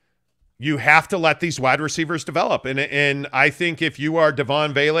let these wide receivers develop. And I think if you are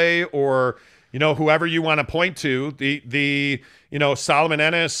Devon Vele or, whoever you want to point to, the Solomon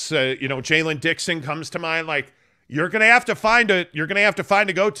Ennis, Jalen Dixon comes to mind, like you're going to have to find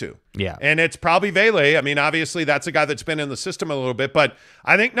a go-to. Yeah. And it's probably Vele. I mean, obviously that's a guy that's been in the system a little bit, but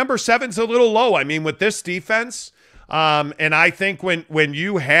I think number 7's a little low. I mean, with this defense, and I think when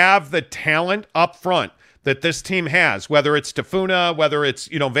you have the talent up front that this team has, whether it's Tafuna, whether it's,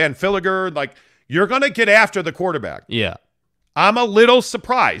 Van Filliger, like you're going to get after the quarterback. Yeah. I'm a little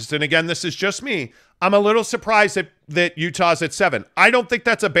surprised. And again, this is just me. I'm a little surprised that Utah's at 7. I don't think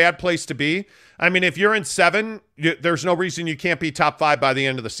that's a bad place to be. I mean, if you're in 7, there's no reason you can't be top 5 by the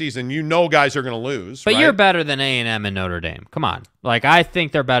end of the season. Guys are going to lose. But right? You're better than A&M and Notre Dame. Come on. I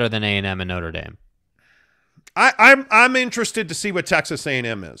think they're better than A&M and Notre Dame. I'm interested to see what Texas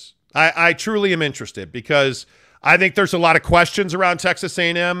A&M is. I truly am interested because I think there's a lot of questions around Texas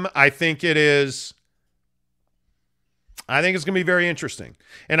A&M. I think it's going to be very interesting.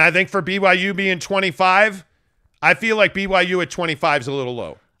 And I think for BYU being 25, I feel like BYU at 25 is a little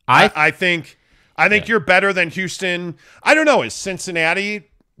low. I think you're better than Houston. I don't know. Is Cincinnati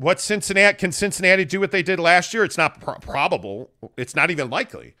 – can Cincinnati do what they did last year? It's not probable. It's not even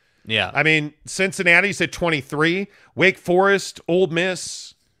likely. Yeah. I mean, Cincinnati's at 23. Wake Forest, Ole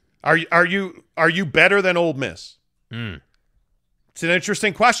Miss. Are you better than Ole Miss? It's an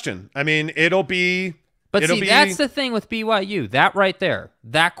interesting question. I mean, that's the thing with BYU. That right there,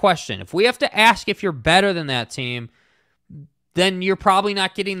 that question. If we have to ask if you're better than that team, then you're probably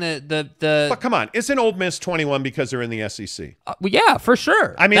not getting the. But come on, isn't Ole Miss 21 because they're in the SEC? Well, yeah, for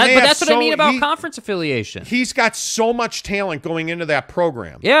sure. I mean, but that's what I mean about conference affiliation. He's got so much talent going into that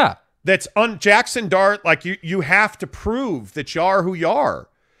program. Yeah, that's Jackson Dart. Like you have to prove that you are who you are.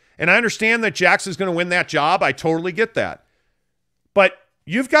 And I understand that Jackson's going to win that job. I totally get that. But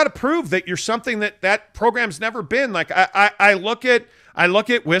you've got to prove that you're something that program's never been. Like I look at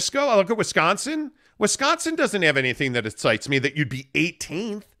Wisco, I look at Wisconsin. Wisconsin doesn't have anything that excites me that you'd be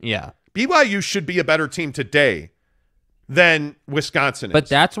 18th. Yeah. BYU should be a better team today than Wisconsin is. But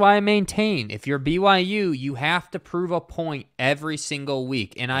that's why I maintain if you're BYU, you have to prove a point every single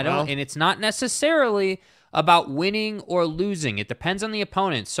week. And and it's not necessarily about winning or losing. It depends on the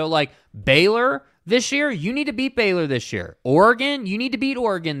opponent. So like Baylor this year, you need to beat Baylor this year. Oregon, you need to beat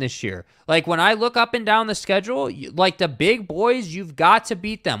Oregon this year. Like when I look up and down the schedule, like the big boys, you've got to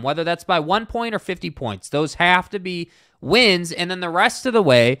beat them, whether that's by 1 point or 50 points. Those have to be wins. And then the rest of the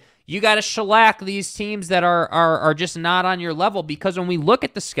way, You got to shellac these teams that are just not on your level, because when we look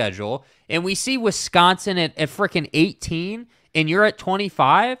at the schedule and we see Wisconsin at freaking 18 and you're at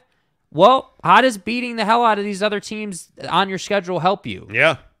 25, well, how does beating the hell out of these other teams on your schedule help you?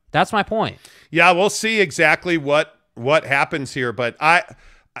 Yeah. That's my point. Yeah, we'll see exactly what happens here, but I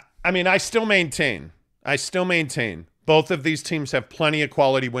mean, I still maintain both of these teams have plenty of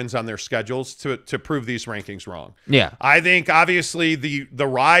quality wins on their schedules to prove these rankings wrong. Yeah. I think obviously the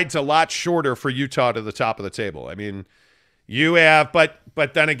ride's a lot shorter for Utah to the top of the table. I mean, you have, but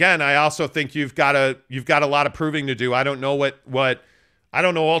then again, I also think you've got a lot of proving to do. I don't know I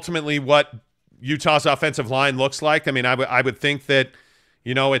don't know ultimately what Utah's offensive line looks like. I mean, I would think that,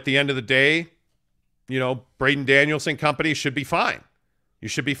 at the end of the day, Braden Daniels and company should be fine. You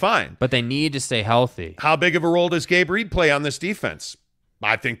should be fine. But they need to stay healthy. How big of a role does Gabe Reed play on this defense?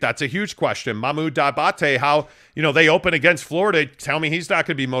 I think that's a huge question. Mahmoud Diabate, how, they open against Florida, tell me he's not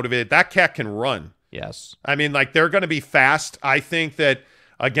going to be motivated. That cat can run. Yes. I mean, they're going to be fast. I think that,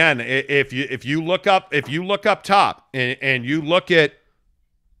 again, if you look up top and you look at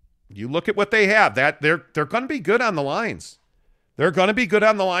what they have, that they're going to be good on the lines. They're going to be good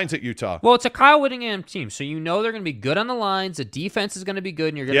on the lines at Utah. Well, it's a Kyle Whittingham team, so they're going to be good on the lines. The defense is going to be good,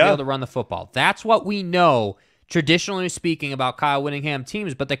 and you're going to be able to run the football. That's what we know, traditionally speaking, about Kyle Whittingham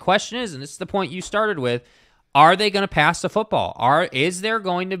teams. But the question is, and this is the point you started with, are they going to pass the football? Is there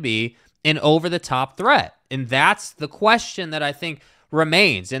going to be an over-the-top threat? And that's the question that I think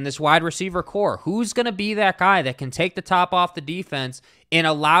remains in this wide receiver core. Who's going to be that guy that can take the top off the defense and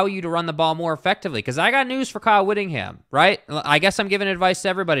allow you to run the ball more effectively? Because I got news for Kyle Whittingham, right? I guess I'm giving advice to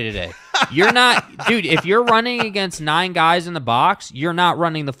everybody today. You're not, dude, if you're running against 9 guys in the box, you're not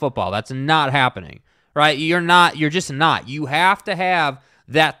running the football. That's not happening, right? You're just not. You have to have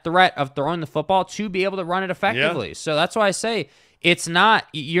that threat of throwing the football to be able to run it effectively. Yeah. So that's why I say,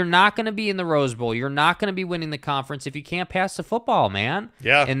 you're not going to be in the Rose Bowl. You're not going to be winning the conference if you can't pass the football, man.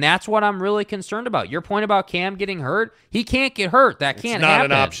 Yeah. And that's what I'm really concerned about. Your point about Cam getting hurt, he can't get hurt. That can't happen. It's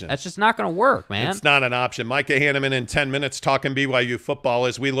not an option. That's just not going to work, man. It's not an option. Micah Hanneman in 10 minutes talking BYU football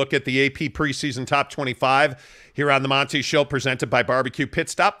as we look at the AP preseason top 25 here on the Monty Show, presented by Barbecue Pit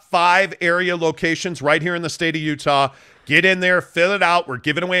Stop. 5 area locations right here in the state of Utah. Get in there, fill it out. We're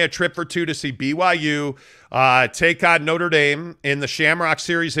giving away a trip for 2 to see BYU take on Notre Dame in the Shamrock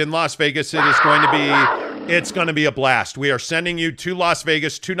Series in Las Vegas. It's going to be a blast. We are sending you to Las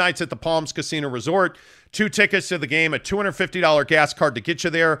Vegas, 2 nights at the Palms Casino Resort, 2 tickets to the game, a $250 gas card to get you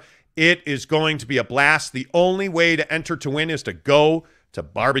there. It is going to be a blast. The only way to enter to win is to go to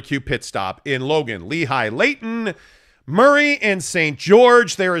Barbecue Pit Stop in Logan, Lehigh, Layton, Murray, and St.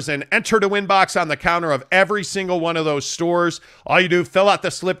 George. There is an enter to win box on the counter of every single one of those stores. All you do, fill out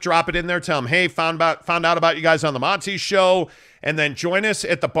the slip, drop it in there, tell them, hey, found out about you guys on the Monty Show, and then join us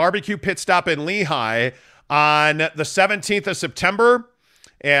at the Barbecue Pit Stop in Lehigh on the 17th of September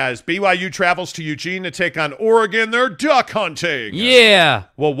as BYU travels to Eugene to take on Oregon. They're duck hunting. Yeah.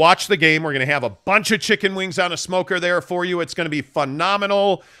 We'll watch the game. We're going to have a bunch of chicken wings on a smoker there for you. It's going to be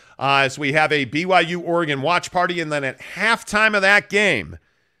phenomenal. As we have a BYU-Oregon watch party, and then at halftime of that game,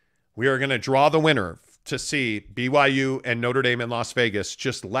 we are going to draw the winner to see BYU and Notre Dame in Las Vegas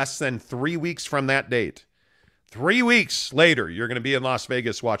just less than 3 weeks from that date. 3 weeks later, you're going to be in Las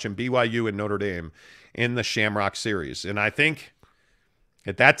Vegas watching BYU and Notre Dame in the Shamrock Series. And I think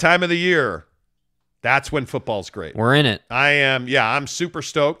at that time of the year, that's when football's great. We're in it. I'm super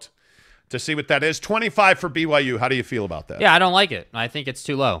stoked to see what that is. 25 for BYU. How do you feel about that? Yeah, I don't like it. I think it's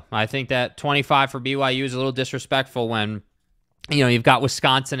too low. I think that 25 for BYU is a little disrespectful when, you've got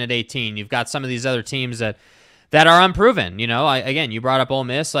Wisconsin at 18. You've got some of these other teams that are unproven. Again, you brought up Ole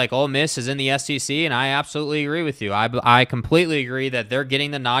Miss. Like, Ole Miss is in the SEC, and I absolutely agree with you. I completely agree that they're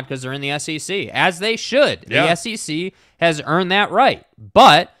getting the nod because they're in the SEC, as they should. Yeah. The SEC has earned that right.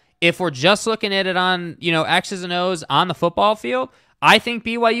 But if we're just looking at it on, X's and O's on the football field, I think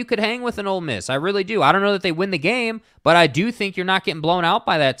BYU could hang with an Ole Miss. I really do. I don't know that they win the game, but I do think you're not getting blown out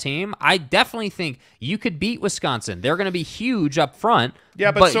by that team. I definitely think you could beat Wisconsin. They're going to be huge up front.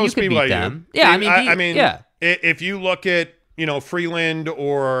 Yeah, but so you is could BYU. Beat them. Yeah, if you look at Freeland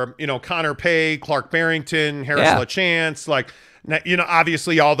or Connor Pay, Clark Barrington, Harris LaChance,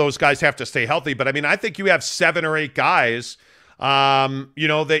 obviously all those guys have to stay healthy. But I think you have 7 or 8 guys.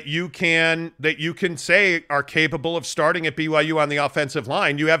 That you can say are capable of starting at BYU on the offensive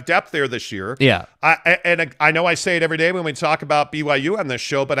line. You have depth there this year. Yeah. I know I say it every day when we talk about BYU on this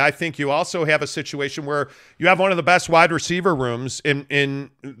show, but I think you also have a situation where you have one of the best wide receiver rooms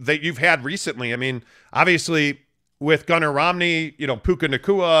in that you've had recently. Obviously with Gunnar Romney, Puka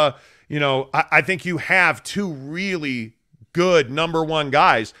Nacua, I think you have 2 really good number one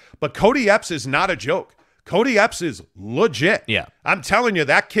guys, but Cody Epps is not a joke. Cody Epps is legit. Yeah. I'm telling you,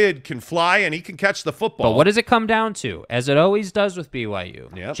 that kid can fly and he can catch the football. But what does it come down to? As it always does with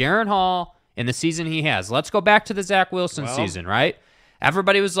BYU. Yep. Jaren Hall in the season he has. Let's go back to the Zach Wilson season, right?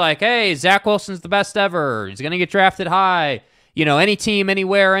 Everybody was like, hey, Zach Wilson's the best ever. He's going to get drafted high. You know, any team,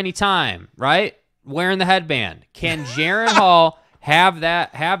 anywhere, anytime, right? Wearing the headband. Can Jaren Hall have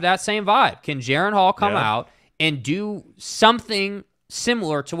that same vibe? Can Jaren Hall come out and do something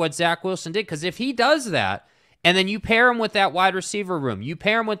similar to what Zach Wilson did? Because if he does that, and then you pair him with that wide receiver room, you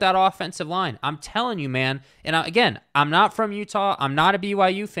pair him with that offensive line, I'm telling you, man, and again, I'm not from Utah, I'm not a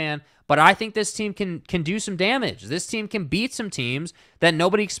BYU fan, but I think this team can do some damage. This team can beat some teams that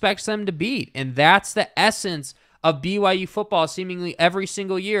nobody expects them to beat, and that's the essence of BYU football seemingly every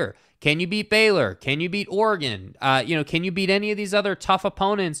single year. Can you beat Baylor? Can you beat Oregon? Can you beat any of these other tough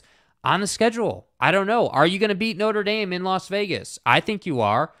opponents on the schedule? I don't know. Are you going to beat Notre Dame in Las Vegas? I think you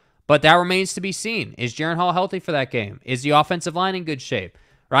are, but that remains to be seen. Is Jaren Hall healthy for that game? Is the offensive line in good shape?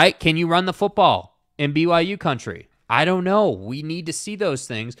 Right? Can you run the football in BYU country? I don't know. We need to see those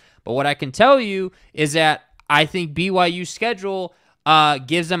things. But what I can tell you is that I think BYU's schedule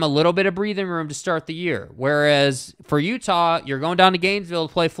gives them a little bit of breathing room to start the year. Whereas for Utah, you're going down to Gainesville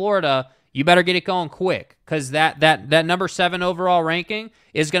to play Florida. You better get it going quick because that number 7 overall ranking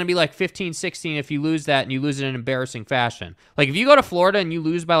is going to be like 15, 16 if you lose that and you lose it in embarrassing fashion. Like if you go to Florida and you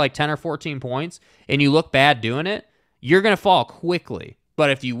lose by like 10 or 14 points and you look bad doing it, you're going to fall quickly. But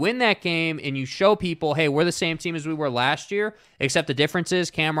if you win that game and you show people, hey, we're the same team as we were last year, except the difference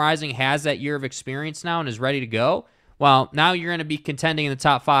is Cam Rising has that year of experience now and is ready to go, well, now you're going to be contending in the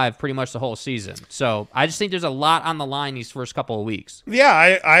top 5 pretty much the whole season. So I just think there's a lot on the line these first couple of weeks.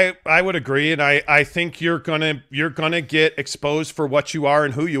 Yeah, I would agree, and I think you're gonna get exposed for what you are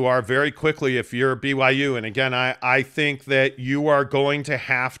and who you are very quickly if you're BYU. And again, I think that you are going to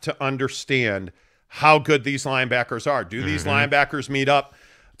have to understand how good these linebackers are. Do these linebackers meet up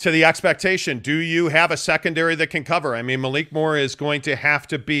to the expectation? Do you have a secondary that can cover? I mean, Malik Moore is going to have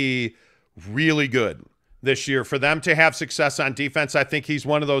to be really good this year for them to have success on defense. I think he's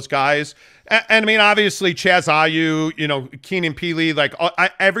one of those guys. And I mean, obviously, Chaz Ayu, Keenan Peely, like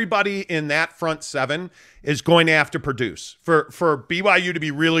everybody in that front 7 is going to have to produce. For BYU to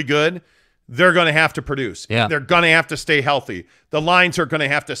be really good, they're going to have to produce. Yeah. They're going to have to stay healthy. The lines are going to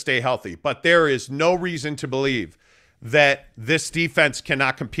have to stay healthy. But there is no reason to believe that this defense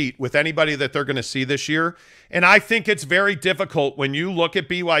cannot compete with anybody that they're going to see this year. And I think it's very difficult when you look at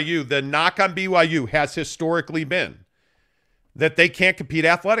BYU. The knock on BYU has historically been that they can't compete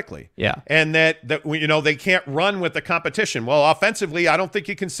athletically. Yeah. And that they can't run with the competition. Well, offensively, I don't think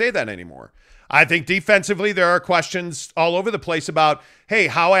you can say that anymore. I think defensively, there are questions all over the place about, hey,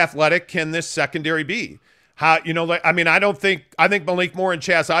 how athletic can this secondary be? I think Malik Moore and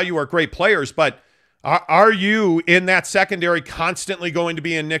Chaz Ayu are great players, but are you in that secondary constantly going to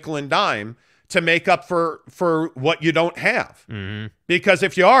be in nickel and dime to make up for what you don't have? Mm-hmm. Because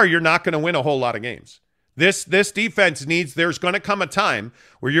if you are, you're not going to win a whole lot of games. This defense there's going to come a time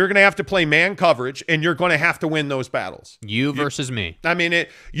where you're going to have to play man coverage and you're going to have to win those battles. You versus me. I mean,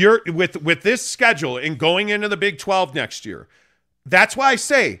 you're with this schedule and going into the Big 12 next year. That's why I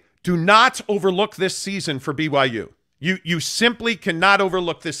say do not overlook this season for BYU. You simply cannot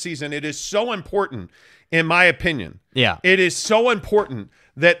overlook this season. It is so important, in my opinion. Yeah. It is so important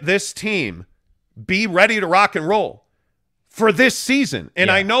that this team be ready to rock and roll for this season. And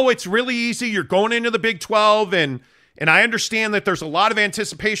I know it's really easy. You're going into the Big 12, and I understand that there's a lot of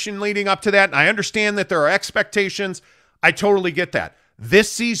anticipation leading up to that, and I understand that there are expectations. I totally get that.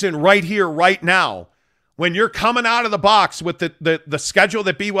 This season right here, right now, when you're coming out of the box with the schedule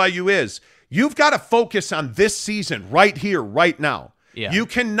that BYU is, you've got to focus on this season right here, right now. Yeah. You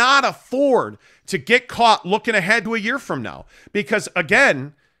cannot afford to get caught looking ahead to a year from now. Because,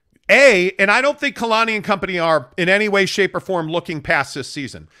 again, and I don't think Kalani and company are in any way, shape, or form looking past this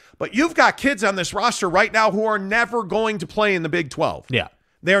season. But you've got kids on this roster right now who are never going to play in the Big 12. Yeah.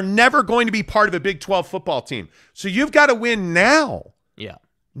 They're never going to be part of a Big 12 football team. So you've got to win now. Yeah.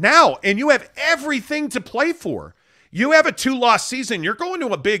 Now. And you have everything to play for. You have a 2-loss season. You're going to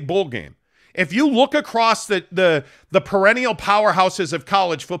a big bowl game. If you look across the perennial powerhouses of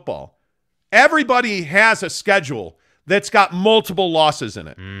college football, everybody has a schedule that's got multiple losses in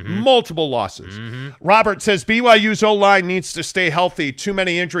it. Mm-hmm. Multiple losses. Mm-hmm. Robert says BYU's O-line needs to stay healthy. Too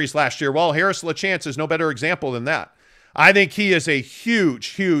many injuries last year. Well, Harris LaChance is no better example than that. I think he is a huge,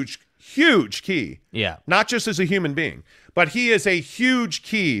 huge, huge key. Yeah. Not just as a human being, but he is a huge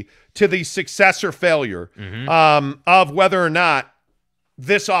key to the success or failure of whether or not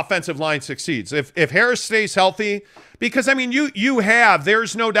this offensive line succeeds. If Harris stays healthy, because, I mean,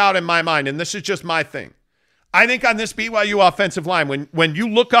 there's no doubt in my mind, and this is just my thing. I think on this BYU offensive line, when you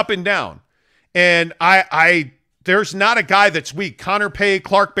look up and down, and there's not a guy that's weak. Connor Pay,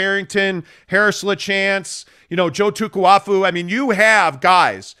 Clark Barrington, Harris LaChance, Joe Tukuafu. I mean, you have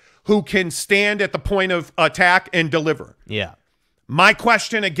guys who can stand at the point of attack and deliver. Yeah. My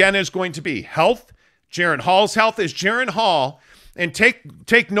question again is going to be health. Jaren Hall's health. Is Jaren Hall, and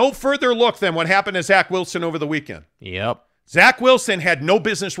take no further look than what happened to Zach Wilson over the weekend. Yep. Zach Wilson had no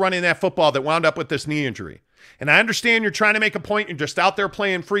business running that football that wound up with this knee injury. And I understand you're trying to make a point. You're just out there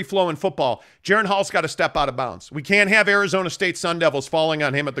playing free-flowing football. Jaren Hall's got to step out of bounds. We can't have Arizona State Sun Devils falling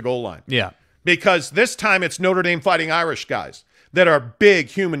on him at the goal line. Yeah. Because this time it's Notre Dame Fighting Irish guys that are big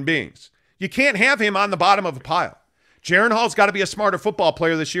human beings. You can't have him on the bottom of a pile. Jaren Hall's got to be a smarter football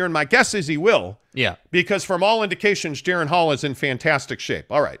player this year, and my guess is he will. Yeah. Because from all indications, Jaren Hall is in fantastic shape.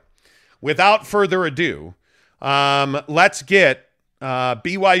 All right. Without further ado, let's get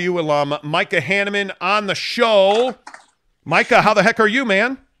BYU alum Micah Hanneman on the show. Micah, how the heck are you,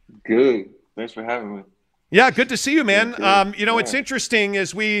 man? Good. Thanks for having me. Yeah, good to see you, man. It's interesting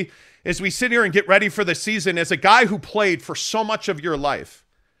as we sit here and get ready for the season, as a guy who played for so much of your life.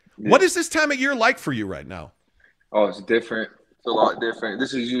 Yeah. What is this time of year like for you right now? Oh, it's different. It's a lot different.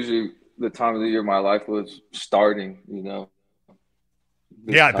 This is usually the time of the year my life was starting,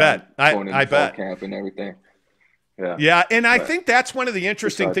 Yeah, I bet. I bet. Camp and everything. Yeah, and I think that's one of the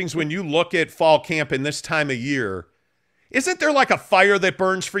interesting things when you look at fall camp in this time of year. Isn't there like a fire that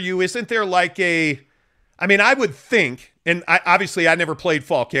burns for you? Isn't there like I would think, and obviously I never played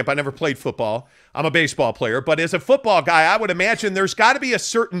fall camp. I never played football. I'm a baseball player. But as a football guy, I would imagine there's got to be a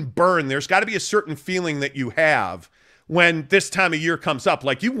certain burn. There's got to be a certain feeling that you have when this time of year comes up.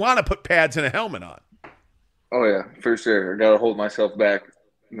 Like you want to put pads and a helmet on. Oh, yeah, for sure. I got to hold myself back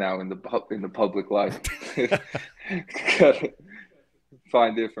now in the public life. Gotta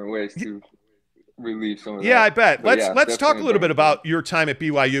find different ways to relieve some of that. Yeah, I bet. Let's talk a little bit about your time at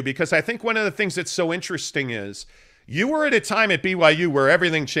BYU, because I think one of the things that's so interesting is you were at a time at BYU where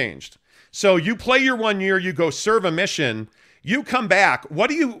everything changed. So you play your 1 year, you go serve a mission, you come back.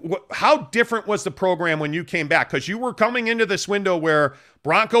 How different was the program when you came back? Because you were coming into this window where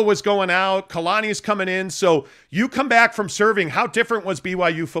Bronco was going out, Kalani's coming in. So you come back from serving. How different was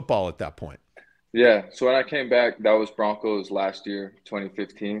BYU football at that point? Yeah, so when I came back, that was Broncos last year,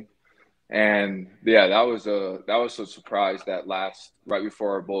 2015. And yeah, that was a surprise right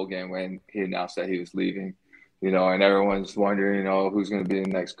before our bowl game when he announced that he was leaving, and everyone's wondering, who's going to be the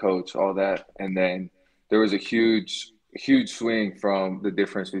next coach, all that. And then there was a huge swing from the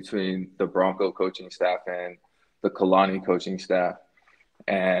difference between the Bronco coaching staff and the Kalani coaching staff.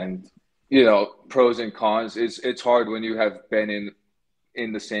 And, pros and cons, it's hard when you have been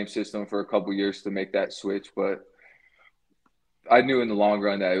in the same system for a couple years to make that switch, but I knew in the long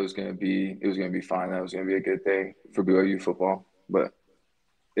run that it was going to be fine. That was going to be a good thing for BYU football. But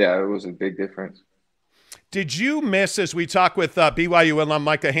yeah, it was a big difference. Did you miss, as we talk with BYU alum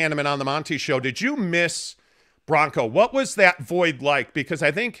Micah Hanneman on the Monty Show, did you miss Bronco? What was that void like? Because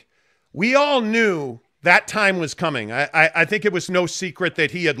I think we all knew that time was coming. I think it was no secret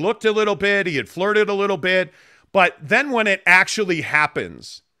that he had looked a little bit, he had flirted a little bit, but then when it actually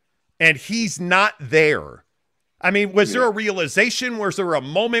happens and he's not there, I mean, was there a realization? Was there a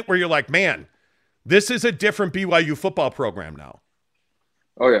moment where you're like, man, this is a different BYU football program now?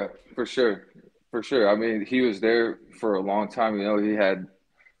 Oh, yeah, for sure. For sure. I mean, he was there for a long time. He had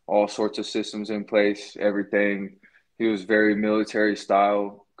all sorts of systems in place, everything. He was very military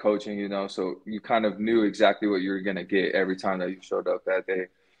style coaching, so you kind of knew exactly what you were going to get every time that you showed up that day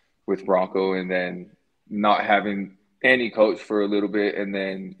with Bronco, and then not having any coach for a little bit and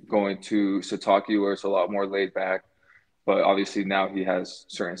then going to Sataki where it's a lot more laid back. But obviously now he has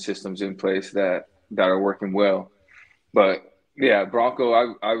certain systems in place that are working well. But yeah, Bronco,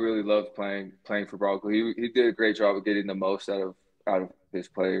 I really loved playing for Bronco. He did a great job of getting the most out of his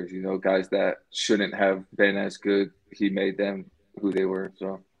players, guys that shouldn't have been as good. He made them who they were.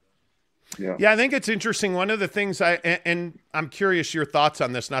 So yeah, I think it's interesting. One of the things and I'm curious your thoughts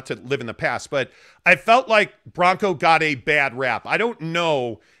on this, not to live in the past, but I felt like Bronco got a bad rap. I don't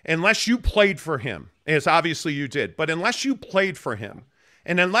know, unless you played for him, as obviously you did, but unless you played for him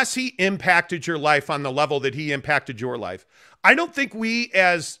and unless he impacted your life on the level that he impacted your life, I don't think we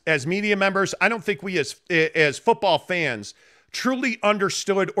as media members, I don't think we as football fans truly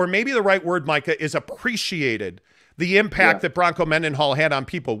understood, or maybe the right word, Micah, is appreciated the impact that Bronco Mendenhall had on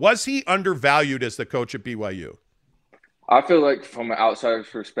people. Was he undervalued as the coach at BYU? I feel like from an outsider's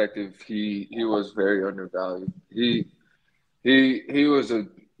perspective, he was very undervalued. He was a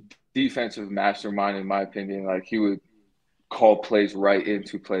defensive mastermind, in my opinion. Like, he would call plays right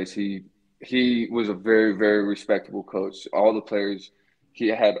into place. He was a very, very respectable coach. All the players, he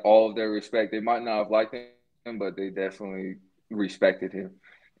had all of their respect. They might not have liked him, but they definitely respected him,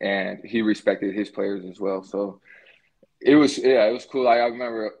 and he respected his players as well. So it was cool. I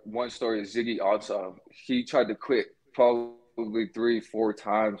remember one story of Ziggy Ansah. He tried to quit probably 3, 4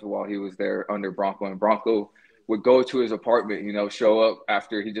 times while he was there under Bronco, and Bronco would go to his apartment, show up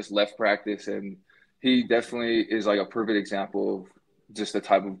after he just left practice, and he definitely is like a perfect example of just the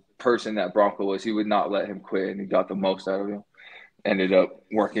type of person that Bronco was. He would not let him quit, and he got the most out of him. Ended up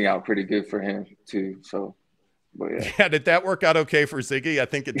working out pretty good for him too. So, but yeah. Yeah, did that work out okay for Ziggy? I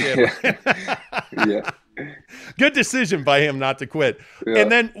think it did. Yeah. Good decision by him not to quit. Yeah.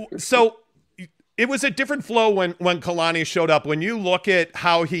 And then, so it was a different flow when Kalani showed up. When you look at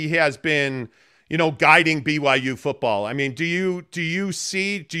how he has been, guiding BYU football, I mean, do you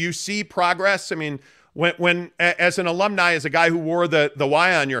see progress? I mean, when as an alumni, as a guy who wore the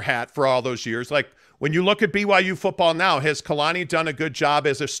Y on your hat for all those years, like when you look at BYU football now, has Kalani done a good job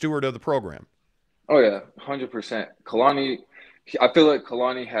as a steward of the program? Oh yeah, 100%. Kalani, I feel like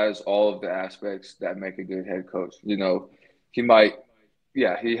Kalani has all of the aspects that make a good head coach. He might,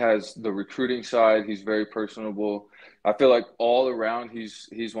 he has the recruiting side. He's very personable. I feel like all around,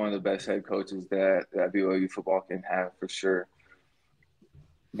 he's one of the best head coaches that BYU football can have, for sure.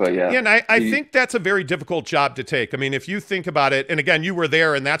 But yeah, and I think that's a very difficult job to take. I mean, if you think about it, and again, you were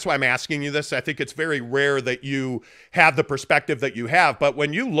there, and that's why I'm asking you this. I think it's very rare that you have the perspective that you have. But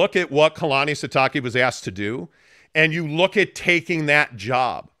when you look at what Kalani Sitake was asked to do, and you look at taking that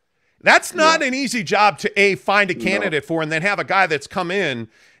job, that's not an easy job to find a candidate for, and then have a guy that's come in.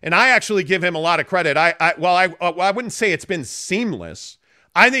 And I actually give him a lot of credit. I wouldn't say it's been seamless.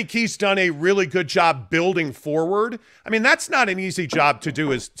 I think he's done a really good job building forward. I mean, that's not an easy job to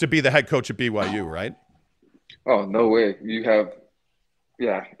do, is to be the head coach at BYU, right? Oh, no way. You have,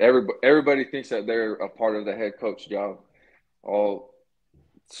 everybody thinks that they're a part of the head coach job.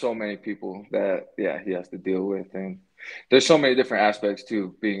 So many people that, he has to deal with. And there's so many different aspects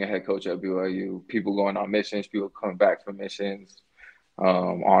to being a head coach at BYU. People going on missions, people coming back from missions,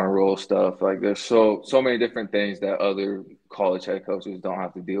 honor roll stuff. Like, there's so many different things that other college head coaches don't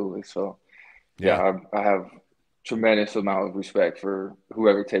have to deal with. So I have tremendous amount of respect for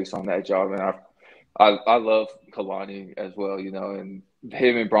whoever takes on that job. And I love Kalani as well, and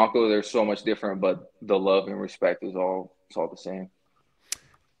him and Bronco, they're so much different, but the love and respect is all the same.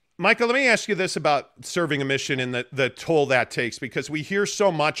 Michael, let me ask you this about serving a mission and the toll that takes, because we hear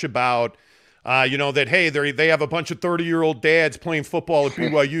so much about that, hey, they have a bunch of 30-year-old dads playing football at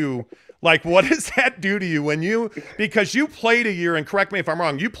BYU. Like, what does that do to you because you played a year, and correct me if I'm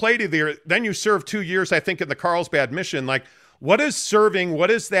wrong, you played a year, then you served 2 years, I think, in the Carlsbad mission. Like, what is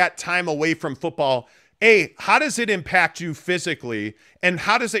that time away from football? How does it impact you physically, and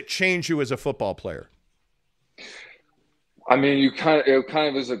how does it change you as a football player? I mean, it kind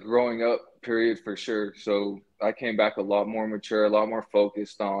of is a growing up period, for sure. So I came back a lot more mature, a lot more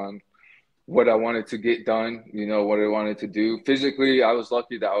focused on what I wanted to get done, what I wanted to do. Physically, I was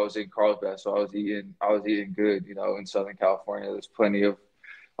lucky that I was in Carlsbad, so I was eating good, in Southern California.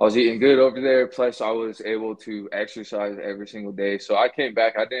 I was eating good over there. Plus, I was able to exercise every single day. So I came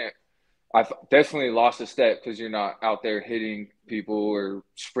back. I definitely lost a step, because you're not out there hitting people or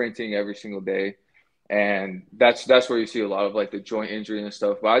sprinting every single day. And that's where you see a lot of like the joint injury and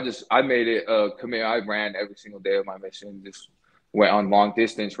stuff. But I made it a commitment. I ran every single day of my mission, just went on long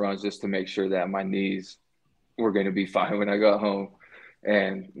distance runs just to make sure that my knees were going to be fine when I got home,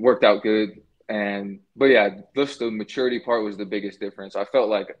 and worked out good. But just the maturity part was the biggest difference. I felt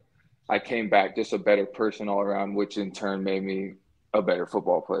like I came back just a better person all around, which in turn made me a better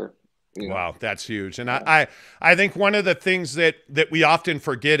football player. Wow, that's huge. And I think one of the things that we often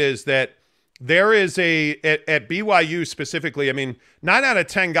forget is that there is at BYU specifically, I mean, 9 out of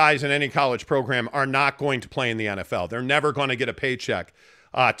 10 guys in any college program are not going to play in the NFL. They're never going to get a paycheck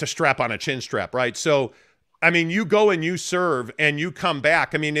to strap on a chin strap, right? So, I mean, you go and you serve and you come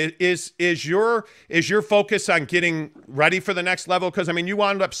back. I mean, is your focus on getting ready for the next level? Because, I mean, you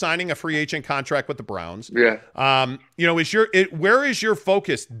wound up signing a free agent contract with the Browns. Yeah. Where is your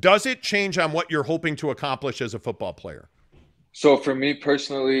focus? Does it change on what you're hoping to accomplish as a football player? So for me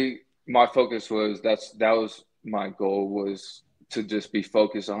personally, my focus was that was my goal, was to just be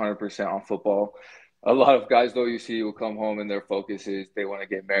focused 100% on football. A lot of guys, though, you see will come home and their focus is they want to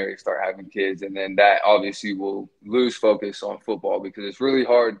get married, start having kids, and then that obviously will lose focus on football, because it's really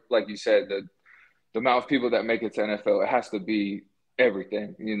hard. Like you said, the amount of people that make it to NFL, it has to be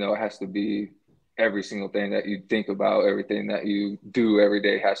everything. It has to be every single thing that you think about, everything that you do every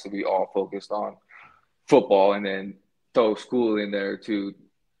day has to be all focused on football, and then throw school in there too.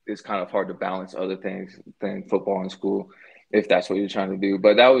 It's kind of hard to balance other things than football and school if that's what you're trying to do.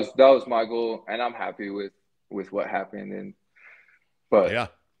 But that was my goal, and I'm happy with what happened. But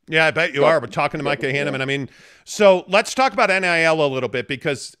yeah, I bet you are. We're talking to Micah Hanneman. I mean, so let's talk about NIL a little bit,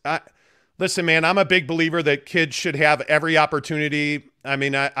 because listen, man, I'm a big believer that kids should have every opportunity. I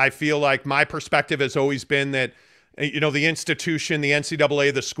mean, I feel like my perspective has always been that, you know, the institution, the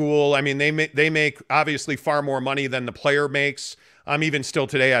NCAA, the school, I mean, they make obviously far more money than the player makes. Even still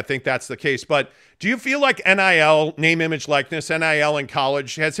today, I think that's the case. But do you feel like NIL, name, image, likeness, NIL in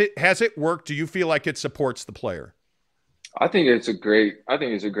college, has it worked? Do you feel like it supports the player? I think it's a great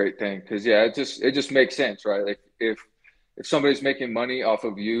thing, because it just makes sense, right? Like if somebody's making money off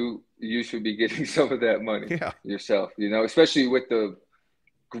of you, you should be getting some of that money yourself, you know, especially with the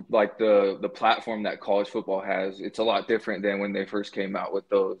platform that college football has. It's a lot different than when they first came out with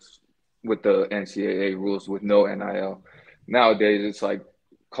the NCAA rules with no NIL. Nowadays, it's like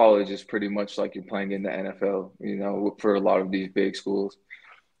college is pretty much like you're playing in the NFL, you know, for a lot of these big schools.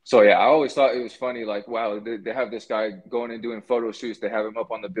 So, yeah, I always thought it was funny, like, wow, they have this guy going and doing photo shoots. They have him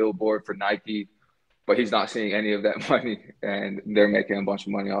up on the billboard for Nike, but he's not seeing any of that money, and they're making a bunch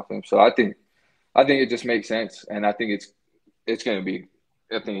of money off him. So I think it just makes sense, and I think it's going to be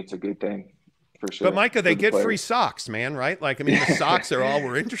 – I think it's a good thing. For sure. But Micah, they get free socks, man, right? Like, I mean, the socks are all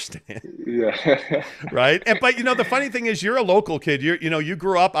we're interested in. Yeah. Right. But, you know, the funny thing is you're a local kid. You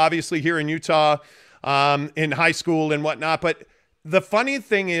grew up obviously here in Utah, in high school and whatnot. But the funny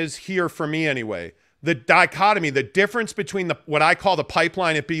thing is here for me anyway, the dichotomy, the difference between what I call the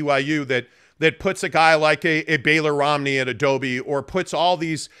pipeline at BYU that puts a guy like a Baylor Romney at Adobe, or puts all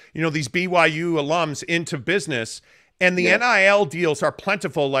these, you know, these BYU alums into business. And the NIL deals are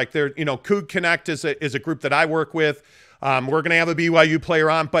plentiful. Like they're, you know, Coug Connect is a group that I work with. We're going to have a BYU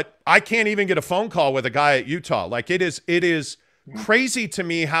player on, but I can't even get a phone call with a guy at Utah. Like it is crazy to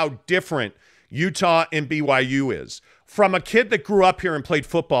me how different Utah and BYU is. From a kid that grew up here and played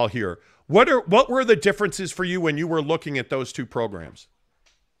football here, what were the differences for you when you were looking at those two programs?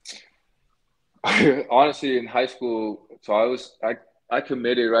 Honestly, in high school, so I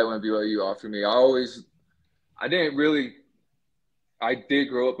committed right when BYU offered me. I did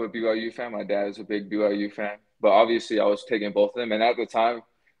grow up a BYU fan. My dad is a big BYU fan, but obviously I was taking both of them. And at the time,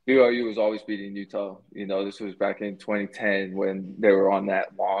 BYU was always beating Utah. You know, this was back in 2010 when they were on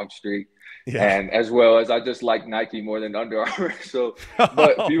that long streak. Yeah. And as well as I just like Nike more than Under Armour. So,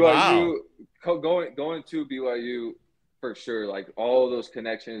 but BYU, going to BYU for sure, like all those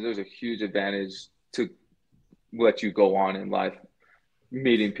connections, there's a huge advantage to let you go on in life,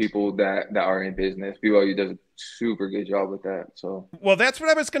 meeting people that are in business. BYU does a super good job with that. So, well, that's what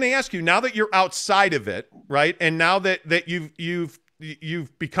I was going to ask you. Now that you're outside of it, right, and now that you've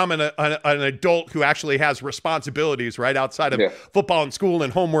become an adult who actually has responsibilities, right, outside of football and school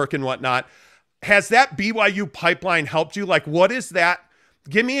and homework and whatnot, has that BYU pipeline helped you? Like, what is that?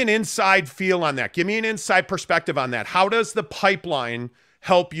 Give me an inside feel on that. Give me an inside perspective on that. How does the pipeline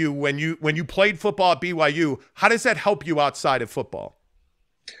help you when you played football at BYU? How does that help you outside of football?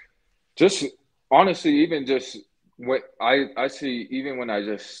 Just honestly, even just what I see, even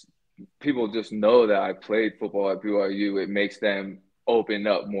when people just know that I played football at BYU, it makes them open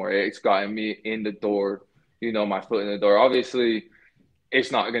up more. It's gotten me in the door, you know, my foot in the door. Obviously,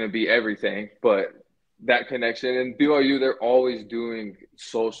 it's not going to be everything, but that connection. And BYU, they're always doing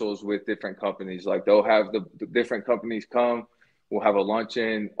socials with different companies. Like they'll have the different companies come, we'll have a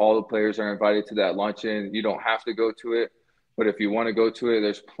luncheon. All the players are invited to that luncheon. You don't have to go to it, but if you want to go to it,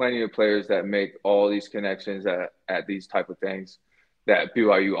 there's plenty of players that make all these connections at these type of things that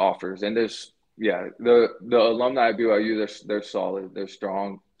BYU offers. And there's, the alumni at BYU, they're solid. They're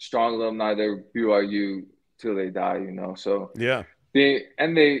strong alumni. They're BYU till they die, you know? So yeah.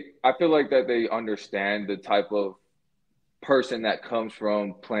 I feel like that they understand the type of person that comes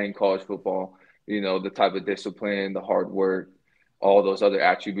from playing college football, you know, the type of discipline, the hard work, all those other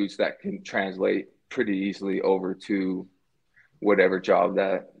attributes that can translate pretty easily over to whatever job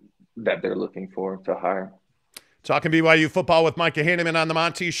that they're looking for to hire. Talking BYU football with Micah Hanneman on the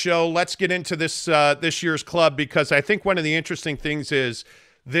Monty Show. Let's get into this year's club, because I think one of the interesting things is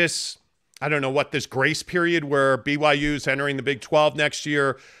this, I don't know what, this grace period where BYU's entering the Big 12 next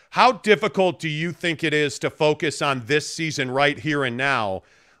year. How difficult do you think it is to focus on this season right here and now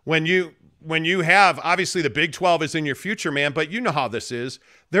when you have, obviously the Big 12 is in your future, man, but you know how this is.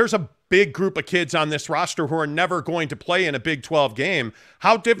 There's a big group of kids on this roster who are never going to play in a Big 12 game.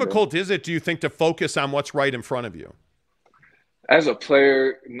 How difficult is it, do you think, to focus on what's right in front of you? As a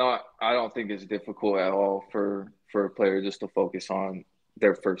player, I don't think it's difficult at all for a player just to focus on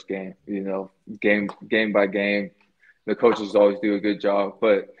their first game, game by game. The coaches always do a good job,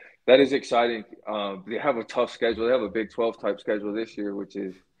 but that is exciting. They have a tough schedule. They have a Big 12 type schedule this year, which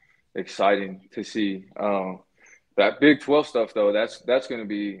is exciting to see. That Big 12 stuff though, that's going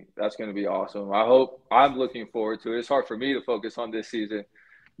to be awesome. I'm looking forward to it. It's hard for me to focus on this season,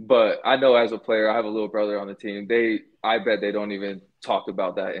 but I know as a player, I have a little brother on the team. I bet they don't even talk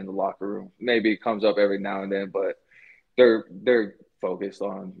about that in the locker room. Maybe it comes up every now and then, but they're focused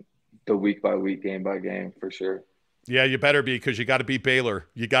on the week by week, game by game for sure. Yeah, you better be, because you got to beat Baylor.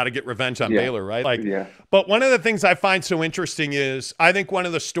 You got to get revenge on Baylor, right? Yeah. But one of the things I find so interesting is I think one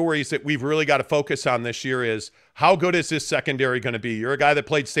of the stories that we've really got to focus on this year is how good is this secondary going to be? You're a guy that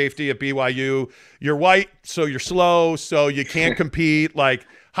played safety at BYU. You're white, so you're slow, so you can't compete. Like,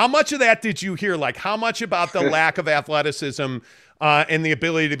 how much of that did you hear? Like, how much about the lack of athleticism and the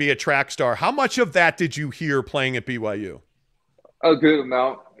ability to be a track star? How much of that did you hear playing at BYU? A good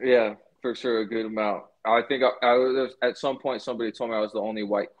amount. Yeah, for sure, a good amount. I think I was, at some point somebody told me I was the only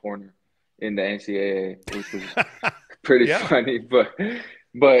white corner in the NCAA, which was pretty funny.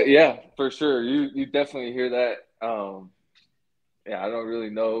 But yeah, for sure, you definitely hear that. I don't really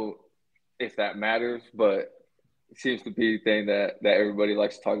know if that matters, but it seems to be the thing that everybody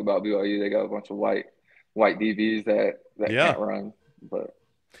likes to talk about BYU. They got a bunch of white DBs that can't run. But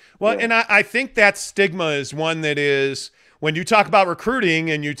and I think that stigma is one that is, when you talk about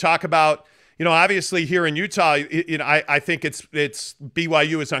recruiting and you talk about, obviously here in Utah, I think it's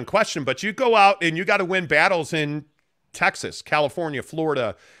BYU is unquestioned, but you go out and you got to win battles in Texas, California,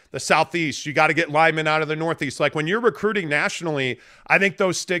 Florida, the Southeast. You got to get linemen out of the Northeast. Like, when you're recruiting nationally, I think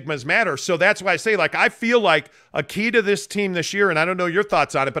those stigmas matter. So that's why I say, like, I feel like a key to this team this year, and I don't know your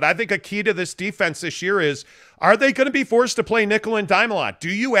thoughts on it, but I think a key to this defense this year is, are they going to be forced to play nickel and dime a lot? Do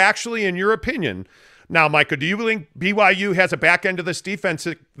you actually, in your opinion, now, Micah, do you think BYU has a back end of this defense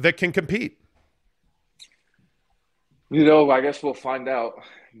that can compete? I guess we'll find out.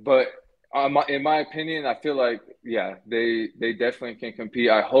 But in my opinion, I feel like, they definitely can compete.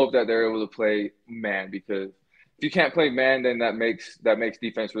 I hope that they're able to play man, because if you can't play man, then that makes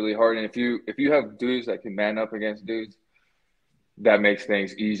defense really hard. And if you have dudes that can man up against dudes, that makes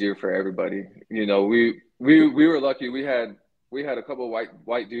things easier for everybody. We were lucky. We had a couple of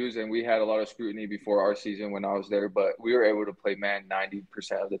white dudes, and we had a lot of scrutiny before our season when I was there, but we were able to play man 90%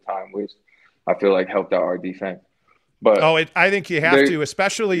 of the time, which I feel like helped out our defense. But I think you have to,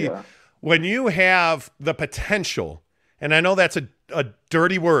 especially when you have the potential, and I know that's a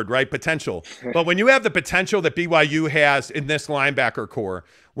dirty word, right? Potential. But when you have the potential that BYU has in this linebacker core,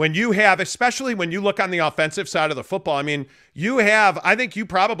 especially when you look on the offensive side of the football, I mean, I think you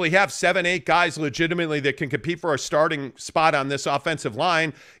probably have 7-8 guys legitimately that can compete for a starting spot on this offensive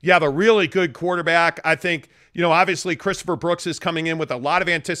line. You have a really good quarterback. I think, obviously Christopher Brooks is coming in with a lot of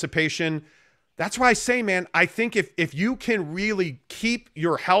anticipation. That's why I say, man, I think if you can really keep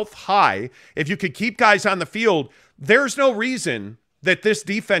your health high, if you could keep guys on the field, there's no reason that this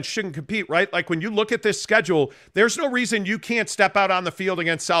defense shouldn't compete, right? Like, when you look at this schedule, there's no reason you can't step out on the field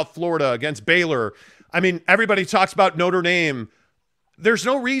against South Florida, against Baylor. I mean, everybody talks about Notre Dame. There's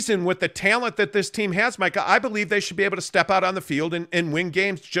no reason, with the talent that this team has, Micah, I believe they should be able to step out on the field and win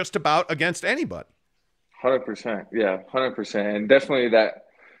games just about against anybody. 100%. Yeah, 100%. And definitely that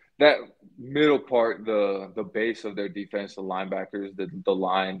middle part, the base of their defense, the linebackers, the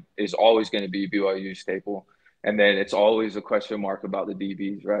line is always going to be BYU's staple. And then it's always a question mark about the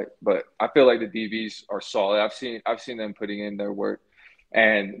DBs, right? But I feel like the DBs are solid. I've seen them putting in their work,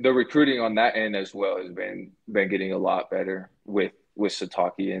 and the recruiting on that end as well has been getting a lot better with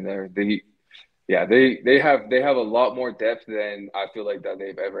Sataki in there. They have a lot more depth than I feel like that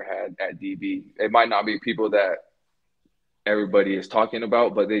they've ever had at DB. It might not be people that everybody is talking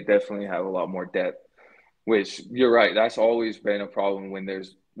about, but they definitely have a lot more depth, which, you're right, that's always been a problem when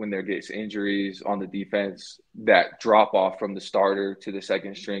there gets injuries on the defense. That drop off from the starter to the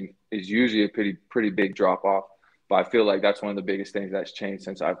second string is usually a pretty big drop off. But I feel like that's one of the biggest things that's changed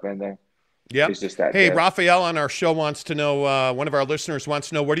since I've been there. Yeah. It's just that. Hey, depth. Raphael on our show wants to know, one of our listeners wants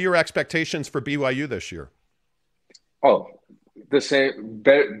to know, what are your expectations for BYU this year? Oh, the same,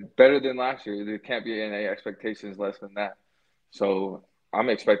 better than last year. There can't be any expectations less than that. So I'm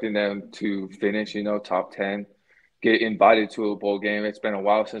expecting them to finish, top 10, get invited to a bowl game. It's been a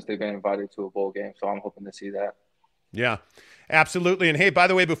while since they've been invited to a bowl game, so I'm hoping to see that. Yeah. Absolutely. And hey, by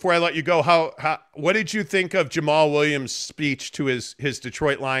the way, before I let you go, what did you think of Jamal Williams' speech to his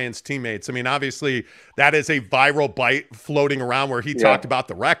Detroit Lions teammates? I mean, obviously that is a viral bite floating around where he talked about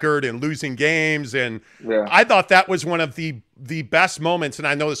the record and losing games. And I thought that was one of the best moments. And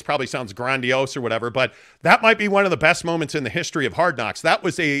I know this probably sounds grandiose or whatever, but that might be one of the best moments in the history of Hard Knocks. That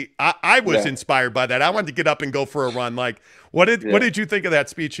was I was inspired by that. I wanted to get up and go for a run. Like, what did you think of that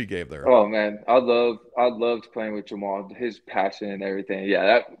speech he gave there? Oh man, I loved playing with Jamal. His passion and everything. Yeah,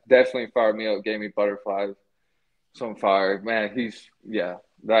 that definitely fired me up. Gave me butterflies. Some fire, man.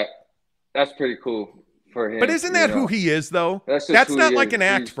 That's pretty cool for him. But isn't that who he is, though? That's not like an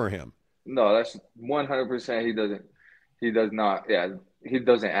act for him. No, that's 100%. He does not. Yeah, he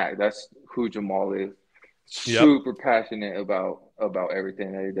doesn't act. That's who Jamal is. Super passionate about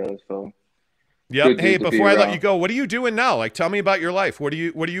everything that he does. So. Yep. Hey, before I let you go, what are you doing now? Like, tell me about your life. What are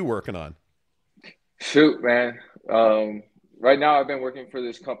you working on? Shoot, man. Right now I've been working for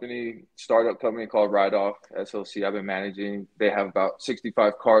this startup company called Ride Off SLC. I've been managing. They have about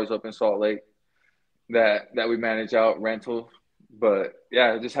 65 cars up in Salt Lake that we manage out rental. But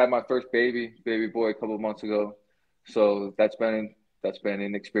yeah, I just had my first baby boy a couple of months ago. So that's been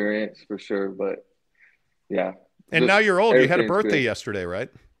an experience for sure. But yeah. And now you're old. You had a birthday yesterday, right?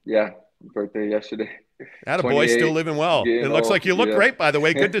 Yeah. Birthday yesterday. Attaboy, still living well. It looks like you look great, by the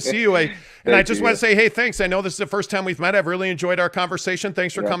way. Good to see you. And I just want to say, hey, thanks. I know this is the first time we've met. I've really enjoyed our conversation.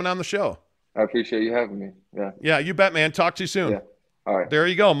 Thanks for coming on the show. I appreciate you having me. Yeah, you bet, man. Talk to you soon. Yeah. All right. There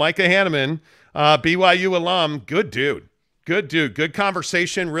you go. Micah Hanneman, BYU alum. Good dude. Good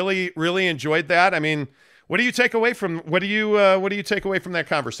conversation. Really, really enjoyed that. I mean, what do you take away from that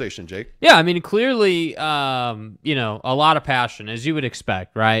conversation, Jake? Yeah, I mean, clearly, a lot of passion, as you would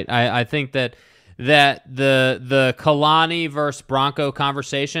expect, right? I think that the Kalani versus Bronco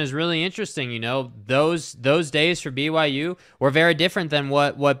conversation is really interesting. You know, those days for BYU were very different than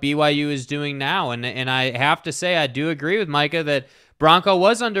what BYU is doing now, and I have to say I do agree with Micah that Bronco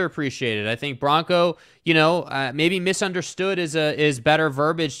was underappreciated. I think Bronco, maybe misunderstood is better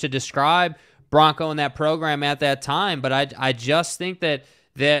verbiage to describe Bronco in that program at that time, but I just think that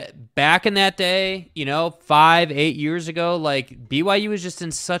back in that day, 5-8 years ago, like BYU was just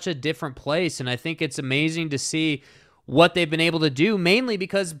in such a different place, and I think it's amazing to see what they've been able to do, mainly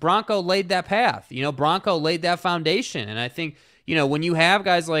because Bronco laid that path. Bronco laid that foundation, and I think when you have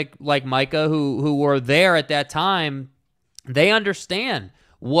guys like Micah who were there at that time, they understand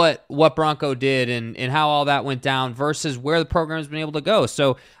what Bronco did and how all that went down versus where the program's been able to go.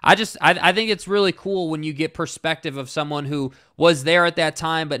 So I think it's really cool when you get perspective of someone who was there at that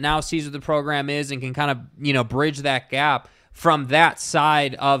time but now sees what the program is and can kind of bridge that gap from that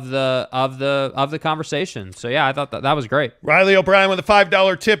side of the conversation. So yeah, I thought that was great. Riley O'Brien with a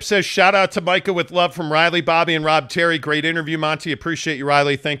 $5 tip says, shout out to Micah with love from Riley, Bobby, and Rob Terry. Great interview, Monty. Appreciate you,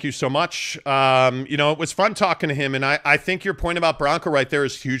 Riley. Thank you so much. It was fun talking to him, and I think your point about Bronco right there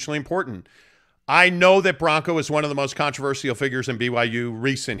is hugely important. I know that Bronco is one of the most controversial figures in BYU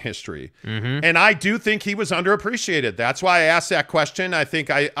recent history, and I do think he was underappreciated. That's why I asked that question. I think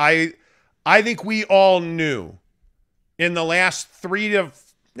I think we all knew in the last really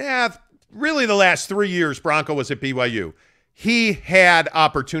the last 3 years Bronco was at BYU, he had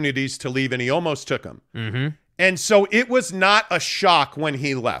opportunities to leave, and he almost took them. And so it was not a shock when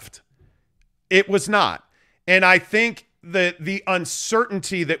he left. It was not. And I think the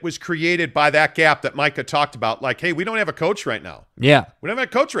uncertainty that was created by that gap that Micah talked about, like, hey, we don't have a coach right now. Yeah. We don't have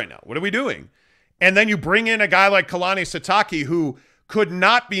a coach right now. What are we doing? And then you bring in a guy like Kalani Sitake, who could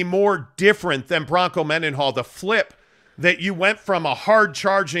not be more different than Bronco Mendenhall. The flip that you went from a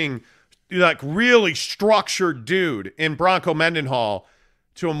hard-charging, like really structured dude in Bronco Mendenhall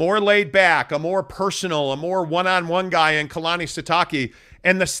to a more laid-back, a more personal, a more one-on-one guy in Kalani Sitake.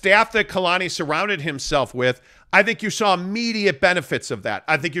 And the staff that Kalani surrounded himself with, I think you saw immediate benefits of that.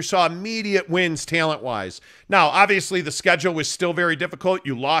 I think you saw immediate wins talent-wise. Now, obviously, the schedule was still very difficult.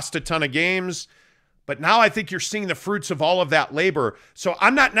 You lost a ton of games. But now I think you're seeing the fruits of all of that labor. So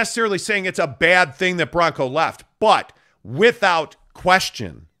I'm not necessarily saying it's a bad thing that Bronco left, but without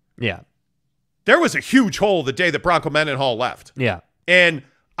question, there was a huge hole the day that Bronco Mendenhall left. Yeah. And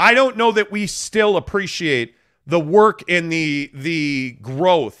I don't know that we still appreciate the work and the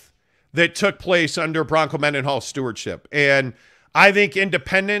growth that took place under Bronco Mendenhall's stewardship. And I think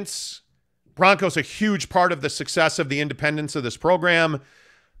independence, Bronco's a huge part of the success of the independence of this program.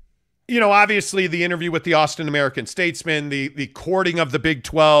 Obviously the interview with the Austin American-Statesman, the courting of the Big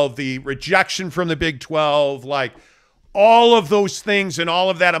 12, the rejection from the Big 12, like all of those things and all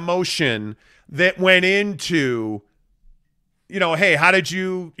of that emotion that went into, hey, how did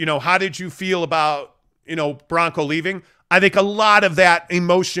you feel about, Bronco leaving? I think a lot of that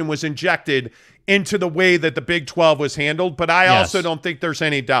emotion was injected into the way that the Big 12 was handled, but I also don't think there's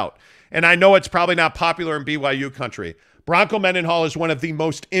any doubt. And I know it's probably not popular in BYU country. Bronco Mendenhall is one of the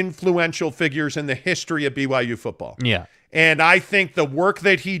most influential figures in the history of BYU football. Yeah. And I think the work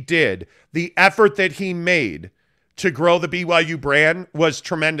that he did, the effort that he made to grow the BYU brand was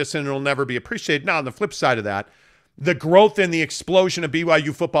tremendous, and it'll never be appreciated. Now, on the flip side of that, the growth and the explosion of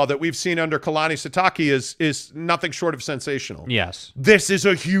BYU football that we've seen under Kalani Sitake is nothing short of sensational. Yes. This is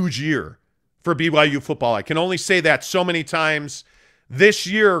a huge year for BYU football. I can only say that so many times. This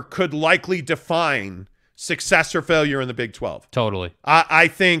year could likely define success or failure in the Big 12. Totally. I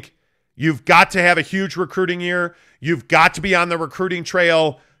think you've got to have a huge recruiting year. You've got to be on the recruiting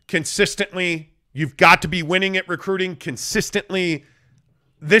trail consistently. You've got to be winning at recruiting consistently.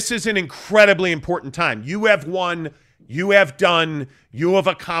 This is an incredibly important time. You have won, you have done, you have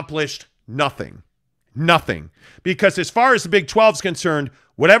accomplished nothing. Nothing. Because as far as the Big 12 is concerned,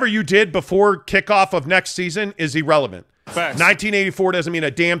 whatever you did before kickoff of next season is irrelevant. Facts. 1984 doesn't mean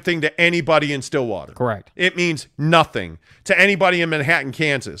a damn thing to anybody in Stillwater. Correct. It means nothing to anybody in Manhattan,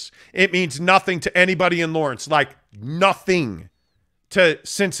 Kansas. It means nothing to anybody in Lawrence. Like nothing to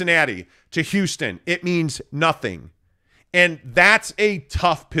Cincinnati, to Houston. It means nothing. And that's a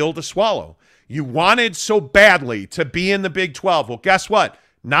tough pill to swallow. You wanted so badly to be in the Big 12. Well, guess what?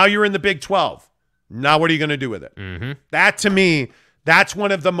 Now you're in the Big 12. Now what are you going to do with it? Mm-hmm. That, to me, that's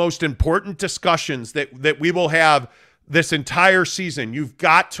one of the most important discussions that we will have this entire season. You've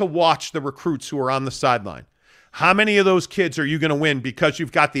got to watch the recruits who are on the sideline. How many of those kids are you going to win because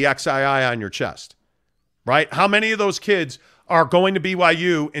you've got the XII on your chest, right? How many of those kids are going to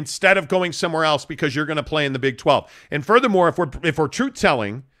BYU instead of going somewhere else because you're going to play in the Big 12? And furthermore, if we're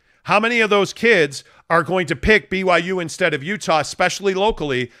truth-telling, how many of those kids are going to pick BYU instead of Utah, especially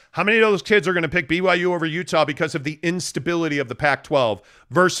locally? How many of those kids are going to pick BYU over Utah because of the instability of the Pac-12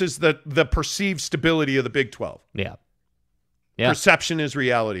 versus the perceived stability of the Big 12? Yeah. Perception is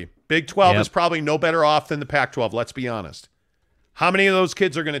reality. Big 12 is probably no better off than the Pac-12, let's be honest. How many of those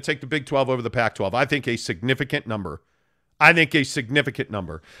kids are going to take the Big 12 over the Pac-12? I think a significant number.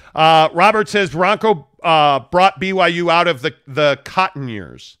 Robert says Bronco brought BYU out of the cotton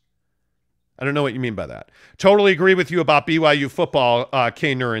years. I don't know what you mean by that. Totally agree with you about BYU football,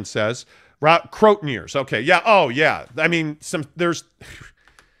 K. Nurin says. Croton years. Okay, yeah. Oh, yeah. I mean,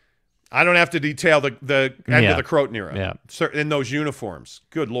 I don't have to detail the end of the Croton era. Yeah. In those uniforms.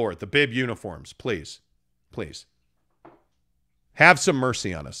 Good Lord. The bib uniforms. Please. Please. Have some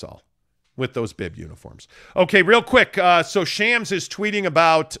mercy on us all with those bib uniforms. Okay, real quick. So Shams is tweeting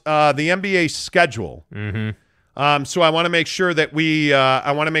about the NBA schedule. Mm-hmm. So I want to make sure that we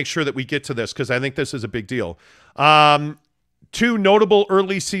get to this because I think this is a big deal. 2 notable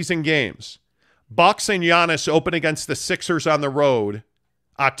early season games. Bucks and Giannis open against the Sixers on the road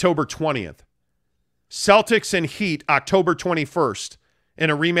October 20th. Celtics and Heat October 21st in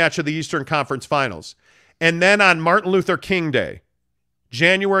a rematch of the Eastern Conference Finals. And then on Martin Luther King Day,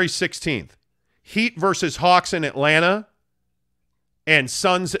 January 16th, Heat versus Hawks in Atlanta and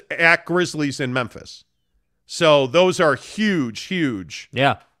Suns at Grizzlies in Memphis. So those are huge.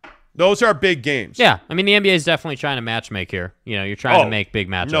 Yeah. Those are big games. Yeah. I mean, the NBA is definitely trying to matchmake here. You know, you're trying to make big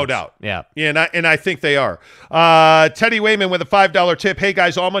matchups. No doubt. Yeah. And I think they are. Teddy Wayman with a $5 tip. Hey,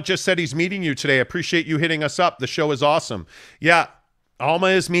 guys, Alma just said he's meeting you today. Appreciate you hitting us up. The show is awesome. Yeah, Alma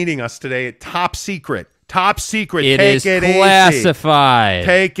is meeting us today. Top secret. Top secret. It is classified.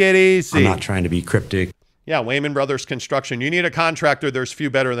 Take it easy. I'm not trying to be cryptic. Yeah, Wayman Brothers Construction. You need a contractor. There's few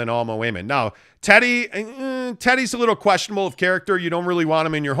better than Alma Wayman. Now, Teddy's a little questionable of character. You don't really want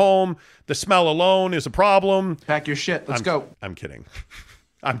him in your home. The smell alone is a problem. Pack your shit. Let's go. I'm kidding.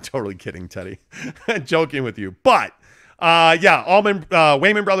 I'm totally kidding, Teddy. Joking with you. But,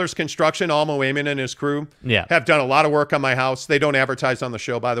 Wayman Brothers Construction, Alma Wayman and his crew have done a lot of work on my house. They don't advertise on the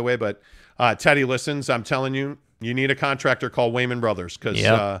show, by the way, but Teddy listens. I'm telling you, you need a contractor called Wayman Brothers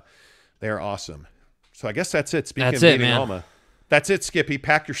because they're awesome. So I guess that's it. Speaking of meeting Alma. That's it, Skippy.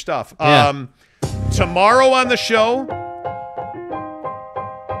 Pack your stuff. Yeah. Tomorrow on the show,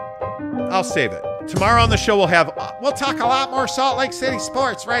 I'll save it. Tomorrow on the show, we'll talk a lot more Salt Lake City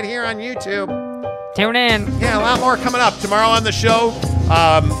sports right here on YouTube. Tune in. Yeah, a lot more coming up. Tomorrow on the show,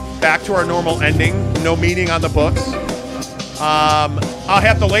 back to our normal ending. No meeting on the books. I'll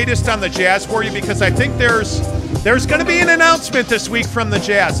have the latest on the Jazz for you because I think there's going to be an announcement this week from the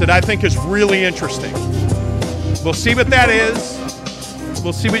Jazz that I think is really interesting. We'll see what that is.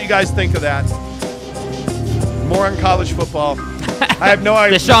 We'll see what you guys think of that. More on college football. I have no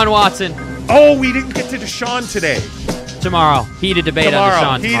idea. Deshaun Watson. Oh, we didn't get to Deshaun today. tomorrow. Heated debate on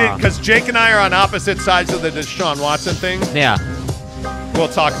Deshaun tomorrow. Because Jake and I are on opposite sides of the Deshaun Watson thing. Yeah. We'll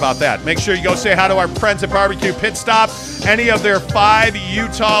talk about that. Make sure you go say hi to our friends at Barbecue Pit Stop. Any of their 5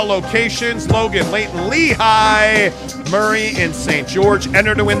 Utah locations, Logan, Layton, Lehigh, Murray, and St. George.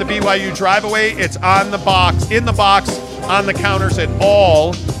 Enter to win the BYU drive-away. It's on the box, in the box, on the counters at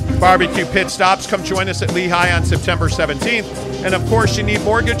all Barbecue Pit Stops. Come join us at Lehigh on September 17th. And, of course, you need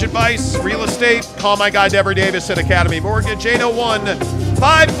mortgage advice, real estate. Call my guy, Deborah Davis at Academy Mortgage,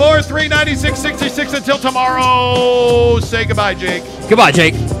 801-543-9666. Until tomorrow, say goodbye, Jake. Goodbye,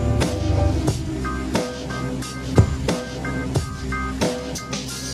 Jake.